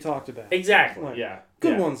made to be talked about. Exactly. Like, yeah.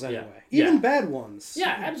 Good ones anyway. Even bad ones.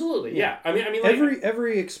 Yeah, absolutely. Yeah. I mean like,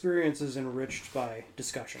 every experience is enriched by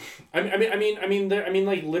discussion. I mean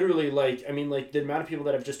literally like the amount of people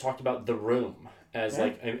that have just talked about The Room as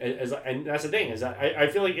and that's the thing is that I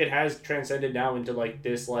feel like it has transcended now into like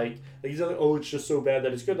this like he's like, oh, it's just so bad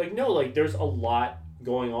that it's good. Like, no, like there's a lot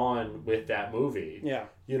going on with that movie. Yeah.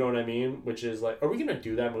 You know what I mean? Which is like, are we gonna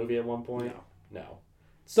do that movie at one point? No.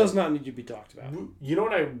 So, does not need to be talked about. You know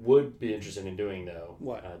what I would be interested in doing though?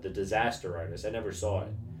 What? The Disaster Artist. I never saw it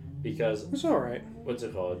because it's all right. What's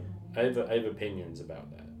it called? I have opinions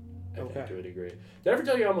about that. I think to a degree. Did I ever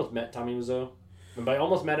tell you I almost met Tommy Wiseau? And by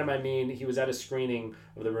almost met him, I mean he was at a screening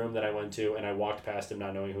of The Room that I went to, and I walked past him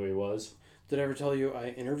not knowing who he was. Did I ever tell you I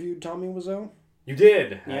interviewed Tommy Wiseau? You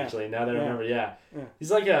did, actually, now that I remember, yeah.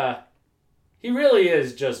 He's like he really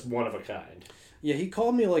is just one of a kind. Yeah, he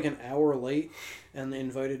called me like an hour late and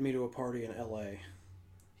invited me to a party in L.A.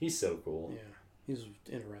 He's so cool. Yeah, he's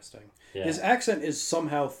interesting. Yeah. His accent is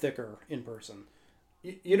somehow thicker in person.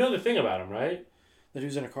 You know the thing about him, right? That he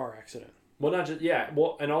was in a car accident. Well, not just,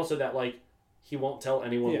 and also that, like, he won't tell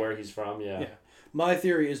anyone where he's from, Yeah. My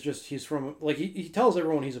theory is just he's from, like, he tells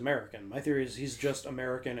everyone he's American. My theory is he's just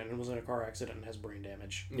American and was in a car accident and has brain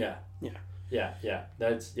damage. Yeah. Yeah.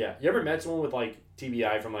 That's, You ever met someone with, like,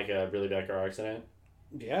 TBI from, like, a really bad car accident?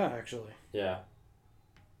 Yeah, actually. Yeah.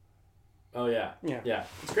 Oh, yeah. Yeah.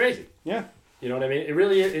 It's crazy. Yeah. You know what I mean? It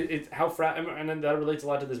really is, it's how and then that relates a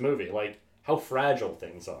lot to this movie. Like, how fragile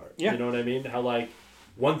things are. Yeah. You know what I mean? How, like,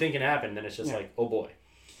 one thing can happen, then it's just like, oh, boy.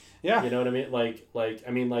 Yeah. You know what I mean?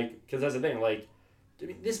 Because that's the thing. Like, I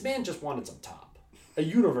mean, this man just wanted some top. A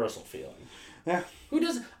universal feeling. Yeah. Who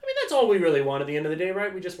does? I mean, that's all we really want at the end of the day,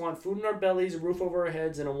 right? We just want food in our bellies, a roof over our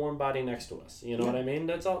heads, and a warm body next to us. You know what I mean?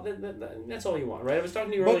 That's all. That's all you want, right? I was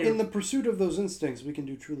talking to you earlier. But in the pursuit of those instincts, we can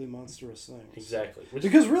do truly monstrous things. Exactly.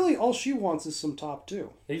 Because really, all she wants is some top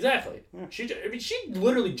too. Exactly. Yeah. She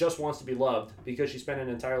literally just wants to be loved because she spent an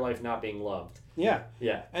entire life not being loved. Yeah.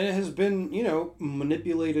 Yeah. And it has been,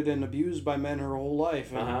 manipulated and abused by men her whole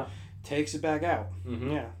life, and takes it back out.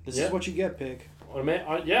 Mm-hmm. Yeah. This is what you get, pig.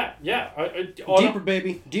 Deeper,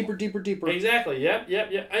 baby. Deeper. Exactly. Yep.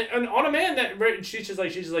 And on a man that she's just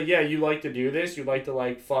like, yeah, you like to do this. You like to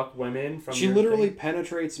like fuck women from. She literally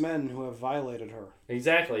penetrates men who have violated her.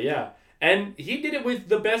 Exactly. Yeah. And he did it with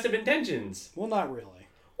the best of intentions. Well, not really.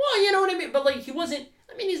 Well, you know what I mean. But like, he wasn't.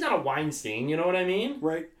 I mean, he's not a Weinstein. You know what I mean?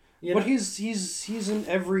 Right. But he's an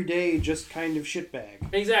everyday just kind of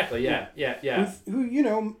shitbag. Exactly. Yeah. Who you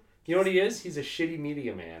know what he is? He's a shitty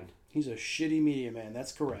media man. He's a shitty media man.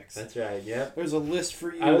 That's correct. That's right. Yep. There's a list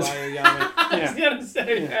for you, Ayayami. I was gonna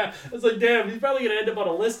say, yeah. I was like, damn, he's probably gonna end up on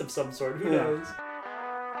a list of some sort. Who knows?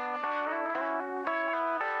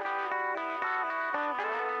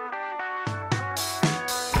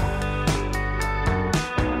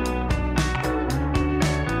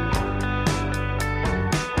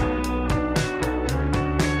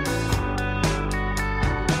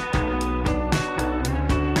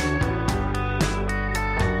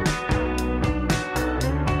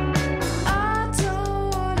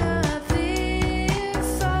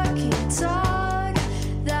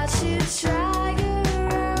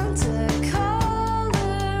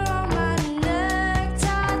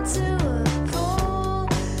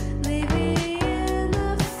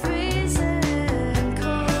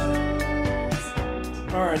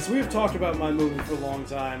 So we've talked about my movie for a long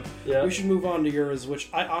time. Yeah. We should move on to yours, which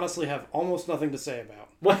I honestly have almost nothing to say about.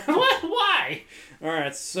 What? Why? All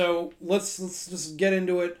right, so let's just get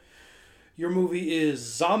into it. Your movie is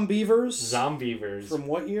Zombeavers. Zombeavers. From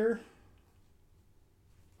what year?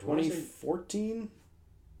 2014?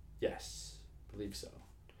 Yes, I believe so.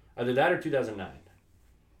 Either that or 2009.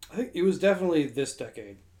 I think it was definitely this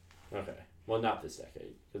decade. Okay. Well, not this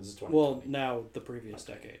decade, because it's 2020. Well, now the previous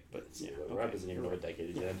decade, but yeah. Rob doesn't even know what decade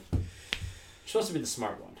he's in. You're supposed to be the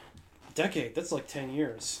smart one. Decade? That's like 10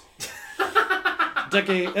 years.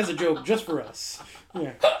 Decade, that's a joke just for us.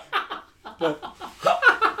 Yeah. But...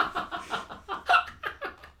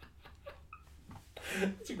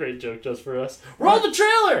 It's a great joke just for us. Roll the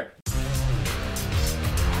trailer!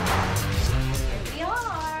 Here we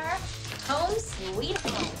are. Home sweet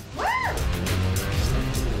home.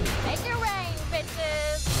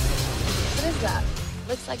 that?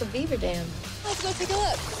 Looks like a beaver dam. Let's go take a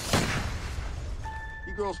look.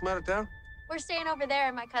 You girls from out of town? We're staying over there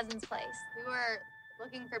at my cousin's place. We were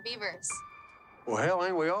looking for beavers. Well, hell,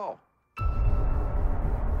 ain't we all?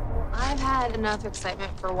 I've had enough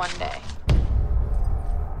excitement for one day.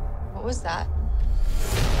 What was that?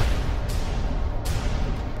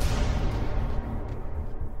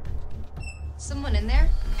 Someone in there?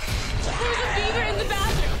 There's a beaver in the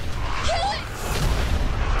bathroom! Kill it!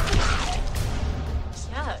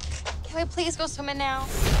 Yuck. Can we please go swimming now?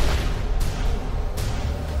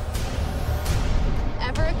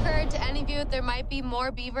 Ever occurred to any of you that there might be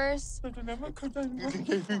more beavers?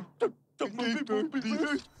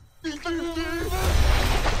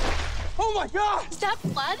 Oh my God! Is that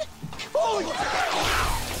blood?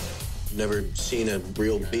 Never seen a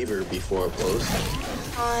real beaver before up close.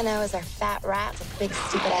 All I know is they're fat rats with big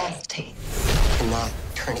stupid ass teeth. Cannot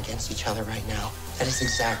turn against each other right now. That is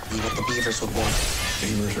exactly what the beavers would want.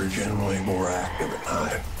 Beavers are generally more active at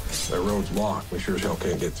night. That road's locked. We sure as hell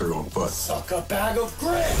can't get through on foot. Suck a bag of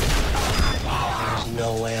grit! There's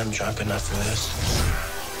no way I'm drunk enough for this.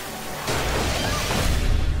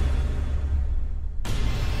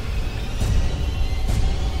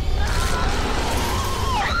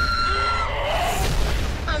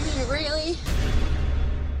 I mean, really?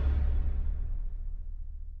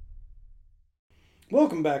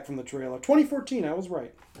 Welcome back from the trailer. 2014, I was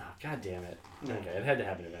right. Oh, God damn it. Okay, it had to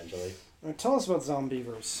happen eventually. All right, tell us about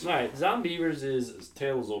Zombeavers. All right, Zombeavers is a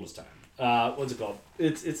tale as old as time. What's it called?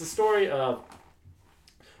 It's a story of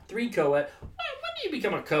three co-ed. When do you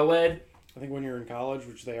become a co-ed? I think when you're in college,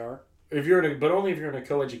 which they are. If you're in but only if you're in a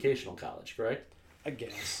co-educational college, correct? I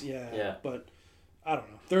guess, yeah. Yeah. But I don't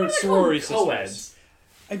know. They're sorority sisters. Co-eds.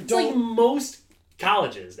 It's like most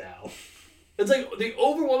colleges now. It's like the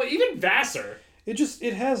overwhelming, even Vassar.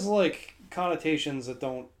 It has like connotations that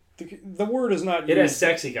don't. The word is not. It has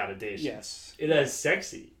sexy connotations. Yes. It has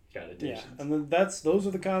sexy connotations. Yeah, and then those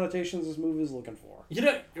are the connotations this movie is looking for. You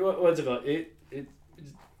know what's it called? It's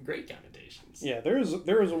great connotations. Yeah, there is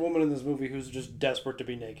a woman in this movie who's just desperate to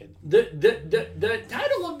be naked. The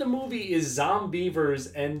title of the movie is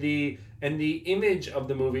Zombeavers, and the image of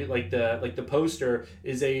the movie, like the poster,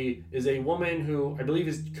 is a woman who I believe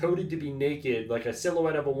is coded to be naked, like a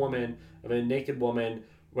silhouette of a naked woman,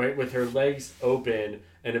 right, with her legs open,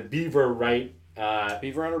 and a beaver, right?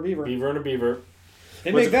 Beaver on her beaver. Beaver on a beaver.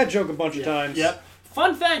 They make that joke a bunch of times. Yep.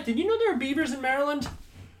 Fun fact: did you know there are beavers in Maryland?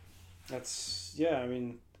 I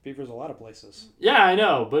mean, beavers a lot of places. Yeah, I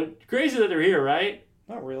know, but crazy that they're here, right?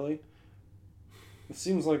 Not really. It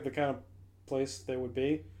seems like the kind of place they would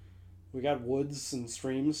be. We got woods and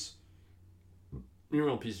streams. You're a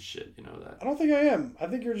real piece of shit, you know that. I don't think I am. I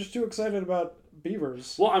think you're just too excited about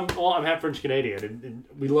beavers. Well, I'm half French Canadian, and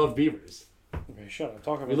we love beavers. Okay, shut up.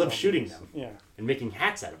 Talk about. We love shooting them. Yeah. And making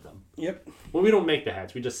hats out of them. Yep. Well, we don't make the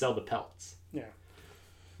hats. We just sell the pellets. Yeah.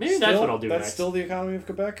 Maybe that's what I'll do next. That's still the economy of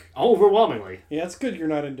Quebec? Overwhelmingly. Yeah, it's good you're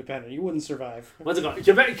not independent. You wouldn't survive. What's it called?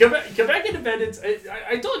 Quebec independence.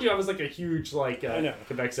 I told you I was like a huge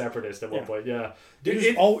Quebec separatist at one point. Yeah.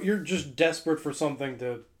 Dude, you're just desperate for something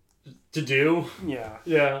to do. Yeah.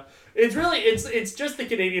 Yeah. It's just the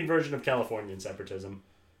Canadian version of Californian separatism.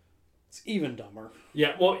 It's even dumber.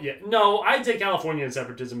 Yeah, well, yeah. No, I'd say Californian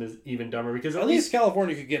separatism is even dumber because at least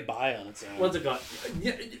California could get by on its own. What's it called?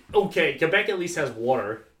 Yeah, okay, Quebec at least has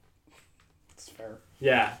water. That's fair.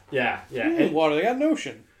 Yeah. And water, they got an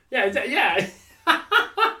ocean. Yeah, yeah.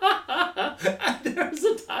 There was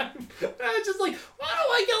a time I was just like,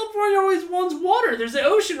 why do California always wants water? There's an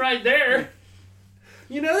ocean right there.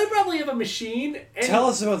 You know, they probably have a machine. And tell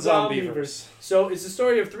us about Zombeavers. So it's the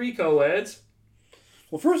story of three co-eds.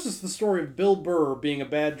 Well, first it's the story of Bill Burr being a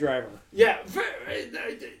bad driver. Yeah. One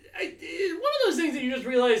of those things that you just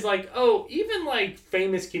realize, like, oh, even, like,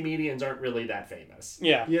 famous comedians aren't really that famous.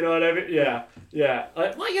 Yeah. You know what I mean? Yeah.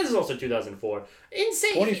 Well, I guess it's also 2004.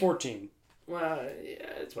 Insane. 2014. Well, yeah,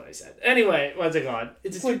 that's what I said. Anyway, what's it called?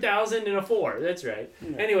 It's a 2004. That's right.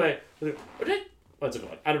 Yeah. Anyway, what's it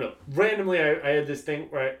called? I don't know. Randomly, I had this thing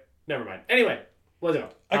where never mind. Anyway, what's it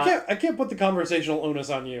called? I can't put the conversational onus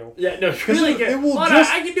on you. Yeah, no, really can't. It will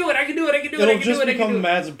I can do it. It'll just become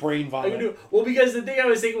Matt's brain vomit. Well, because the thing I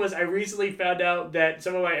was thinking was I recently found out that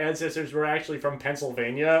some of my ancestors were actually from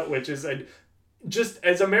Pennsylvania, which is just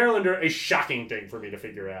as a Marylander a shocking thing for me to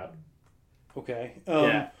figure out. Okay.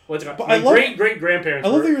 Yeah. What's it called? My great grandparents.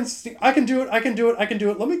 I love that you're insisting. I can do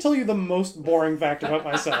it. Let me tell you the most boring fact about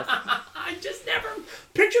myself. I I just never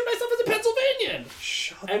pictured myself as a Pennsylvanian.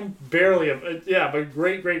 Shut I'm barely my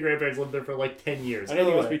great grandparents lived there for like 10 years. I know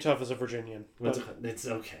that must be tough as a Virginian. But... It's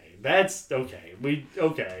okay. That's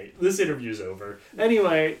okay. This interview's over.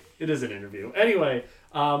 Anyway, it is an interview. Anyway,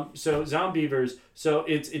 so Zombeavers. So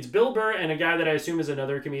it's Bill Burr and a guy that I assume is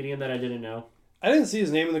another comedian that I didn't know. I didn't see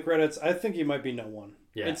his name in the credits. I think he might be no one.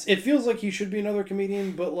 Yeah. It feels like he should be another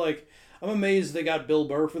comedian, but like I'm amazed they got Bill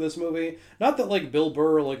Burr for this movie. Not that like Bill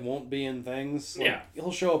Burr like won't be in things. Like, yeah.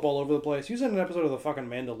 He'll show up all over the place. He was in an episode of the fucking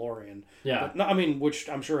Mandalorian. Yeah. But which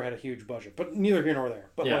I'm sure had a huge budget, but neither here nor there.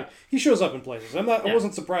 But like he shows up in places. I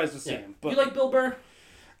wasn't surprised to see him. But you like Bill Burr?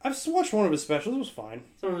 I've watched one of his specials. It was fine.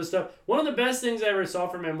 Some of his stuff. One of the best things I ever saw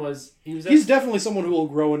from him was he's definitely someone who will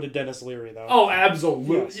grow into Dennis Leary, though. Oh,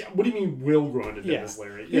 absolutely. Yes. Yeah. What do you mean will grow into Dennis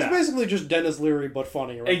Leary? He's basically just Dennis Leary, but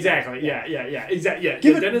funny. Right exactly. Now. Yeah. Exactly. Yeah.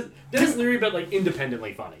 Dennis Leary, but like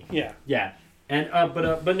independently funny. Yeah. Yeah. And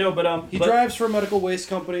he drives for a medical waste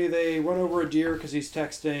company. They run over a deer because he's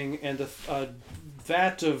texting, and a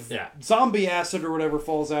vat of zombie acid or whatever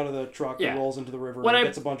falls out of the truck and rolls into the river and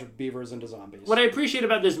gets a bunch of beavers into zombies. What I appreciate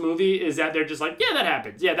about this movie is that they're just like, yeah, that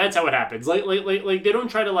happens. Yeah, that's how it happens. Like they don't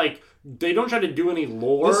try to do any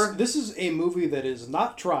lore. This is a movie that is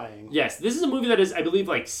not trying. Yes, this is a movie that is, I believe,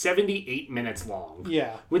 like 78 minutes long.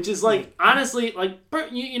 Yeah. Which is like, honestly, like,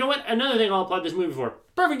 you know what? Another thing I'll applaud this movie for.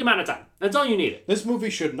 Perfect amount of time. That's all you need. This movie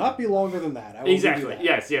should not be longer than that. Exactly.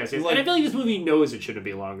 Yes. And I feel like this movie knows it shouldn't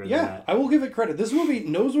be longer than that. Yeah, I will give it credit. This movie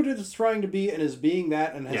knows what it is trying to be and is being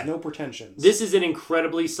that and has no pretensions. This is an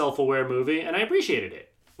incredibly self-aware movie, and I appreciated it.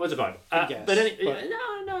 What's it called? I guess.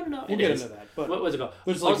 No. We'll get into that. But what's it called?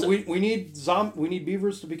 It's like, we need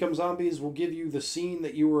beavers to become zombies. We'll give you the scene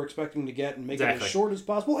that you were expecting to get and make it as short as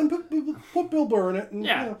possible, and put Bill Burr in it. And,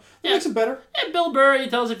 that makes it better. Yeah, Bill Burr. He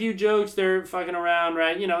tells a few jokes. They're fucking around,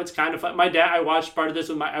 right? You know, it's kind of fun. My dad. I watched this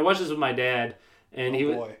with my dad, and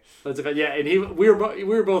what's it called? Yeah, and we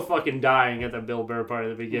were both fucking dying at the Bill Burr part at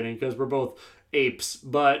the beginning because we're both apes.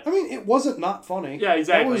 But I mean, it wasn't not funny. Yeah,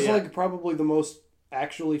 exactly. That was like probably the most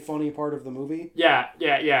actually funny part of the movie. Yeah.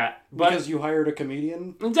 Because you hired a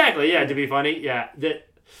comedian. Exactly. Yeah, to be funny. Yeah.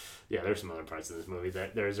 There's some other parts of this movie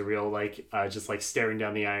that there's a real just like staring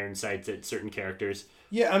down the iron sights at certain characters.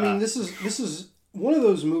 Yeah, I mean, this is one of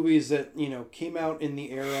those movies that came out in the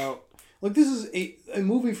era. Like, this is a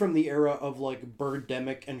movie from the era of, like,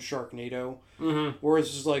 Birdemic and Sharknado. Mm-hmm. Where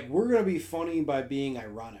it's just like, we're going to be funny by being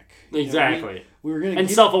ironic. Exactly. We're gonna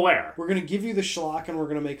self-aware. We're going to give you the schlock, and we're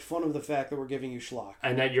going to make fun of the fact that we're giving you schlock.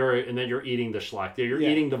 And that you're eating the schlock. You're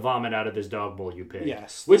eating the vomit out of this dog bowl you picked.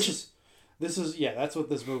 Yes. That's what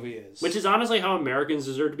this movie is. Which is honestly how Americans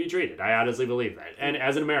deserve to be treated. I honestly believe that. And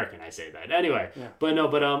as an American, I say that. Anyway. Yeah.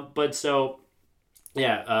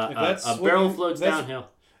 A barrel floats downhill.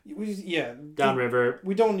 Downriver.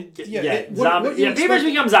 We don't. Beavers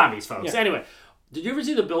become zombies, folks. Yeah. Anyway, did you ever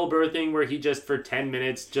see the Bill Burr thing where he just for 10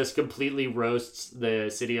 minutes just completely roasts the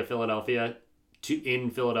city of Philadelphia in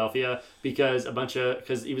Philadelphia because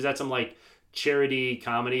he was at some like charity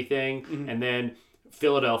comedy thing, and then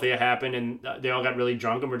Philadelphia happened and they all got really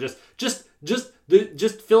drunk and were just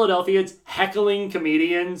Philadelphians heckling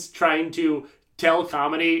comedians trying to tell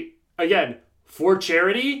comedy again. For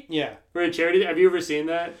charity? Yeah. For a charity? Have you ever seen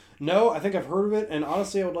that? No, I think I've heard of it, and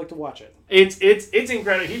honestly, I would like to watch it. It's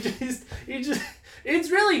incredible. He just it's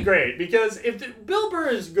really great because Bill Burr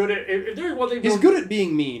is good at if there's one thing he's good at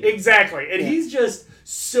being mean. Exactly, and he's just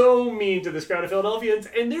so mean to this crowd of Philadelphians,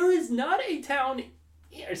 and there is not a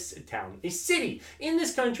city in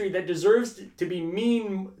this country that deserves to be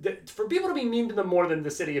mean, for people to be mean to them more than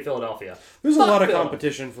the city of Philadelphia. There's a lot of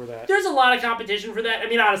competition for that. There's a lot of competition for that. I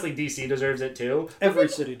mean, honestly, DC deserves it too. Every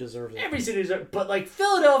city deserves it. Every city deserves it. But like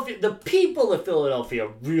Philadelphia, the people of Philadelphia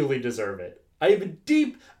really deserve it. I have a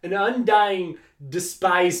deep and undying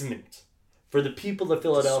despisement for the people of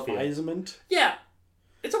Philadelphia. Despisement? Yeah.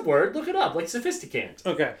 It's a word. Look it up. Like sophisticant.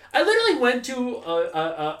 Okay. I literally went to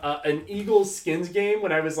an Eagles Skins game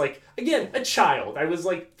when I was like, again, a child. I was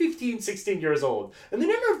like 15, 16 years old. And the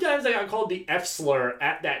number of times I got called the F slur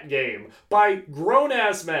at that game by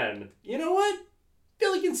grown-ass men. You know what?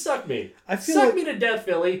 Philly can suck me. Suck me to death,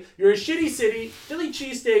 Philly. You're a shitty city. Philly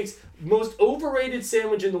cheesesteaks, most overrated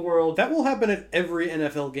sandwich in the world. That will happen at every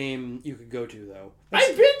NFL game you could go to, though.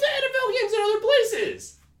 I've been to NFL games in other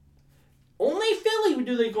places. Only Philly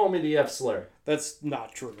do they call me the F slur. That's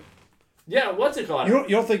not true. Yeah, what's it called? You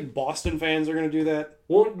don't think Boston fans are going to do that?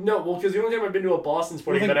 Well, no. Well, because the only time I've been to a Boston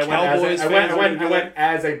sporting event, I went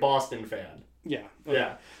as a Boston fan. Yeah. Okay.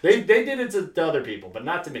 Yeah. They did it to other people, but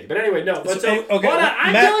not to me. But anyway, no. But okay,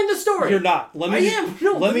 I'm telling the story. You're not. Let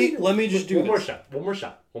me just do one more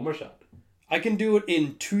shot. I can do it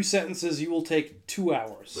in 2 sentences. You will take 2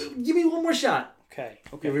 hours. Give me one more shot. Okay.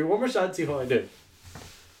 Give me one more shot and see how I do.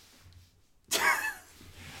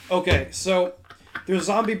 Okay, so there's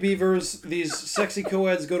zombie beavers. These sexy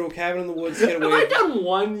co-eds go to a cabin in the woods to get away. Have I done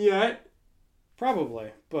one yet?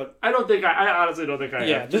 Probably, but I don't think I honestly don't think I have.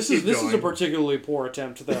 yeah, this is a particularly poor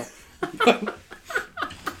attempt though.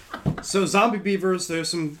 So zombie beavers, there's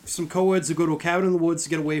some co-eds who go to a cabin in the woods to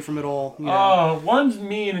get away from it all. You know. Oh, one's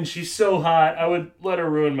mean and she's so hot. I would let her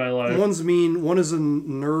ruin my life. One's mean. One is a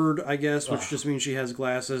nerd, I guess, which just means she has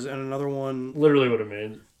glasses, and another one literally what it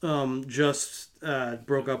means. Just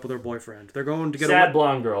broke up with her boyfriend. They're going to get sad away.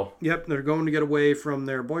 blonde girl. Yep, they're going to get away from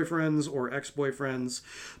their boyfriends or ex-boyfriends.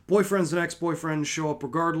 Boyfriends and ex-boyfriends show up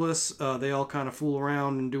regardless. They all kind of fool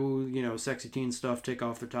around and do, sexy teen stuff, take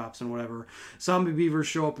off their tops and whatever. Zombie beavers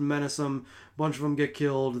show up and menace them. A bunch of them get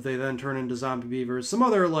killed. They then turn into zombie beavers. Some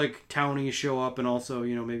other, townies show up and also,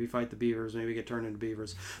 maybe fight the beavers, maybe get turned into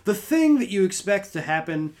beavers. The thing that you expect to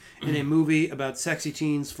happen in a movie about sexy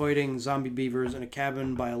teens fighting zombie beavers in a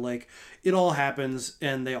cabin by a lake, it all happens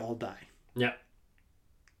and they all die. Yeah.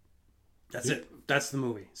 That's it. That's the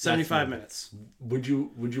movie. 75 minutes.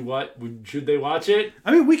 Should they watch it?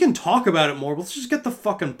 I mean, we can talk about it more, but let's just get the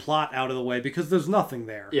fucking plot out of the way because there's nothing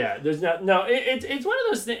there. Yeah, there's not. No, it's one of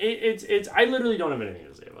those things. It's. I literally don't have anything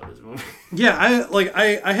to say about this movie. Yeah,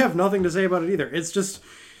 I have nothing to say about it either. It's just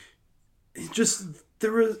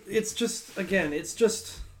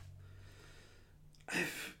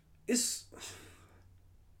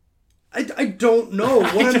I don't know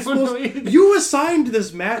what I'm supposed to... You assigned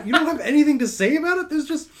this, Matt. You don't have anything to say about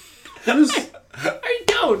it? I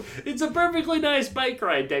don't. It's a perfectly nice bike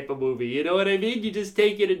ride type of movie. You know what I mean? You just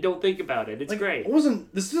take it and don't think about it. It's great.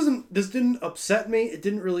 This didn't upset me. It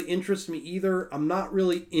didn't really interest me either. I'm not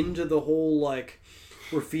really into the whole,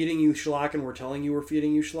 we're feeding you schlock and we're telling you we're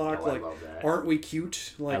feeding you schlock. Oh, I love that. Aren't we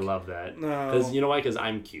cute? I love that. No. Because, you know why? Because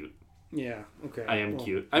I'm cute. Yeah, okay. I am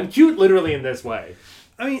cute. I'm cute literally in this way.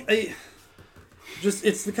 I mean,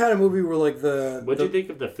 it's the kind of movie where What'd you think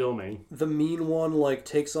of the filming? The mean one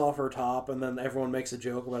takes off her top, and then everyone makes a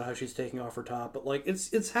joke about how she's taking off her top. But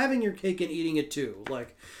it's having your cake and eating it too.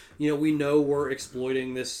 We know we're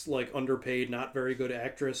exploiting this underpaid, not very good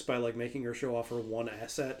actress by making her show off her one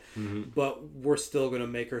asset, but we're still gonna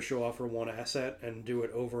make her show off her one asset and do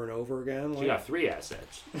it over and over again. She got 3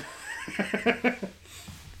 assets.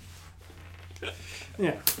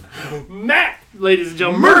 Yeah. Matt, ladies and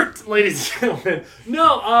gentlemen. Mert, ladies and gentlemen.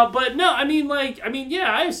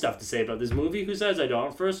 Yeah, I have stuff to say about this movie. Who says I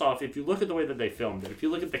don't? First off, if you look at the way that they filmed it, if you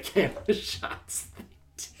look at the camera shots,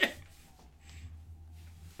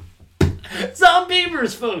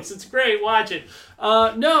 Zombeavers, folks. It's great. Watch it.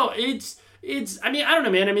 I don't know,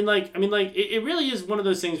 man. It really is one of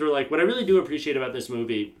those things where what I really do appreciate about this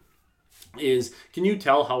movie is, can you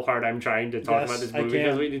tell how hard I'm trying to talk about this movie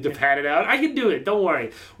because we need to pad it out? I can do it. Don't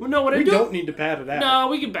worry. Well, no, we don't need to pad it out. No,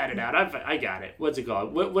 we can pad it out. I got it. What's it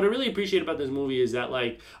called? What I really appreciate about this movie is that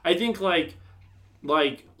I think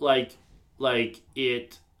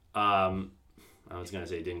it. I was gonna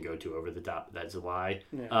say it didn't go too over the top. That's a lie.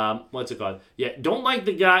 Yeah. What's it called? Yeah. Don't like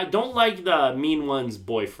the mean one's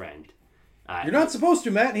boyfriend. You're not supposed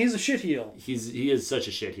to, Matt. He's a shitheel. He is such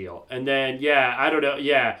a shitheel. And then, I don't know.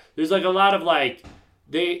 Yeah, there's a lot of I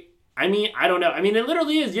don't know. It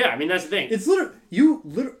literally is. Yeah, that's the thing. It's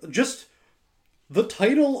just the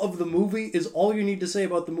title of the movie is all you need to say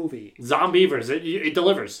about the movie. Zombeavers. It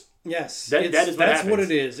delivers. Yes, that's what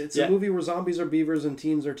it is. It's a movie where zombies are beavers and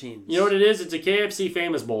teens are teens. You know what it is? It's a KFC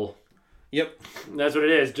famous bowl. Yep. That's what it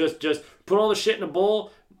is. Just put all the shit in a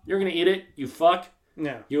bowl. You're gonna eat it. You fuck.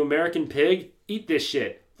 Yeah. You American pig, eat this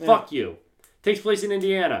shit. Yeah. Fuck you. Takes place in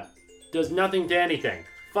Indiana. Does nothing to anything.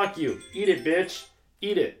 Fuck you. Eat it, bitch.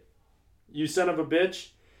 Eat it. You son of a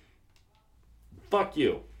bitch. Fuck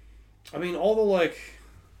you. All the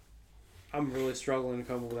I'm really struggling to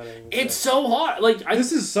come up with anything. It's so hard.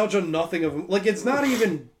 This is such a nothing of it's not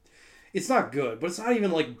even. It's not good, but it's not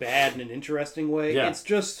even bad in an interesting way. Yeah. It's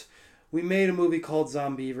just we made a movie called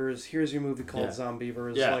Zombeavers. Here's your movie called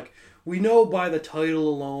Zombeavers. Yeah. We know by the title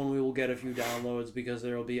alone we will get a few downloads because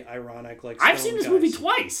there will be ironic I've seen this movie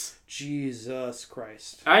twice. Jesus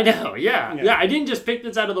Christ. I know. Yeah. I didn't just pick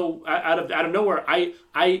this out of nowhere. I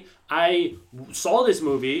saw this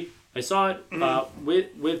movie. I saw it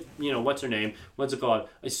with what's her name? What's it called?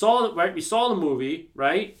 I saw it, right? We saw the movie,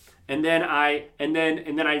 right? And then I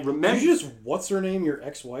remember. Did you just what's her name? Your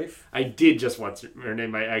ex-wife? I did just what's her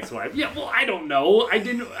name? My ex-wife. Yeah. Well, I don't know. I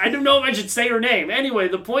don't know if I should say her name. Anyway,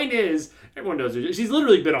 the point is, everyone knows her. She's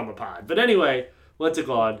literally been on the pod. But anyway, what's it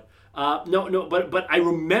called? No. But I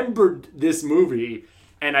remembered this movie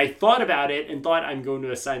And I thought about it and thought I'm going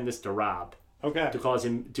to assign this to Rob. Okay. To cause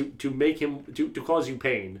him to make him to cause you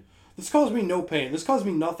pain. This caused me no pain. This caused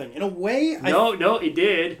me nothing. In a way, No, it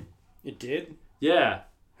did. It did? Yeah.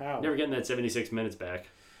 How? Never getting that 76 minutes back.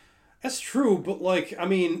 That's true, but like, I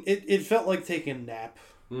mean, it felt like taking a nap.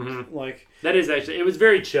 Mm-hmm. Like, that is actually, it was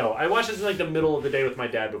very chill. I watched this in like the middle of the day with my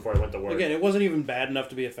dad before I went to work. Again, it wasn't even bad enough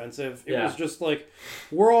to be offensive. It Yeah. was just like,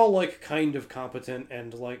 we're all like kind of competent,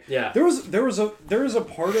 and like, Yeah. there is a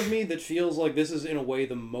part of me that feels like this is in a way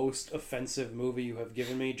the most offensive movie you have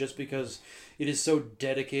given me, just because it is so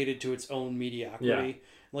dedicated to its own mediocrity. Yeah.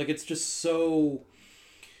 Like, it's just so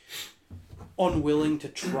unwilling to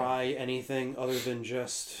try anything other than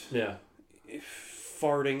just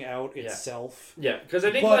farting out itself. Yeah, because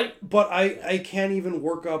I think but I can't even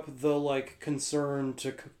work up the like concern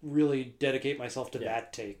to really dedicate myself to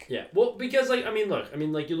that take. Yeah, well, because like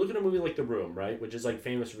you look at a movie like The Room, right, which is like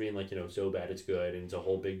famous for being like, so bad it's good, and it's a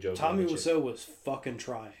whole big joke. Tommy Wiseau was fucking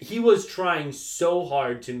trying. He was trying so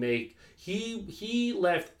hard to make. He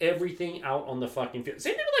left everything out on the fucking field.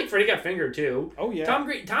 Same thing with like Freddy Got Fingered too. Oh yeah. Tom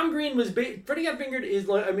Green was Freddy Got Fingered is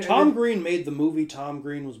like Tom Green made the movie Tom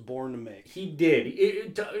Green was born to make. He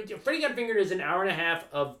did. Freddy Got Fingered is an hour and a half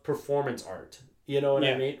of performance art. You know what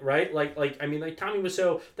I mean, right? Like Tommy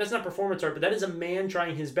Wiseau. That's not performance art, but that is a man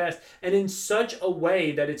trying his best, and in such a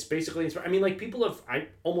way that it's basically. I mean, like people have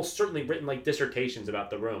almost certainly written like dissertations about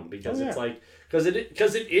The Room because it's like because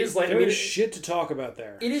it is like there's shit to talk about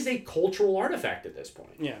there. It is a cultural artifact at this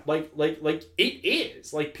point. Yeah, like it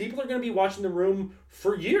is. Like people are going to be watching The Room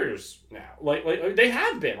for years now. Like they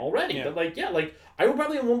have been already. Yeah. But I will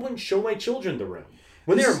probably at one point show my children The Room.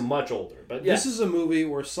 When they're much older, but This is a movie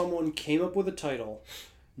where someone came up with a title,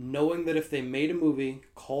 knowing that if they made a movie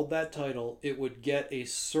called that title, it would get a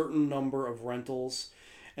certain number of rentals,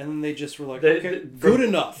 and then they just were like, good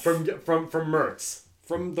enough. From Mertz.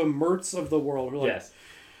 From the Mertz of the world. Like, yes.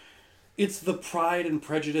 It's the Pride and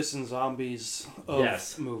Prejudice and Zombies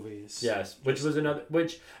of movies. Yes, which was another,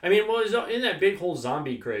 was in that big whole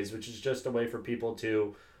zombie craze, which is just a way for people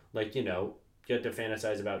to, get to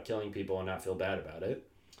fantasize about killing people and not feel bad about it.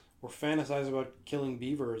 Or fantasize about killing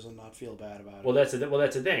beavers and not feel bad about it. Well, that's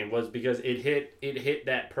the thing, was because it hit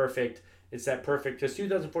that perfect. It's that perfect, because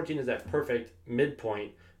 2014 is that perfect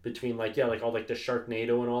midpoint between all the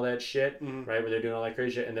Sharknado and all that shit, right, where they're doing all that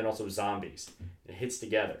crazy shit, and then also zombies. It hits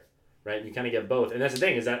together, right? And you kind of get both, and that's the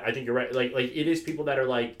thing, is that I think you're right. Like it is people that are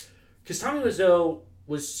like, because Tommy Wiseau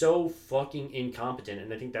was so fucking incompetent,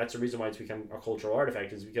 and I think that's the reason why it's become a cultural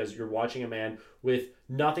artifact, is because you're watching a man with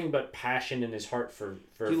nothing but passion in his heart for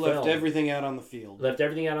he film. left everything out on the field. Left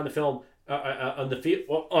everything out on the film,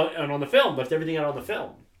 and on the film, left everything out on the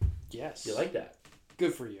film. Yes. You like that?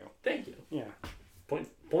 Good for you. Thank you. Yeah.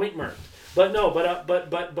 Point mark.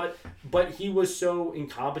 But he was so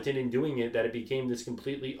incompetent in doing it that it became this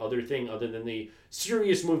completely other thing, other than the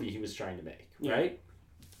serious movie he was trying to make, right?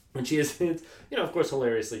 And she is, of course,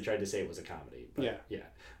 hilariously tried to say it was a comedy. But yeah.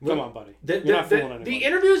 Come on, buddy. You're not fooling anyone. The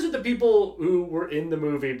interviews with the people who were in the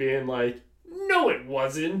movie being like, no, it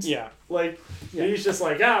wasn't. Yeah. He's just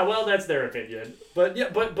like, well, that's their opinion. But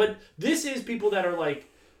this is people that are like,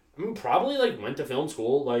 probably went to film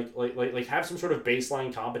school, have some sort of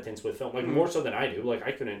baseline competence with film, more so than I do.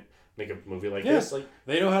 I couldn't make a movie like this.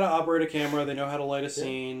 They know how to operate a camera. They know how to light a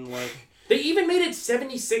scene. They even made it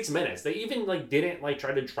 76 minutes. They even didn't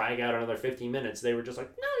try to drag out another 15 minutes. They were just like,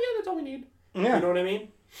 no, that's all we need. Yeah. You know what I mean?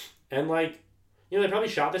 And they probably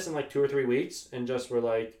shot this in 2 or 3 weeks and just were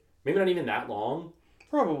maybe not even that long.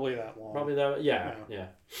 Probably that long. Probably that. Yeah.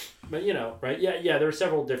 But right? Yeah. There were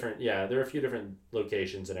several different. Yeah, there are a few different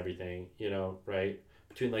locations and everything. Right,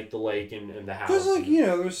 between the lake and the house. Because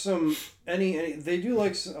there's some they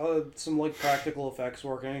do some practical effects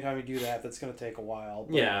work. Anytime you do that, that's gonna take a while.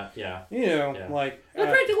 But, yeah. The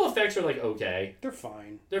practical effects are okay. They're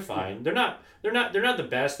fine. They're fine. Yeah. They're not the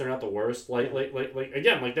best. They're not the worst.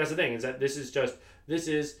 Again, that's the thing, is that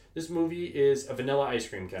this movie is a vanilla ice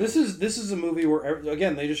cream cone. This is a movie where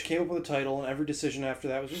again they just came up with a title, and every decision after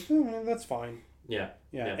that was just that's fine. Yeah.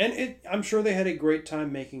 And I'm sure they had a great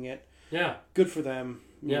time making it. Yeah. Good for them.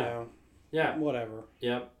 You know. Yeah. Whatever.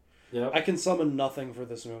 Yep. I can summon nothing for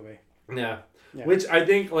this movie. Yeah. Which I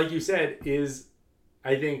think, like you said, is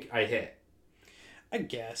I hit. I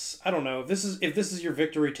guess. I don't know. If this is your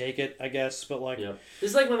victory, take it, I guess. But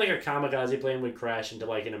this is when a kamikaze plane would crash into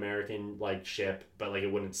an American ship, but it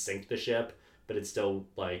wouldn't sink the ship, but it's still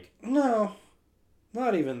No.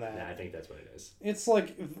 Not even that. Nah, I think that's what it is. It's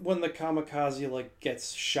like when the kamikaze like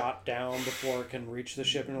gets shot down before it can reach the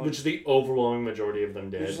ship, and like, Which the overwhelming majority of them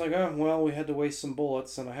did. It's just like, oh well, we had to waste some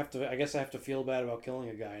bullets, and I guess I have to feel bad about killing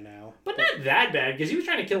a guy now. But not that bad, because he was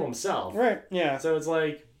trying to kill himself. Right? Yeah. So it's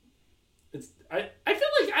like, I feel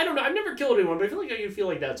like, I don't know, I've never killed anyone, but I feel like I feel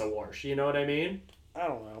like that's a wash. You know what I mean? I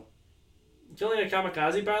don't know. Killing a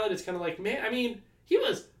kamikaze pilot, it's kind of like, man, I mean, he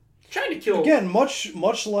was trying to kill. Again,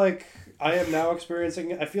 much like I am now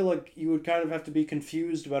experiencing, I feel like you would kind of have to be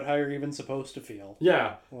confused about how you're even supposed to feel.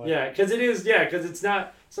 Yeah, like, yeah, because it's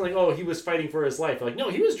not like, oh, he was fighting for his life. Like, no,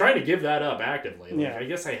 he was trying to give that up actively. Like, yeah. I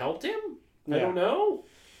guess I helped him? Yeah. I don't know.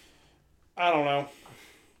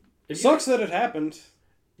 It sucks that it happened.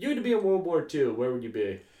 You had to be in World War II, where would you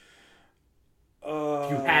be?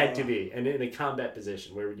 If you had to be, and in a combat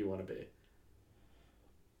position, where would you want to be?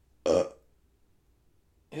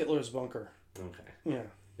 Hitler's bunker. Okay. Yeah.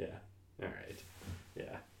 Yeah. All right.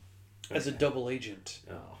 Yeah. Okay. As a double agent.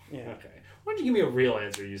 Oh. Yeah. Okay. Why don't you give me a real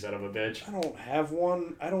answer, you son of a bitch? I don't have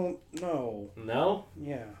one. I don't know. No?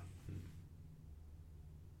 Yeah.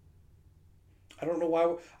 I don't know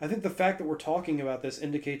why. I think the fact that we're talking about this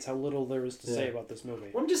indicates how little there is to say about this movie.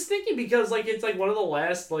 Well, I'm just thinking because like it's like one of the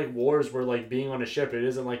last like wars where like being on a ship, it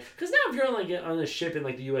isn't like, because now if you're on a ship in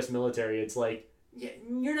like the U.S. military, it's like, yeah,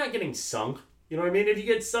 you're not getting sunk. You know what I mean? If you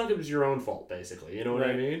get sunk, it was your own fault, basically. You know what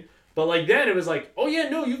I mean? But like then it was like, oh yeah,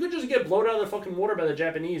 no, you could just get blown out of the fucking water by the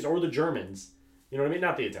Japanese or the Germans. You know what I mean?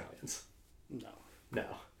 Not the Italians. No.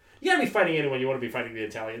 You gotta be fighting anyone. You want to be fighting the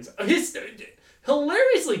Italians. He's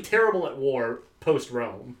hilariously terrible at war post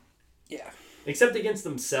Rome. Yeah. Except against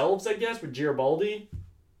themselves, I guess, with Garibaldi.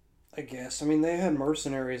 I guess. I mean, they had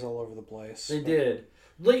mercenaries all over the place. They did.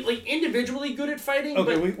 Like individually good at fighting.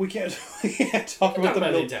 Okay, but we can't talk about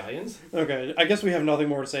the Italians. Okay, I guess we have nothing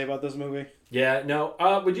more to say about this movie. Yeah, no.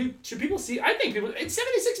 Should people see? I think people. It's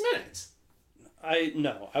 76 minutes. I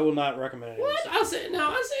will not recommend it. What? I'll say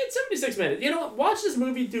it's 76 minutes. You know what? Watch this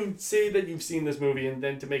movie to say that you've seen this movie, and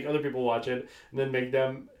then to make other people watch it, and then make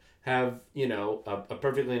them have a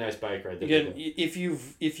perfectly nice bike ride. Again, if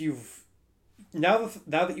you've now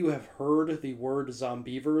that you have heard the word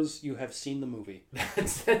Zombeavers, you have seen the movie.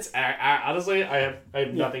 That's honestly, I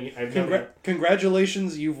have nothing. I have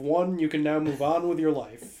Congratulations, you've won. You can now move on with your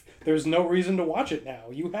life. There's no reason to watch it now.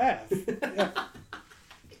 You have. Yeah.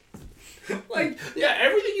 Like, yeah,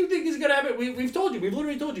 everything you think is gonna happen. We've told you. We've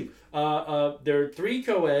literally told you. There are 3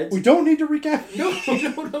 co-eds. We don't need to recap. No.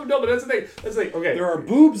 But that's the thing. Okay. There are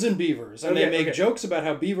boobs and beavers, and they make jokes about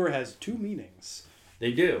how beaver has 2 meanings.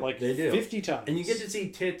 They do. They do. 50 times. And you get to see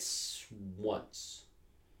tits once.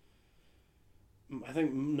 I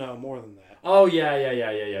think no more than that. Oh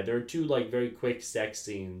yeah. There are 2 like very quick sex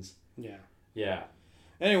scenes. Yeah. Yeah.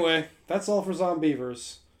 Anyway, that's all for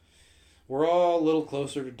Zombeavers. We're all a little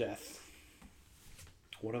closer to death.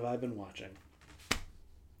 What have I been watching?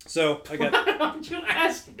 So I got. Why don't you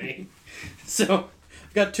ask me? So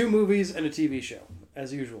I've got 2 movies and a TV show,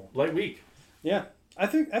 as usual. Light week. Yeah, I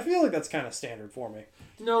feel like that's kind of standard for me.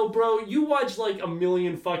 No, bro, you watch like a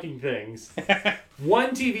million fucking things.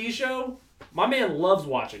 1 TV show. My man loves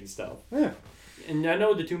watching stuff. Yeah. And I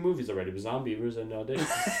know the 2 movies already. It was Zombeavers and Audition.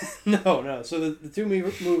 No. So the 2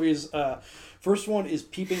 movies. First one is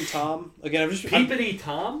Peeping Tom. Again,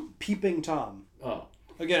 Tom. Peeping Tom. Oh.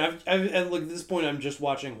 Again, at this point, I'm just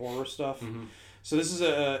watching horror stuff. Mm-hmm. So this is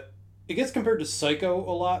it gets compared to Psycho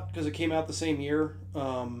a lot because it came out the same year.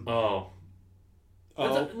 No.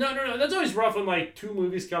 That's always rough when like 2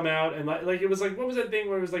 movies come out and like it was like, what was that thing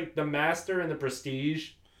where it was like The Master and The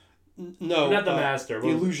Prestige? No, not The Master. The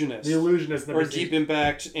Illusionist. The Illusionist. And the or Prestige. Deep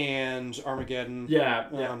Impact and Armageddon.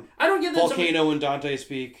 Yeah. I don't get that. Volcano and Dante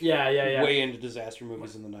Speak. Yeah. Way into disaster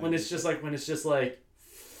movies in the 90s. When it's just like.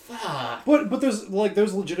 Fuck. But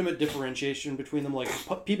there's legitimate differentiation between them. Like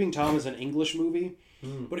Peeping Tom is an English movie,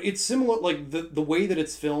 but it's similar. Like the way that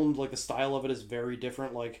it's filmed, like the style of it is very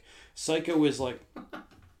different. Like Psycho is like.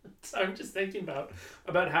 So I'm just thinking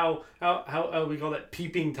about how we call that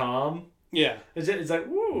Peeping Tom. Yeah, it's like,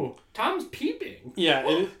 ooh, Tom's peeping. Yeah,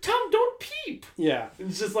 Tom, don't peep. Yeah,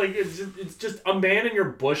 it's just like it's just a man in your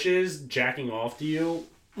bushes jacking off to you.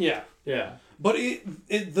 Yeah. But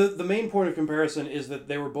the main point of comparison is that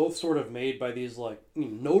they were both sort of made by these like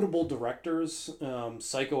notable directors.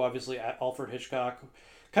 Psycho, obviously, Alfred Hitchcock,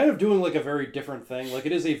 kind of doing like a very different thing. Like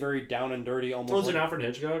it is a very down and dirty, almost. Was it Alfred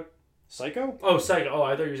Hitchcock? Psycho? Oh, Psycho. Oh,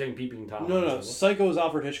 I thought you were saying Peeping Tom. No. Psycho is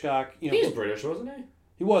Alfred Hitchcock. He's British, wasn't he?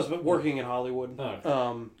 He was, but working in Hollywood. Oh,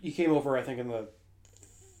 okay. He came over, I think, in the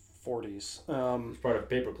 40s. It's part of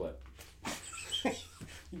Paperclip.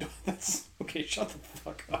 That's okay. Shut the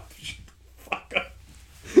fuck up.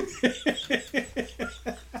 I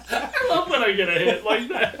love when I get a hit like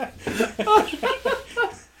that.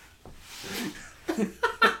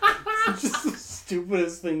 It's just the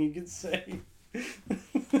stupidest thing you could say.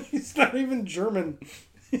 He's not even German.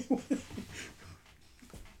 He's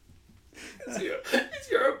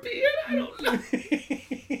European? I don't know.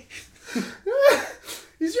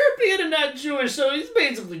 He's European and not Jewish, so he's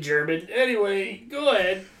basically German. Anyway, go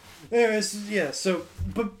ahead. Anyways, yeah,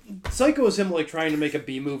 but Psycho is him, like, trying to make a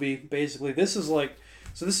B movie, basically. This is, like,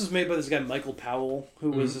 this is made by this guy, Michael Powell,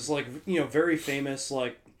 who was this, like, very famous,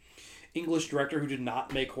 like, English director who did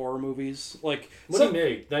not make horror movies. Like, what did he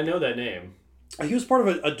make? I know that name. He was part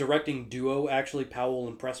of a directing duo, actually, Powell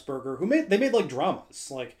and Pressburger, they made, like, dramas.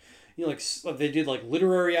 Like, they did, like,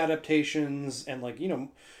 literary adaptations and, like,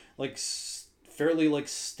 like, fairly, like,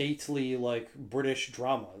 stately, like, British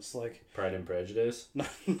dramas. Like, Pride and Prejudice?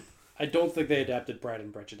 I don't think they adapted Pride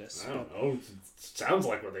and Prejudice. I don't know. It sounds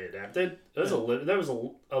like what they adapted. I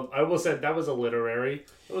will say that was a literary.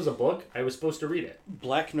 It was a book. I was supposed to read it.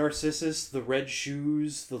 Black Narcissus, The Red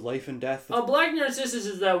Shoes, The Life and Death. Black Narcissus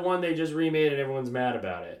is that one they just remade and everyone's mad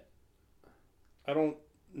about it. I don't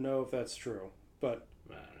know if that's true, but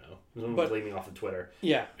I don't know. Someone was leaving off of Twitter.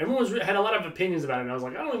 Yeah, everyone had a lot of opinions about it, and I was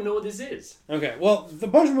like, I don't even know what this is. Okay, well, the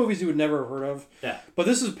bunch of movies you would never have heard of. Yeah, but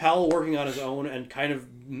this is Powell working on his own and kind of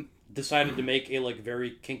decided to make a, like,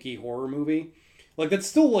 very kinky horror movie, like, that's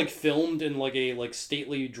still, like, filmed in, like, a, like,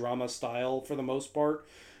 stately drama style for the most part,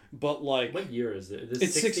 but, like, what year is it? It's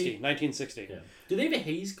 1960. Yeah. Do they have a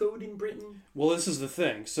Hays Code in Britain? Well, this is the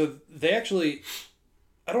thing. So they actually,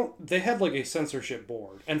 they had, like, a censorship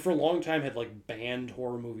board, and for a long time had, like, banned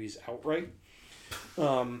horror movies outright.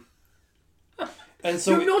 And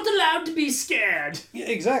so you're not allowed to be scared. Yeah,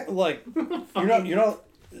 exactly. Like, you're not.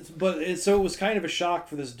 But so it was kind of a shock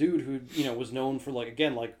for this dude who, was known for, like,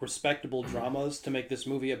 again, like, respectable dramas to make this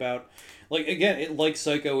movie about, like, again, like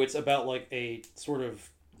Psycho, it's about, like, a sort of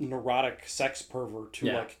neurotic sex pervert who,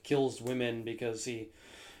 like, kills women because he,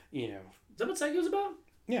 Is that what Psycho's about?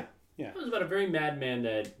 Yeah, yeah. It was about a very madman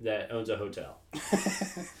that owns a hotel.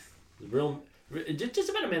 Just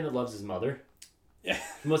about a man that loves his mother. Yeah.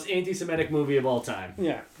 The most anti-Semitic movie of all time.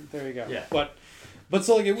 Yeah, there you go. Yeah. But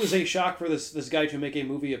so, like, it was a shock for this guy to make a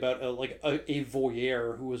movie about a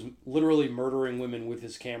voyeur who was literally murdering women with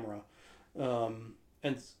his camera,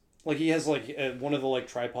 and, like, he has, like, one of the, like,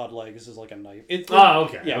 tripod legs is like a knife.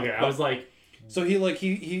 Okay. Yeah, okay. I was like, so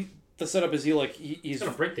he the setup is he's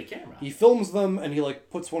gonna break the camera. He films them and he, like,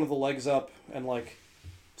 puts one of the legs up and, like,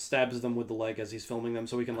 stabs them with the leg as he's filming them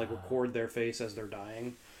so he can, like, record their face as they're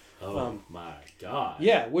dying. Oh my god.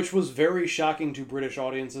 Yeah, which was very shocking to British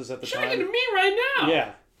audiences at the time. Shocking to me right now.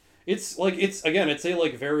 Yeah. It's a,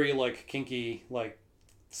 like, very, like, kinky, like,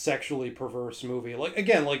 sexually perverse movie. Like,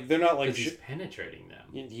 again, like, they're not, like... he's penetrating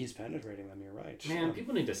them. He's penetrating them, you're right. Man,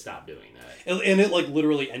 people need to stop doing that. And it, like,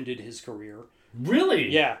 literally ended his career. Really?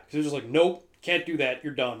 Yeah. Because it was just like, nope, can't do that,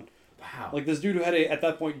 you're done. Wow. Like, this dude who had at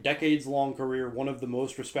that point, decades-long career, one of the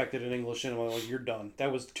most respected in English cinema, like, you're done.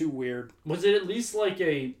 That was too weird. Was it at least, like,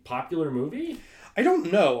 a popular movie? I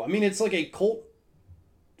don't know. I mean, it's, like, a cult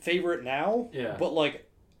favorite now. Yeah. But, like,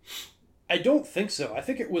 I don't think so. I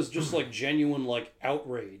think it was just, like, genuine, like,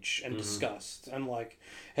 outrage and disgust. And, like,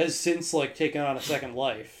 has since, like, taken on a second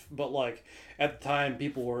life. But, like, at the time,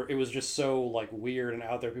 it was just so, like, weird and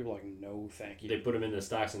out there. People were like, no, thank you. They put him in the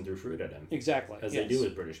stocks and threw fruit at him. Exactly. As they do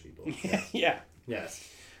with British people. Yes. Yeah. Yes.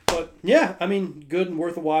 But, yeah, I mean, good and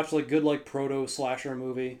worth a watch. Like, good, like, proto-slasher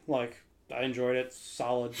movie. Like, I enjoyed it.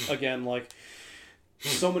 Solid. Again, like,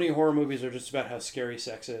 so many horror movies are just about how scary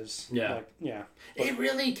sex is. Yeah. Like, yeah. But it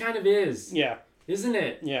really kind of is. Yeah. Isn't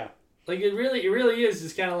it? Yeah. Like, it really is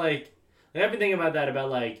just kind of like, I've been thinking about that,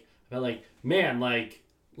 about man, like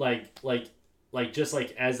just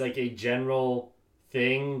like as like a general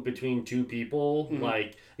thing between two people,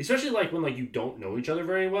 like, especially like when, like, you don't know each other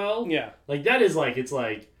very well. Yeah. Like, that is like, it's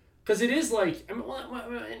like, because it is like, I mean,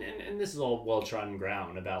 and this is all well-trodden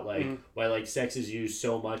ground about, like, why, like, sex is used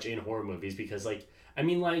so much in horror movies, because, like, I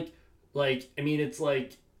mean, it's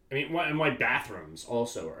like, why bathrooms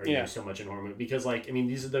also are used so much in horror movies, because, like, I mean,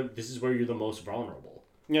 this is where you're the most vulnerable.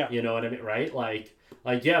 Yeah. You know what I mean, right? Like,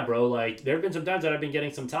 yeah, bro, like, there have been some times that I've been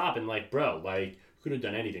getting some top, and, like, bro, like, you could have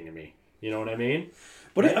done anything to me. You know what I mean?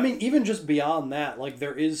 But, right? I mean, even just beyond that, like,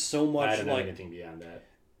 there is so much, I don't know like... anything beyond that.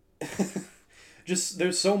 Just,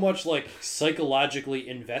 there's so much, like, psychologically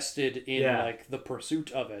invested in, like, the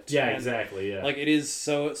pursuit of it. Yeah, and, exactly, yeah. Like, it is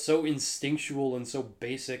so instinctual and so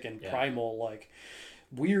basic and primal, like,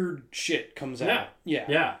 weird shit comes out.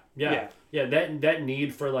 Yeah. That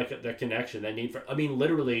need for, like, the connection, that need for, I mean,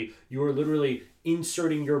 literally, you are literally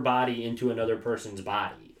inserting your body into another person's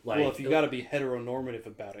body. Like, well, if you got to be heteronormative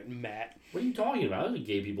about it, Matt. What are you talking about? That's what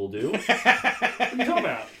gay people do. What are you talking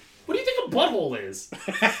about? What do you think a butthole is?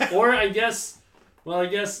 Or I guess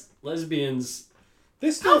lesbians.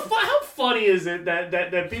 How funny is it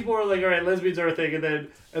that people are like, all right, lesbians are a thing,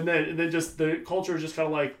 and then just the culture is just kind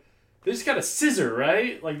of like, they just got a scissor,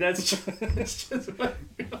 right? Like it's just like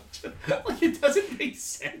it doesn't make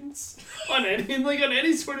sense on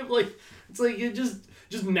any sort of like, it's like you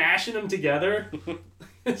just mashing them together.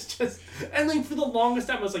 It's just, and like for the longest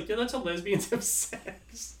time I was like, yeah, that's how lesbians have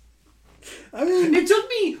sex. I mean, it took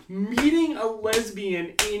me meeting a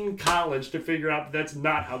lesbian in college to figure out that's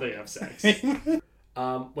not how they have sex.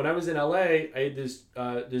 When I was in LA, I had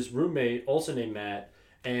this roommate also named Matt,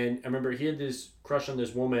 and I remember he had this crush on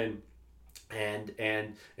this woman, and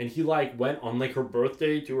he like went on like her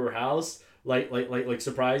birthday to her house, like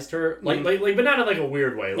surprised her, like but not in like a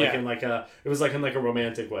weird way, like in like it was like in like a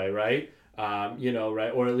romantic way, right? You know,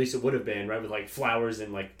 right, or at least it would have been, right, with like flowers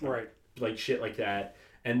and like like shit like that.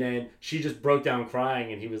 And then she just broke down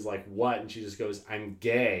crying, and he was like, "What?" And she just goes, "I'm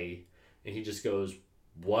gay." And he just goes,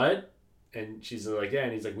 "What?" And she's like, "Yeah."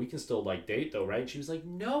 And he's like, "We can still like date though, right?" And she was like,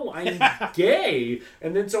 "No, I'm gay."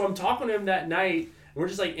 And then so I'm talking to him that night, and we're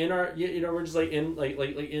just like in our, you know, we're just like in like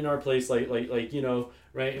in our place, like you know,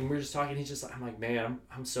 right? And we're just talking. He's just like, I'm like, "Man,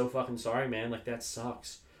 I'm so fucking sorry, man. Like that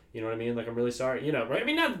sucks. You know what I mean? Like I'm really sorry. You know, right? I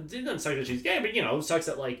mean, it doesn't suck that she's gay, but you know, it sucks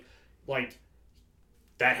that like."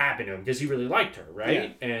 That happened to him because he really liked her,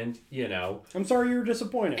 right? Yeah. And you know, I'm sorry you were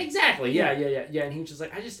disappointed. Exactly. Yeah. And he was just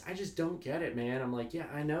like, I just don't get it, man. I'm like, yeah,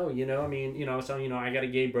 I know. You know, I mean, you know, so you know, I got a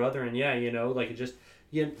gay brother, and yeah, you know, like it just,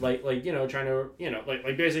 like you know, trying to, you know, like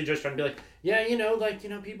basically just trying to be like, yeah, you know, like you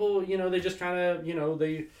know, people, you know, they just kind of, you know,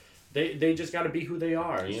 they just got to be who they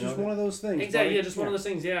are. It's you know, just one of those things. Exactly. Buddy. Yeah, just one of those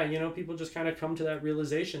things. Yeah, you know, people just kind of come to that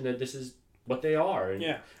realization that this is what they are.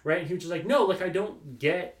 And, right. And he was just like, no, like I don't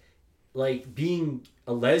get like being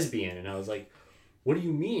a lesbian. And I was like, what do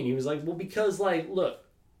you mean? He was like, well, because like, look,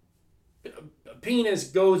 a penis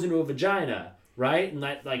goes into a vagina, right? And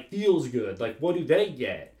that like feels good. Like, what do they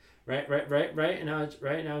get? Right. And I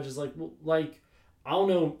was just like, well, like, I don't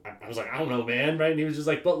know. I was like, I don't know, man. Right. And he was just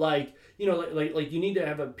like, but like, you know, like you need to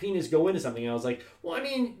have a penis go into something. And I was like, well, I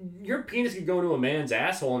mean, your penis could go into a man's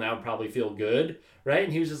asshole and that would probably feel good. Right.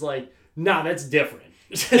 And he was just like, nah, that's different.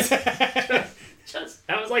 Just,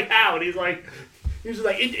 I was like, how? And he was just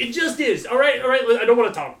like, it just is. All right, I don't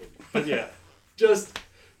want to talk. But yeah,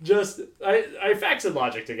 I facts and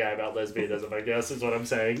logic to a guy about lesbianism, I guess, is what I'm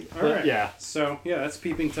saying. All right. Yeah. So, yeah, that's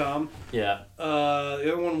Peeping Tom. Yeah. The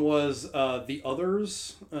other one was The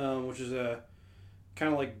Others, which is a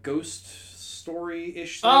kind of like ghost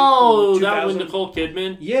story-ish thing. Oh, that one, Nicole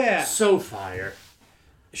Kidman? Yeah. So fire.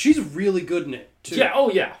 She's really good in it, too. Yeah,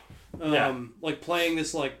 oh yeah. Like playing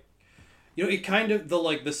this like, you know, it kind of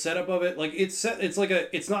the setup of it, like it's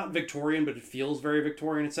not Victorian, but it feels very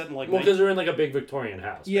Victorian. It's set in like because they're in like a big Victorian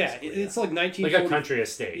house. Yeah, it's like 1940, like a country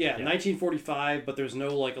estate. Yeah, 1945, but there's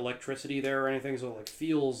no like electricity there or anything, so it like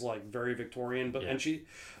feels like very Victorian. But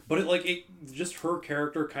just her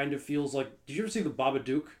character kind of feels like. Did you ever see the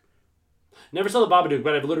Babadook? Never saw the Babadook,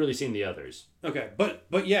 but I've literally seen the others. Okay, but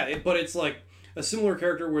it's like a similar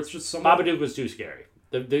character where it's just someone. Babadook was too scary.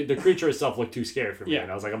 The creature itself looked too scary for me,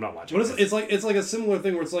 and I was like, I'm not watching. But it's like a similar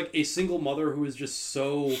thing where it's like a single mother who is just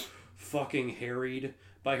so fucking harried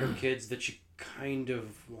by her kids that she kind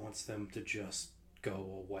of wants them to just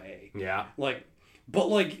go away. Yeah.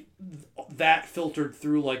 But that filtered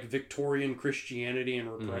through like Victorian Christianity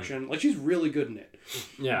and repression. Like she's really good in it.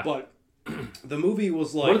 Yeah. But the movie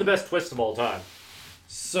was like one of the best twists of all time.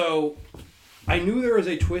 So I knew there was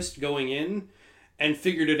a twist going in and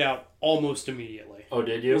figured it out almost immediately. Oh,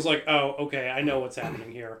 did you? I was like, oh, okay, I know what's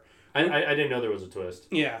happening here. I didn't know there was a twist.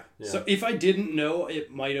 Yeah. So if I didn't know,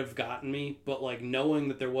 it might have gotten me. But like knowing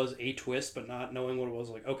that there was a twist, but not knowing what it was,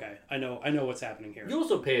 like, okay, I know what's happening here. You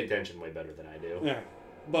also pay attention way better than I do. Yeah.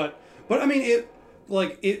 But I mean, it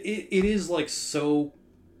is like so.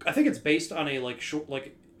 I think it's based on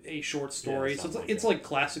a short story, so it's like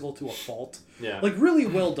classical to a fault. Yeah. Like really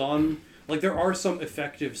well done. Like there are some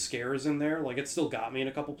effective scares in there. Like it still got me in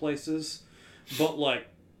a couple places. But, like,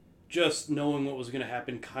 just knowing what was going to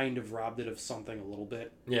happen kind of robbed it of something a little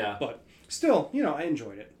bit. Yeah. But still, you know, I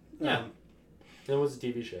enjoyed it. Yeah. It was a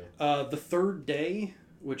TV show. The Third Day,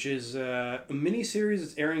 which is a miniseries.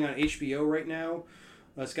 It's airing on HBO right now.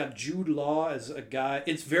 It's got Jude Law as a guy.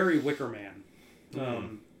 It's very Wicker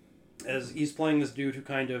Man. As he's playing this dude who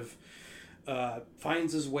kind of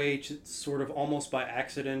finds his way to sort of almost by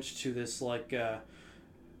accident to this, like...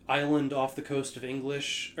 island off the coast of England,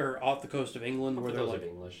 where they're like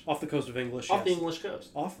off the coast of English, off the English coast,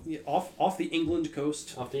 off the England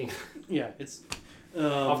coast, yeah, it's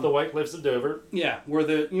off the White Cliffs of Dover. Yeah, where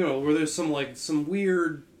there's some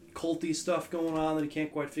weird culty stuff going on that he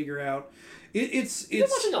can't quite figure out. It's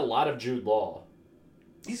watching a lot of Jude Law.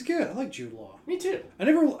 He's good. I like Jude Law. Me too.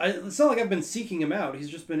 It's not like I've been seeking him out. He's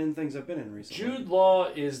just been in things I've been in recently. Jude Law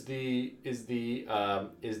is the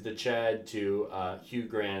Chad to Hugh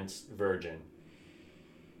Grant's Virgin.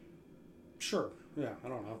 Sure. Yeah, I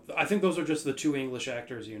don't know. I think those are just the two English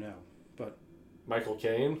actors but Michael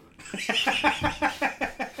Caine.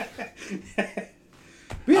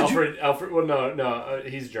 Yeah, Alfred. Well, no,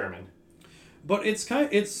 he's German. But it's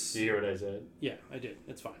Did you hear what I said? Yeah, I did.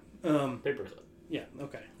 It's fine. Paperclip. Yeah.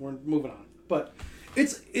 Okay. We're moving on. But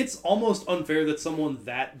it's almost unfair that someone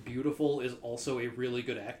that beautiful is also a really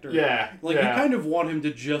good actor. Yeah. You kind of want him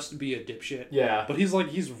to just be a dipshit. Yeah. But he's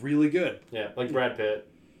really good. Yeah, like Brad Pitt.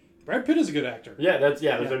 Brad Pitt is a good actor. Yeah, that's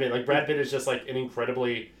what I mean. Like Brad Pitt is just like an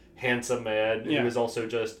incredibly handsome man who is also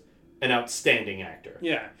just an outstanding actor.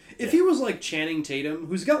 Yeah. If he was like Channing Tatum,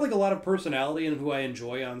 who's got like a lot of personality and who I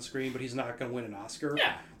enjoy on screen, but he's not going to win an Oscar.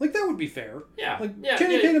 Yeah. Like that would be fair. Yeah.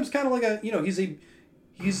 Channing Tatum's kind of like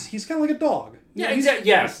he's kind of like a dog. Yeah, exactly.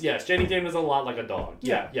 Yes. Channing Tatum is a lot like a dog.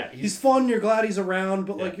 Yeah. He's fun. You're glad he's around,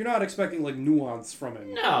 but like you're not expecting like nuance from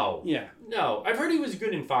him. No. Yeah. No. I've heard he was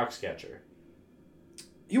good in Foxcatcher.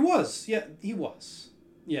 He was. Yeah, he was.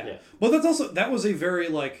 Yeah. But that was a very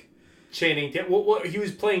like Channing Tatum. Well, he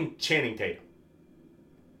was playing Channing Tatum.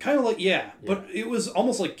 Kind of like but it was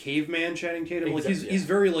almost like caveman Channing Tatum. Like he's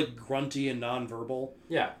very like grunty and nonverbal.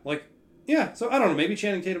 Yeah. So I don't know. Maybe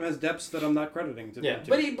Channing Tatum has depths that I'm not crediting to. Yeah,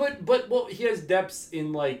 but he has depths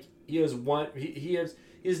in like he has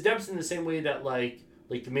depths in the same way that I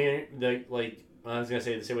was gonna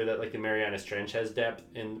say the same way that like the Marianas Trench has depth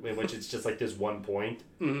in which it's just like this one point.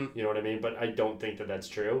 Mm-hmm. You know what I mean? But I don't think that that's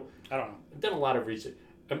true. I don't know. I've done a lot of research.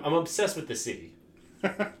 I'm obsessed with the sea.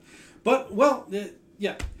 But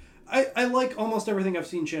I like almost everything I've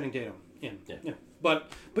seen Channing Tatum in. Yeah.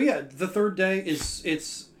 But yeah, the third day it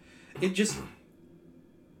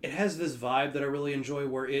has this vibe that I really enjoy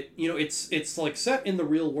where it's like set in the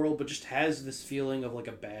real world but just has this feeling of like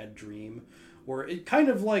a bad dream where it kind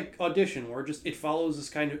of like Audition where it follows this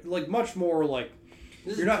kind of like much more like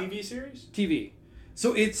this is a TV series? TV.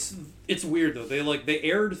 So it's weird though. They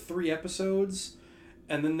aired 3 episodes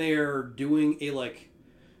and then they're doing a like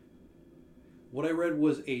what I read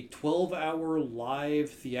was a 12-hour live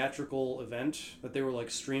theatrical event that they were like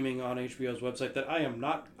streaming on HBO's website that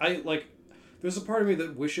there's a part of me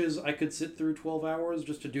that wishes I could sit through 12 hours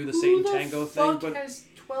just to do the Satan Tango thing. But has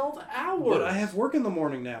 12 hours? But I have work in the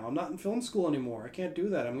morning now. I'm not in film school anymore. I can't do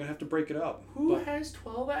that. I'm going to have to break it up. Who has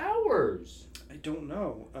 12 hours? I don't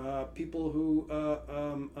know. People who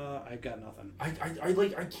I've got nothing. I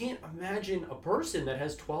can't imagine a person that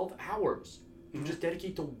has 12 hours. You just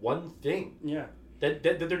dedicate to one thing. Yeah. That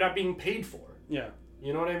they're not being paid for. Yeah.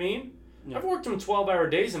 You know what I mean? Yeah. I've worked some 12-hour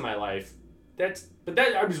days in my life.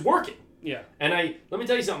 I was working. Yeah. And let me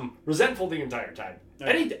tell you something, resentful the entire time.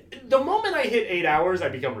 Right. The moment I hit 8 hours, I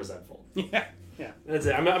become resentful. Yeah. Yeah. That's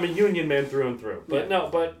it. I'm a union man through and through. But no.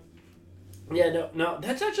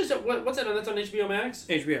 That's actually what's that? That's on HBO Max.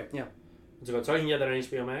 HBO. Yeah. So you can get that on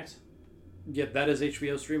HBO Max. Yeah, that is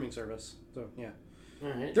HBO's streaming service. So yeah. All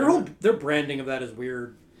right. Their branding of that is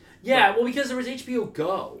weird. Yeah, well, because there was HBO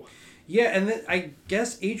Go. Yeah, and then I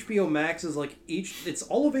guess HBO Max is like it's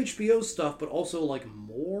all of HBO's stuff, but also like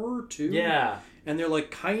more too. Yeah. And they're like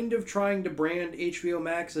kind of trying to brand HBO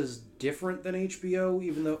Max as different than HBO,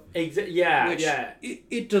 even though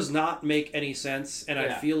it does not make any sense, and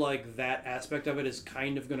I feel like that aspect of it is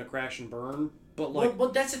kind of going to crash and burn. But like, well,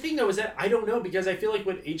 that's the thing though, is that I don't know, because I feel like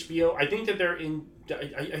with HBO, I think that they're in.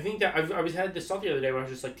 I think that I had this thought the other day where I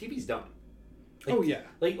was just like, TV's done.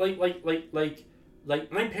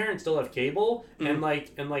 Like my parents still have cable, and I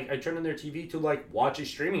turn on their TV to like watch a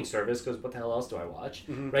streaming service, because what the hell else do I watch,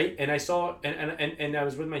 right? And I saw and I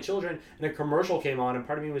was with my children, and a commercial came on, and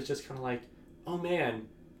part of me was just kind of like, oh man,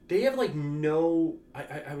 they have like no.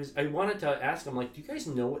 I wanted to ask them, like, do you guys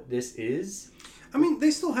know what this is? I mean,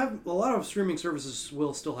 they still have a lot of streaming services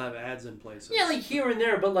will still have ads in places. Yeah, like here and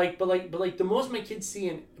there, but the most my kids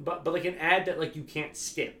see but like an ad that like you can't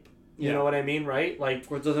skip. You know what I mean, right? Like,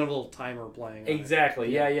 or it doesn't have a little timer playing.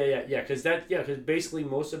 Exactly. Yeah. Because basically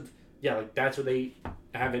most of like that's what they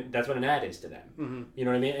haven't. That's what an ad is to them. Mm-hmm. You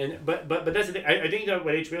know what I mean? And but that's the thing. I think that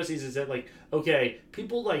what HBO sees is that like, okay,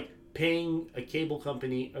 people like paying a cable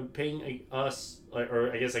company, or paying us,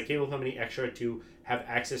 or I guess a cable company extra to have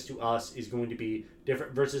access to us is going to be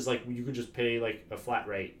different versus like you could just pay like a flat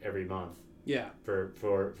rate every month. Yeah. For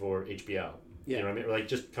HBO. Yeah. You know what I mean? Or like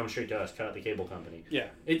just come straight to us, cut out the cable company. Yeah.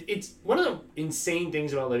 It's one of the insane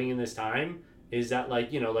things about living in this time is that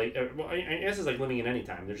like, you know, like, well, I guess it's like living in any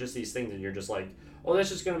time. There's just these things and you're just like, oh, that's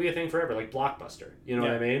just going to be a thing forever. Like Blockbuster. You know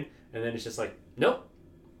what I mean? And then it's just like, nope.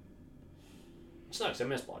 It sucks. I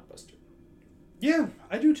miss Blockbuster. Yeah,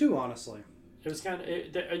 I do too, honestly. It was kind of...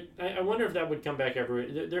 I wonder if that would come back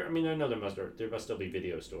everywhere. I mean, I know there must still be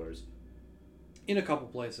video stores. In a couple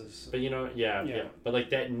places. But, you know, yeah. But,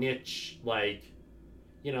 like, that niche, like...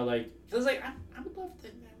 You know, like... Because, like, I would love...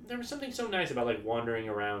 There was something so nice about, like, wandering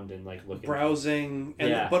around and, like, looking... Browsing,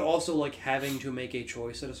 but also, like, having to make a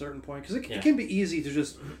choice at a certain point. Because it can be easy to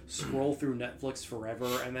just scroll through Netflix forever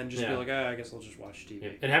and then just be like, I guess I'll just watch TV. Yeah.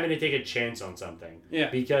 And having to take a chance on something. Yeah.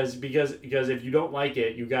 Because if you don't like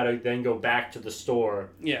it, you gotta then go back to the store...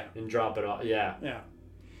 And drop it off. Yeah. Yeah.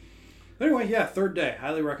 Anyway, Third Day.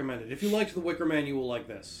 Highly recommended. If you liked The Wicker Man, you will like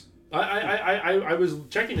this. I was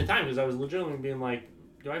checking the time because I was legitimately being like,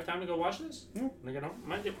 do I have time to go watch this? When I get home?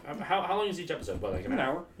 Might do. How long is each episode? What, like an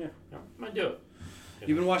hour? Yeah. No, might do it.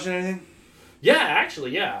 You been watching anything? Yeah,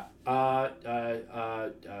 actually, yeah. Like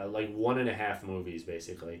 1.5 movies,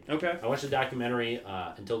 basically. Okay. I watched a documentary,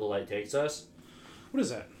 Until the Light Takes Us. What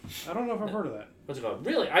is that? I don't know if I've heard of that. What's it called?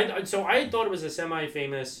 Really? So I thought it was a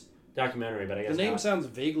semi-famous documentary, but I guess the name not. Sounds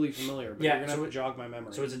vaguely familiar, but you're going to have to jog my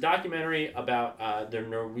memory. So it's a documentary about the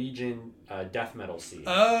Norwegian death metal scene.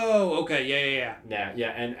 Oh, okay. Yeah,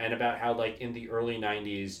 and about how, like, in the early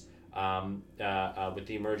 90s, with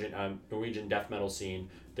the emergent Norwegian death metal scene,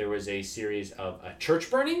 there was a series of church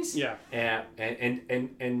burnings. Yeah.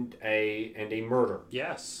 And a murder.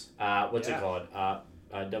 Yes. What's it called?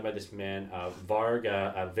 Done by this man, Varg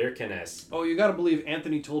Verkenes. Oh, you got to believe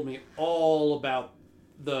Anthony told me all about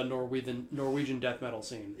the Norwegian death metal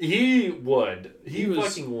scene. He would. He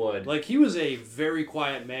fucking would. Like, he was a very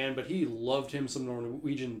quiet man, but he loved him some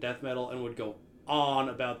Norwegian death metal and would go on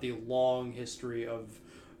about the long history of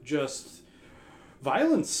just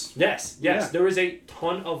violence. Yes. There was a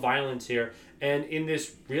ton of violence here, and in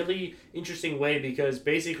this really interesting way, because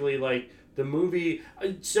basically, like, the movie...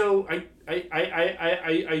 So,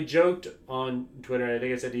 I joked on Twitter, I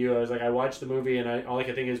think I said to you, I was like, I watched the movie, and all I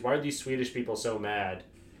could think is, why are these Swedish people so mad?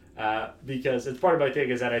 Because it's part of my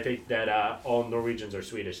thing is that I think that all Norwegians are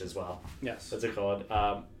Swedish as well. Yes. What's it called?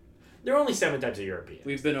 There are only 7 types of Europeans.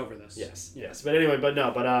 We've been over this. Yes. But anyway, but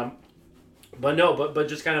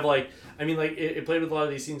just kind of like, I mean, like, it played with a lot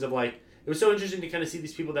of these scenes of, like, it was so interesting to kind of see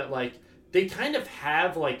these people that, like, they kind of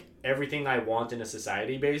have, like, everything I want in a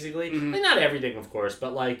society, basically. Mm-hmm. Like, not everything, of course,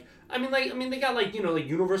 but, like, I mean, they got, like, you know, like,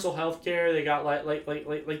 universal health care. They got, like,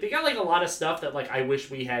 they got, like, a lot of stuff that, like, I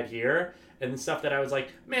wish we had here. And stuff that I was like,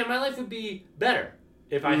 man, my life would be better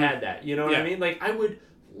if I had that. You know what I mean? Like, I would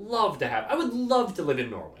love to live in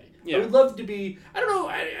Norway. Yeah. I would love to be, I don't know,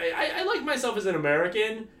 I like myself as an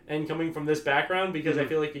American and coming from this background because I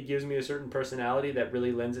feel like it gives me a certain personality that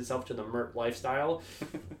really lends itself to the Mert lifestyle.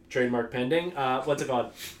 Trademark pending. What's it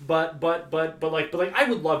called? But like I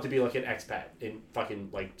would love to be like an expat in fucking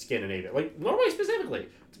like Scandinavia. Like Norway specifically.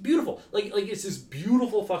 It's beautiful. Like it's this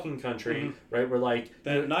beautiful fucking country, right? Where like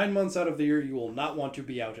that 9 months out of the year you will not want to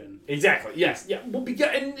be out in. Exactly. Yes. Yeah. Well,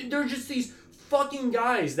 because and there's just these fucking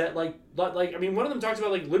guys that like I mean, one of them talks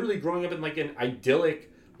about like literally growing up in like an idyllic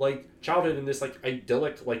like childhood in this like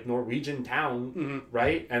idyllic like Norwegian town,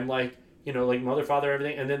 right? And like, you know, like mother, father,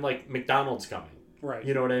 everything, and then like McDonald's coming, right?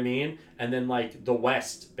 You know what I mean? And then like the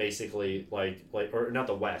West, basically, like or not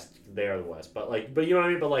the West, they are the West, but you know what I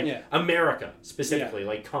mean? But like America specifically,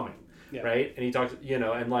 like coming, right? And he talks, you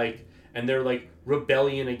know, and they're like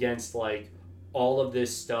rebellion against like all of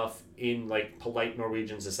this stuff in like polite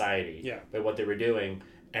Norwegian society, by what they were doing,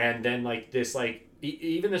 and then like this like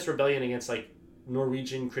even this rebellion against like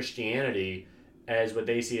Norwegian Christianity as what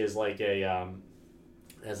they see as like a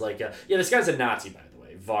this guy's a Nazi, by the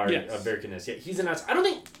way, Verkenes. Yeah, he's a Nazi. I don't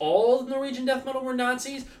think all Norwegian death metal were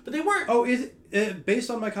Nazis, but they weren't. Oh, is it, based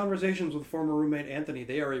on my conversations with former roommate Anthony,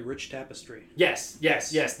 they are a rich tapestry. Yes.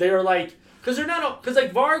 They are like because they're not because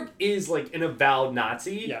like Varg is like an avowed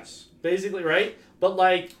Nazi. Yes. Basically, right? But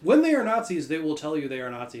like when they are Nazis, they will tell you they are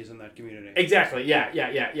Nazis in that community. Exactly. Yeah.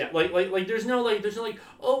 Like there's no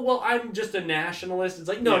oh well, I'm just a nationalist. It's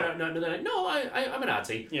like no, I'm a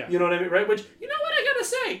Nazi. Yeah. You know what I mean, right? Which you know what I gotta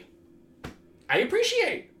say, I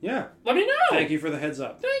appreciate. Yeah. Let me know. Thank you for the heads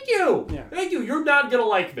up. Thank you. Yeah. You're not gonna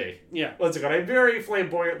like me. Yeah. What's it called? I'm very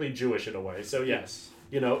flamboyantly Jewish in a way. So yes.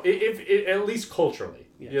 You know, if at least culturally.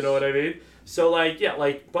 Yes. You know what I mean? So like, yeah,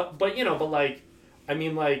 like, but like, I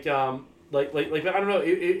mean, like, I don't know.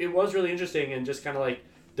 It was really interesting, and just kind of like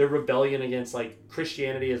their rebellion against like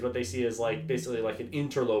Christianity is what they see as like basically like an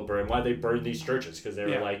interloper, and why they burned these churches, because they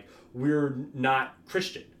were like, we're not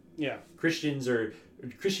Christian. Yeah.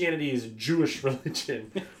 Christianity is a Jewish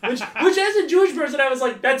religion, which as a Jewish person, I was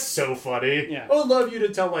like, that's so funny. Yeah. I would love you to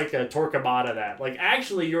tell like a Torquemada that, like,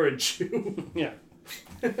 actually you're a Jew. Yeah.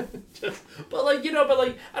 but like, you know,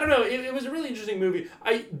 I don't know. It was a really interesting movie.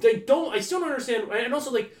 I still don't understand, and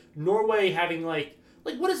also like Norway having like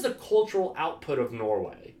what is the cultural output of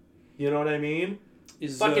Norway? You know what I mean?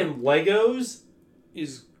 Is fucking Legos?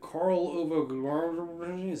 Is Karl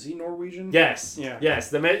Ove, is he Norwegian? Yes. Yeah.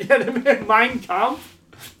 Yes. The man Mein Kampf.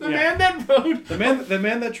 The man that wrote the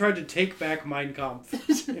man that tried to take back Mein Kampf.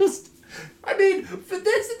 I mean,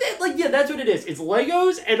 that's what it is. It's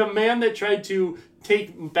Legos and a man that tried to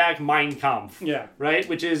take back Mein Kampf. Yeah. Right?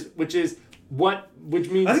 Which means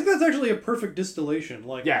I think that's actually a perfect distillation.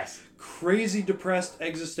 Like, yes. Crazy depressed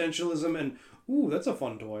existentialism and ooh, that's a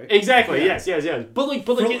fun toy. Exactly. Yeah. Yes. But like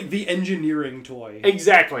the engineering toy.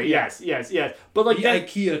 Exactly. Yes. But like the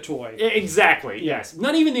IKEA toy. Exactly. Yes.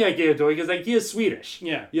 Not even the IKEA toy, because IKEA is Swedish.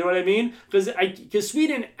 Yeah. You know what I mean? Because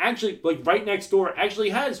Sweden actually, like, right next door actually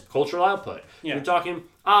has cultural output. Yeah. You're talking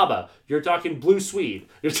ABBA. You're talking Blue Swede.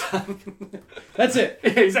 You're talking. That's it.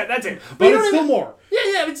 Exactly. That's it. But it's still more.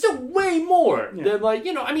 Yeah. It's still way more than, like,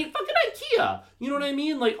 you know. I mean, fucking IKEA. You know what I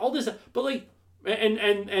mean? Like all this, but like,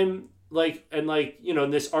 and you know,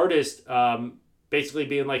 this artist basically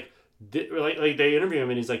being like they interview him,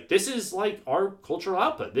 and he's like, this is like our cultural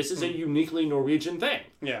output. This is a uniquely Norwegian thing.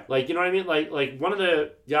 Yeah. Like, you know what I mean? Like one of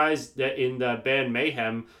the guys that in the band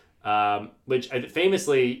Mayhem, which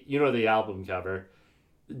famously, you know, the album cover.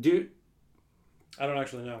 I don't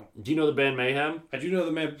actually know. Do you know the band Mayhem? I do know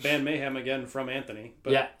the band Mayhem, again, from Anthony.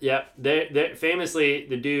 But... Yeah. They famously,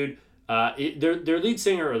 the dude, their lead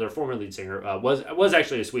singer, or their former lead singer, was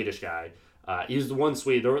actually a Swedish guy. He was the one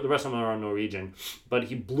Swede. The rest of them are Norwegian. But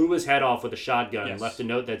he blew his head off with a shotgun and left a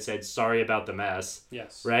note that said, "Sorry about the mess."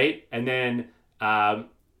 Yes. Right? And then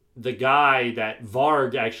the guy that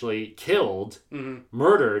Varg actually killed,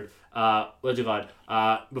 murdered,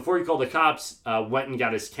 before he called the cops, went and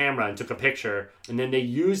got his camera and took a picture, and then they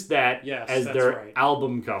used that as their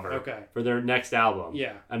album cover for their next album.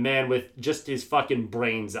 Yeah. A man with just his fucking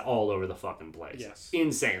brains all over the fucking place. Yes.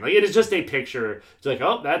 Insane. Like, it is just a picture. It's like,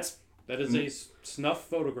 oh, that is a snuff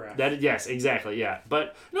photograph. Yes, exactly, yeah.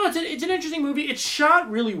 But no, it's an interesting movie. It's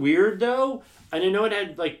shot really weird though, and I know it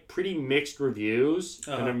had like pretty mixed reviews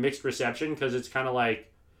and a mixed reception, because it's kind of like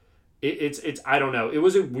it's I don't know. It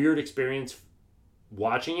was a weird experience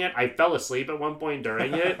watching it. I fell asleep at one point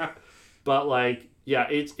during it, but like, yeah,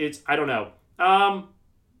 it's I don't know.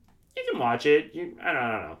 You can watch it. I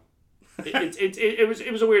don't know.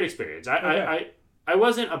 It was a weird experience. I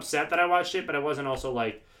wasn't upset that I watched it, but I wasn't also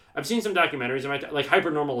like. I've seen some documentaries in my like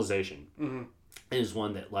Hypernormalization is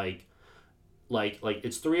one that like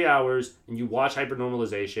it's 3 hours, and you watch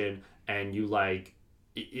Hypernormalization, and you like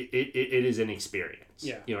it is an experience.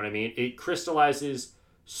 Yeah. You know what I mean? It crystallizes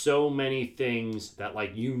so many things that,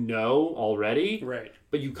 like, you know already. Right.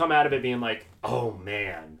 But you come out of it being like, oh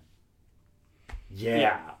man.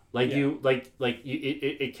 Yeah.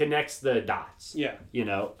 It connects the dots. Yeah. You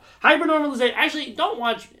know? Hypernormalization. Actually, don't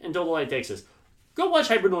watch Until the Light Takes Us. Go watch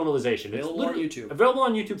Hypernormalization. Available on YouTube. Available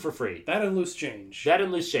on YouTube for free. That and Loose Change. They're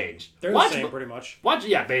the same, pretty much.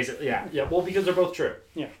 Yeah, basically. Yeah. Well, because they're both true.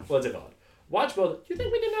 Yeah. What's it called? Watch both. Do you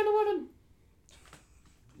think we did 9/11?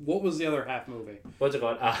 What was the other half movie? What's it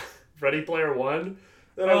called? Ready Player One.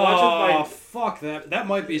 That I watched fuck that. That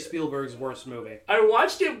might be Spielberg's worst movie. I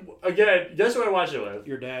watched it again. Guess who I watched it with?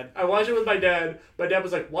 Your dad. I watched it with my dad. My dad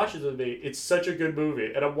was like, "Watch this with me. It's such a good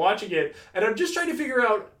movie." And I'm watching it, and I'm just trying to figure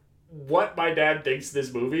out what my dad thinks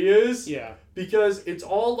this movie is. Yeah. Because it's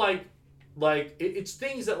all it's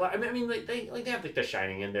things that, like, I mean, like they have like The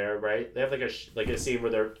Shining in there, right? They have like a scene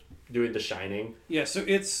where they're doing The Shining. Yeah. So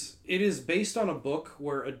it is based on a book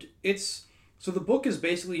where so the book is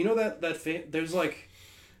basically, you know,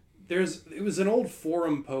 it was an old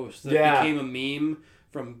forum post that became a meme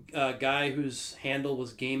from a guy whose handle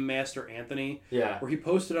was Game Master Anthony. Yeah. Where he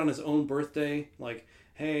posted on his own birthday, like,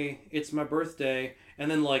 "Hey, it's my birthday," and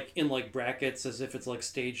then like in like brackets, as if it's like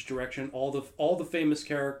stage direction, all the famous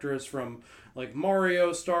characters from like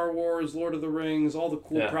Mario, Star Wars, Lord of the Rings, all the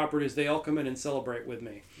cool properties, they all come in and celebrate with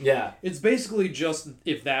me. Yeah. It's basically just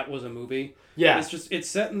if that was a movie. Yeah. It's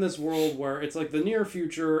set in this world where it's like the near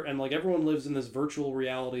future, and like everyone lives in this virtual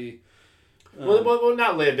reality Well,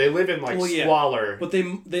 not live. They live in squalor. But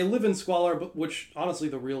they live in squalor, but which honestly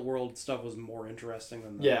the real world stuff was more interesting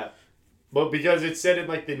than that. Yeah. But because it's set in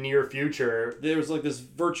like the near future, there's like this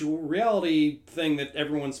virtual reality thing that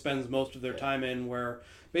everyone spends most of their time in, where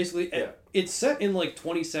basically it's set in like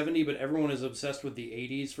 2070, but everyone is obsessed with the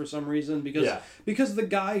 80s for some reason because the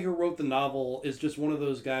guy who wrote the novel is just one of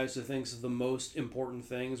those guys who thinks the most important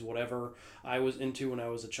things, whatever I was into when I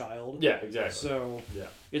was a child. Yeah, exactly. So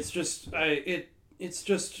it's just it's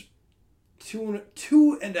just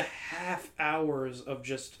 2.5 hours of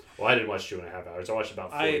just. Well, I didn't watch 2.5 hours. I watched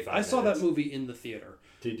about 45 I saw that movie in the theater.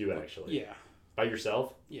 Did you actually? Yeah. By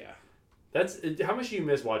yourself? Yeah. That's how much do you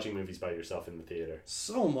miss watching movies by yourself in the theater?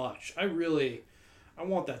 So much. I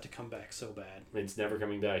want that to come back so bad. It's never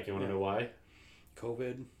coming back. You want to know why?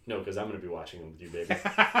 COVID. No, because I'm going to be watching it with you, baby.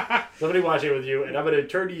 Somebody watching it with you, and I'm going to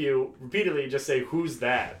turn to you repeatedly and just say, "Who's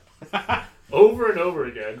that?" Over and over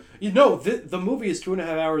again. You know, the movie is 2.5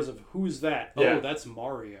 hours of "Who's that?" Yeah. Oh, that's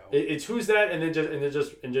Mario. It's "Who's that?" and then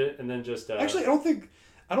just. Actually,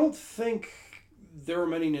 I don't think there are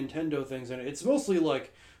many Nintendo things in it. It's mostly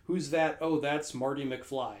like, "Who's that?" Oh, that's Marty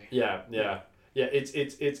McFly. Yeah.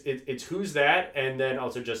 It's "Who's that?" and then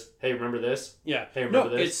also just, "Hey, remember this?" Yeah. Hey, remember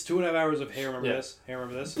this? It's 2.5 hours of "Hey, remember this?" Hey,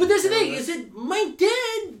 remember this? But that's the thing, is that my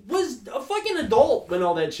dad was a fucking adult when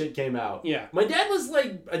all that shit came out. Yeah. My dad was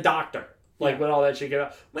like a doctor. When all that shit came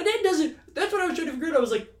out. My dad doesn't. That's what I was trying to figure out. I was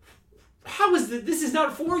like, how is this? This is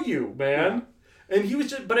not for you, man. Yeah. And he was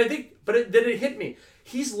just. But I think. Then it hit me.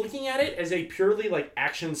 He's looking at it as a purely like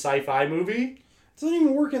action sci-fi movie. It doesn't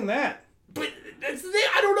even work in that. But that's the thing.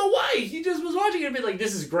 I don't know why. He just was watching it and be like,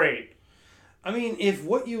 this is great. I mean, if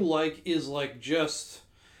what you like is like just.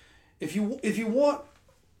 If you want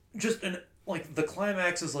just an. Like, the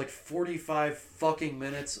climax is like 45 fucking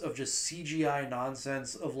minutes of just CGI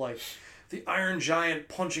nonsense of like. The Iron Giant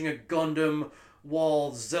punching a Gundam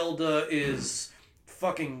while Zelda is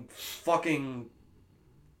fucking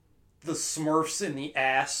the Smurfs in the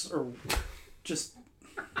ass, or just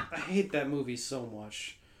I hate that movie so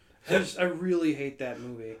much. I really hate that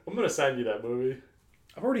movie. I'm gonna sign you that movie.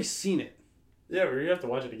 I've already seen it. Yeah, but you have to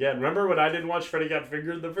watch it again. Remember when I didn't watch Freddy Got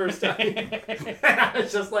Fingered the first time?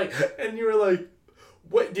 It's just like, and you were like,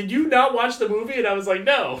 "What? Did you not watch the movie?" And I was like,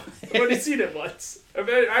 "No, I've only seen it once.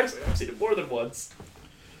 I've seen it more than once."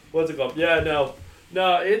 What's it called? Yeah, no.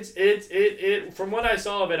 It. From what I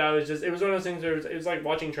saw of it, it was one of those things where it was like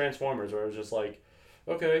watching Transformers, where it was just like,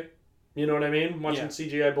 okay, you know what I mean? Watching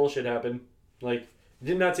CGI bullshit happen. Like,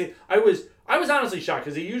 did not see. I was honestly shocked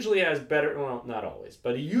because he usually has better. Well, not always,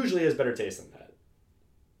 but he usually has better taste than that.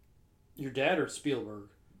 Your dad or Spielberg?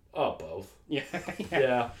 Oh, both. Yeah.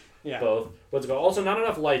 Yeah, both. What's it called? Also, not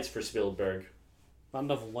enough lights for Spielberg. Not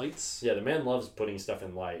enough lights? Yeah, the man loves putting stuff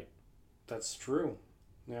in light. That's true.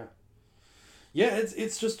 Yeah. Yeah,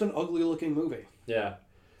 it's just an ugly looking movie. Yeah.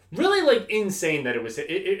 Really, like, insane that it was...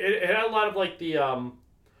 It had a lot of, like, the, I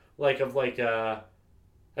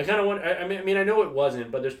kind of want... I mean, I know it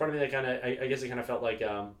wasn't, but there's part of me that kind of... I guess it kind of felt like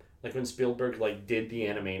when Spielberg, like, did the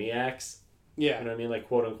Animaniacs. Yeah. You know what I mean? Like,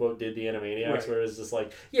 quote unquote, did the Animaniacs, right. where it was just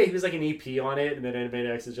like, yeah, he was like an EP on it, and then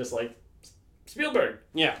Animaniacs is just like, Spielberg.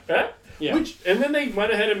 Yeah. Huh? Yeah. And then they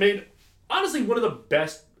went ahead and made, honestly, one of the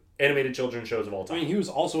best animated children's shows of all time. I mean, he was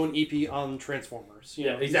also an EP on Transformers. You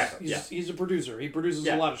know, exactly. He's a producer. He produces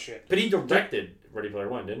a lot of shit. But he directed Ready Player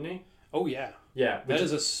One, didn't he? Oh, yeah. Yeah. That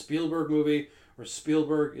is a Spielberg movie where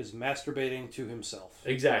Spielberg is masturbating to himself.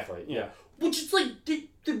 Exactly. Yeah. Which is like, the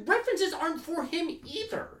references aren't for him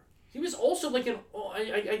either. He was also like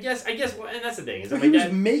I guess, well, and that's the thing. But he was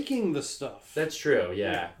making the stuff. That's true,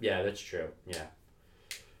 yeah. Yeah, that's true, yeah.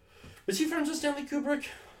 Was he friends with Stanley Kubrick?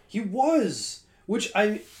 He was, which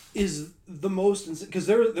is the most... Because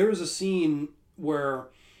there was a scene where,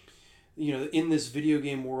 you know, in this video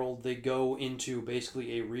game world, they go into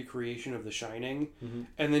basically a recreation of The Shining,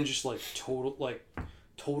 and then just, like,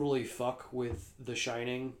 totally fuck with The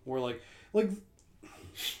Shining, where, like...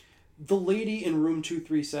 The lady in room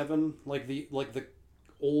 237, like the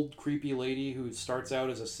old creepy lady who starts out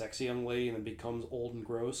as a sexy young lady and then becomes old and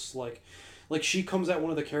gross, like she comes at one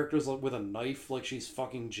of the characters with a knife, like she's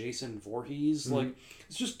fucking Jason Voorhees. Like,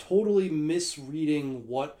 it's just totally misreading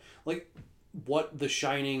what The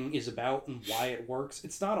Shining is about and why it works.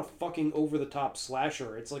 It's not a fucking over the top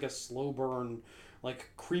slasher. It's like a slow burn, like,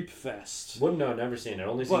 creep fest. Well, no, never seen it.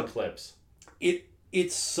 Only seen clips.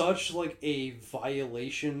 It's such, like, a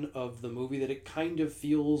violation of the movie that it kind of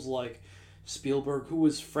feels like Spielberg, who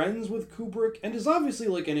was friends with Kubrick and is obviously,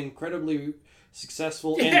 like, an incredibly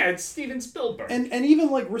successful... Yeah, it's Steven Spielberg. And even,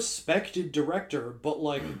 like, respected director, but,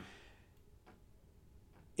 like...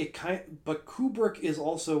 But Kubrick is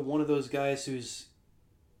also one of those guys who's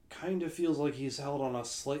kind of feels like he's held on a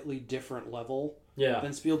slightly different level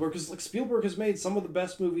than Spielberg. Because like Spielberg has made some of the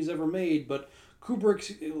best movies ever made, but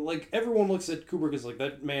Kubrick's like everyone looks at Kubrick as like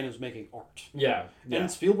that man is making art. Yeah. And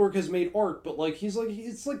Spielberg has made art, but like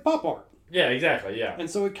it's like pop art. Yeah, exactly. Yeah. And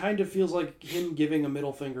so it kind of feels like him giving a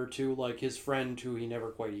middle finger to like his friend who he never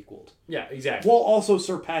quite equaled. Yeah, exactly. While also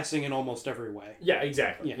surpassing in almost every way. Yeah,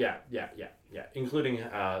 exactly. Yeah. Including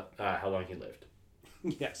how long he lived.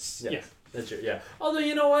 Yes. Yeah. That's true. Yeah. Although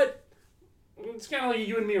you know what, it's kind of like a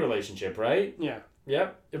you and me relationship, right? Yeah.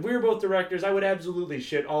 Yep. If we were both directors, I would absolutely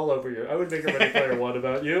shit all over you. I would make a Ready Player One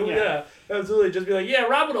about you. Yeah. Absolutely. Just be like, yeah,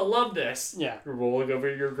 Rob would have loved this. Yeah. Rolling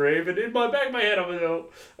over your grave, and in my back of my head,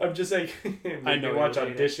 I'm just like, I know. You watch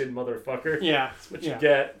Audition, motherfucker. Yeah. That's what you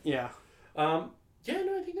get. Yeah. Yeah.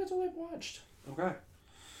 No, I think that's all I've watched. Okay.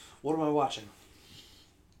 What am I watching?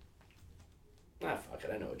 Ah, fuck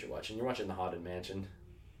it. I know what you're watching. You're watching The Haunted Mansion.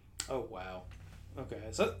 Oh wow. Okay.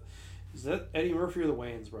 Is that Eddie Murphy or the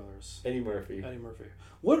Wayans brothers? Eddie Murphy.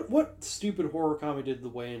 What stupid horror comedy did the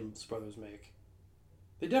Wayans brothers make?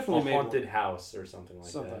 They definitely made Haunted one. House or something like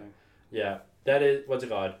that. Something. Yeah. That is what's it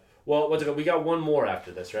called? Well, we got one more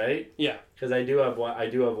after this, right? Yeah. Because I do have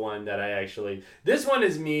one that I actually. This one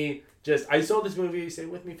is me. I saw this movie. Say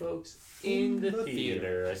it with me, folks. In the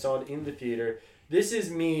theater. I saw it in the theater. This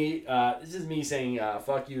is me. This is me saying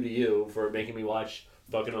 "fuck you" to you for making me watch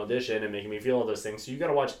fucking Audition and making me feel all those things. So you got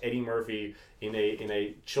to watch Eddie Murphy in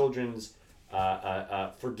a children's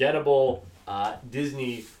forgettable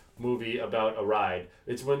Disney movie about a ride.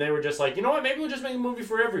 It's when they were just like, you know what? Maybe we'll just make a movie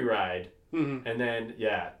for every ride. Mm-hmm. And then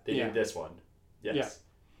they did this one. Yes. Yeah.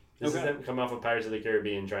 This is them coming off of Pirates of the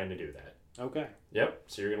Caribbean trying to do that. Okay. Yep.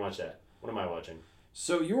 So you're gonna watch that. What am I watching?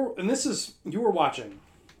 So you were watching,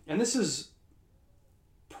 and this is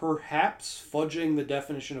perhaps fudging the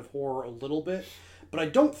definition of horror a little bit, but I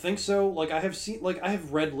don't think so. Like I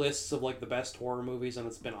have read lists of like the best horror movies, and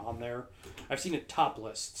it's been on there. I've seen it top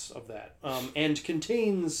lists of that, and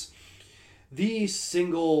contains the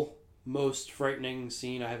single most frightening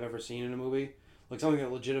scene I have ever seen in a movie. Like something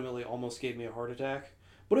that legitimately almost gave me a heart attack.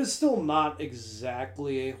 But it's still not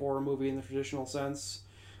exactly a horror movie in the traditional sense.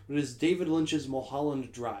 It is David Lynch's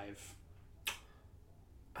Mulholland Drive.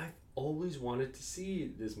 I've always wanted to see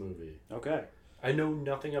this movie. Okay. I know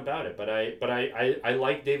nothing about it, but I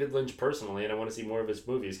like David Lynch personally, and I want to see more of his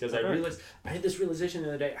movies because I had this realization the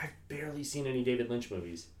other day. I've barely seen any David Lynch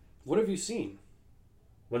movies. What have you seen?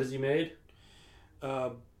 What has he made?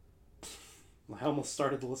 I almost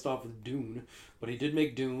started the list off with Dune, but he did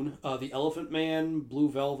make Dune. The Elephant Man, Blue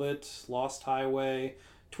Velvet, Lost Highway,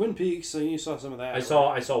 Twin Peaks. So you saw some of that. I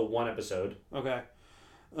saw one episode. Okay.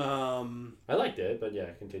 I liked it, but yeah,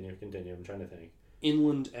 continue. I'm trying to think.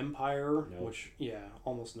 Inland Empire, Nope. which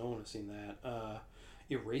almost no one has seen that.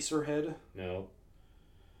 Eraserhead. No.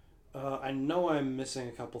 I know I'm missing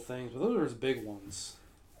a couple things, but those are his big ones.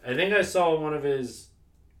 I think I saw one of his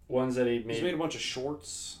ones that he made. He's made a bunch of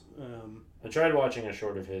shorts. I tried watching a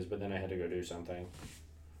short of his, but then I had to go do something.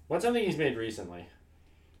 What's something he's made recently?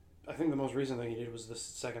 I think the most recent thing he did was the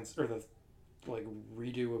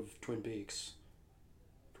redo of Twin Peaks.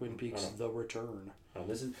 Twin Peaks: The Return. Oh,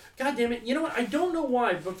 this is... God damn it. You know what? I don't know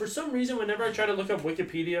why, but for some reason, whenever I try to look up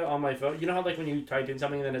Wikipedia on my phone, you know how like when you type in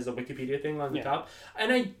something that has a Wikipedia thing on the top?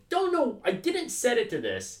 And I don't know, I didn't set it to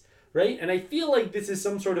this, right? And I feel like this is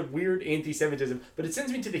some sort of weird anti-Semitism, but it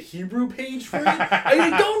sends me to the Hebrew page for it.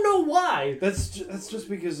 I don't know why. That's just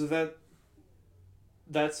because of that.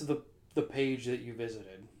 That's the page that you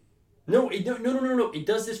visited. No. It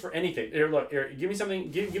does this for anything. Here, look. Here, give me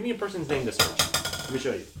something. Give me a person's name to search. Let me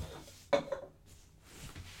show you.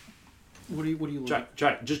 What do you look?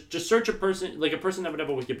 Try. Just search a person, like a person that would have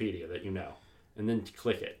a Wikipedia that you know, and then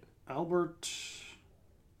click it. Albert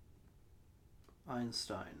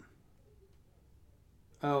Einstein.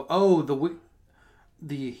 Oh,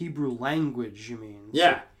 the Hebrew language, you mean?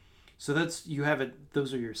 Yeah. So that's you have it.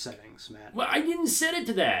 Those are your settings, Matt. Well, I didn't set it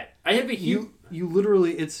to that. I have a You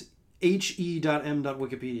literally it's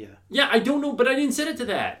he.m.wikipedia. Yeah, I don't know, but I didn't set it to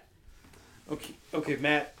that. Okay,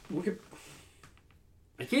 Matt.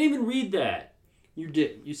 I can't even read that. You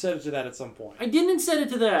did. You set it to that at some point. I didn't set it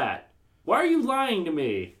to that. Why are you lying to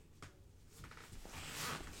me?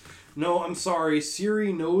 No, I'm sorry.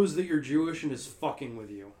 Siri knows that you're Jewish and is fucking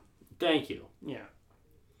with you. Thank you. Yeah.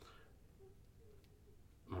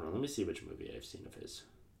 Hold on, let me see which movie I've seen of his.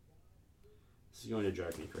 This is going to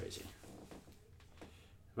drive me crazy.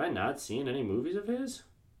 Have I not seen any movies of his?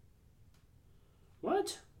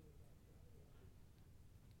 What?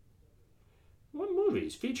 What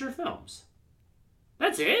movies? Feature films.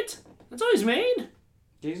 That's it? That's all he's made?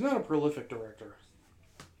 He's not a prolific director.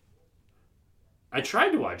 I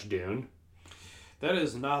tried to watch Dune. That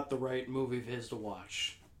is not the right movie of his to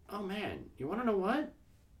watch. Oh man, you want to know what?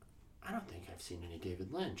 I don't think I've seen any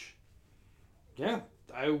David Lynch. Yeah,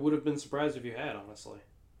 I would have been surprised if you had, honestly.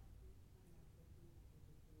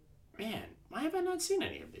 Man, why have I not seen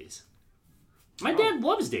any of these? My dad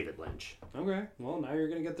loves David Lynch. Okay, well, now you're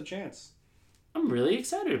going to get the chance. I'm really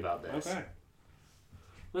excited about this. Okay.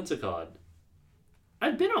 What's it called?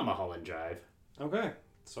 I've been on Mulholland Drive. Okay,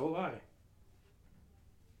 so have I.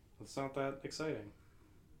 It's not that exciting.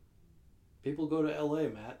 People go to LA,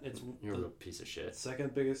 Matt. You're a real piece of shit.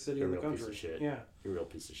 Second biggest city in the country. Piece of shit. Yeah. You're a real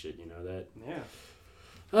piece of shit, you know that? Yeah.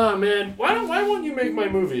 Oh man, why won't you make my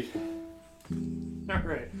movie? All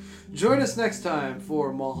right. Join us next time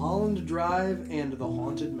for Mulholland Drive and the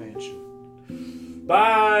Haunted Mansion.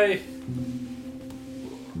 Bye!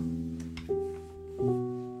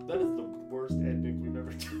 That is the worst ending we've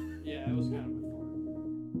ever done. Yeah, it was kind of fun.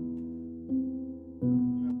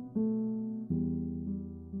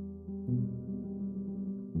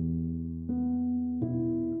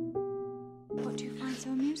 What do you find so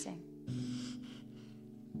amusing?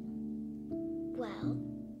 Well,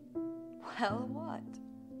 what?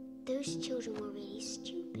 those children were really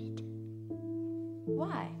stupid.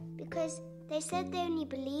 Why? Because they said they only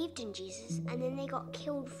believed in Jesus and then they got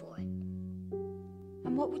killed for it.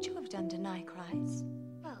 And what would you have done, deny Christ?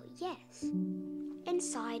 Well, yes.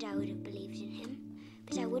 Inside I would have believed in him,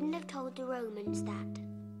 but I wouldn't have told the Romans that.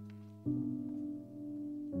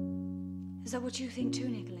 Is that what you think too,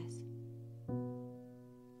 Nicholas?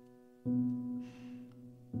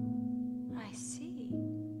 I see.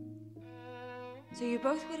 So you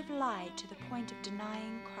both would have lied to the point of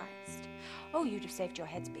denying Christ. Oh, you'd have saved your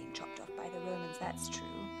heads being chopped off by the Romans, that's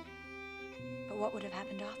true. But what would have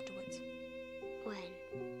happened afterwards? When?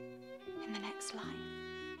 In the next life.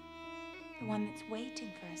 The one that's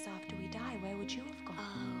waiting for us after we die. Where would you have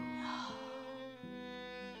gone? Oh.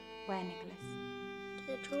 Where, Nicholas?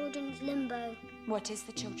 To the children's limbo. What is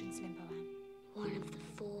the children's limbo, Anne? One of the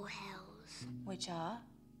 4 hells. Which are?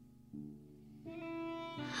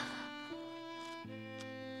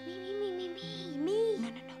 Me. No,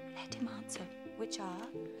 let him answer. Which are?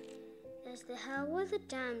 There's the hell where the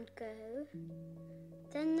damned go.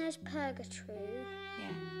 Then there's purgatory.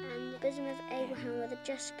 Yeah. And the bosom of Abraham where the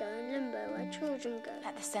just go, and limbo where children go.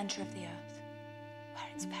 At the center of the earth, where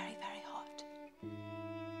it's very, very hot.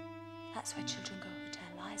 That's where children go who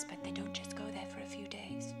tell lies, but they don't just go there for a few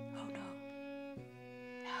days. Oh no.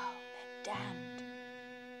 No, they're damned.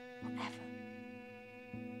 Forever.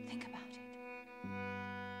 Think about it.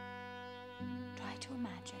 Try to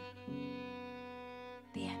imagine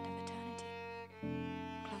the end of eternity.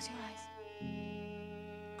 Close your eyes.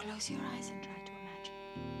 Close your eyes and try to imagine.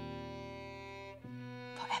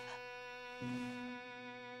 Forever.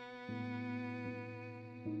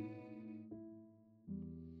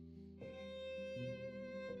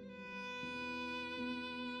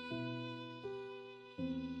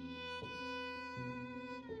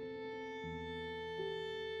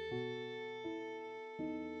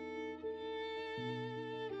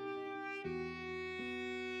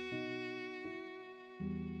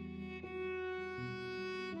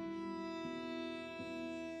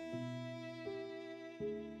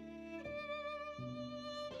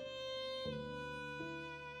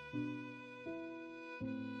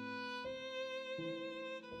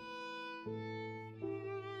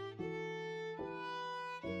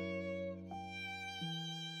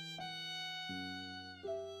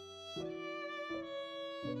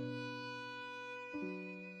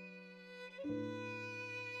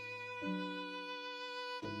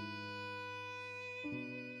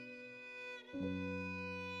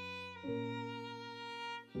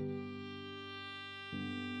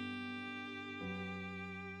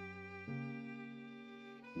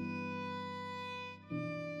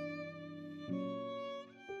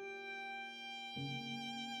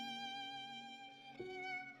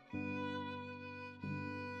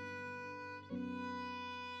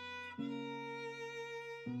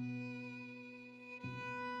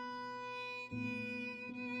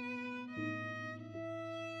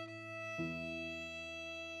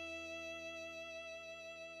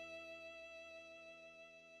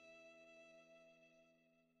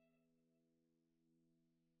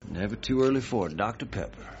 Never too early for a Dr.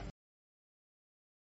 Pepper.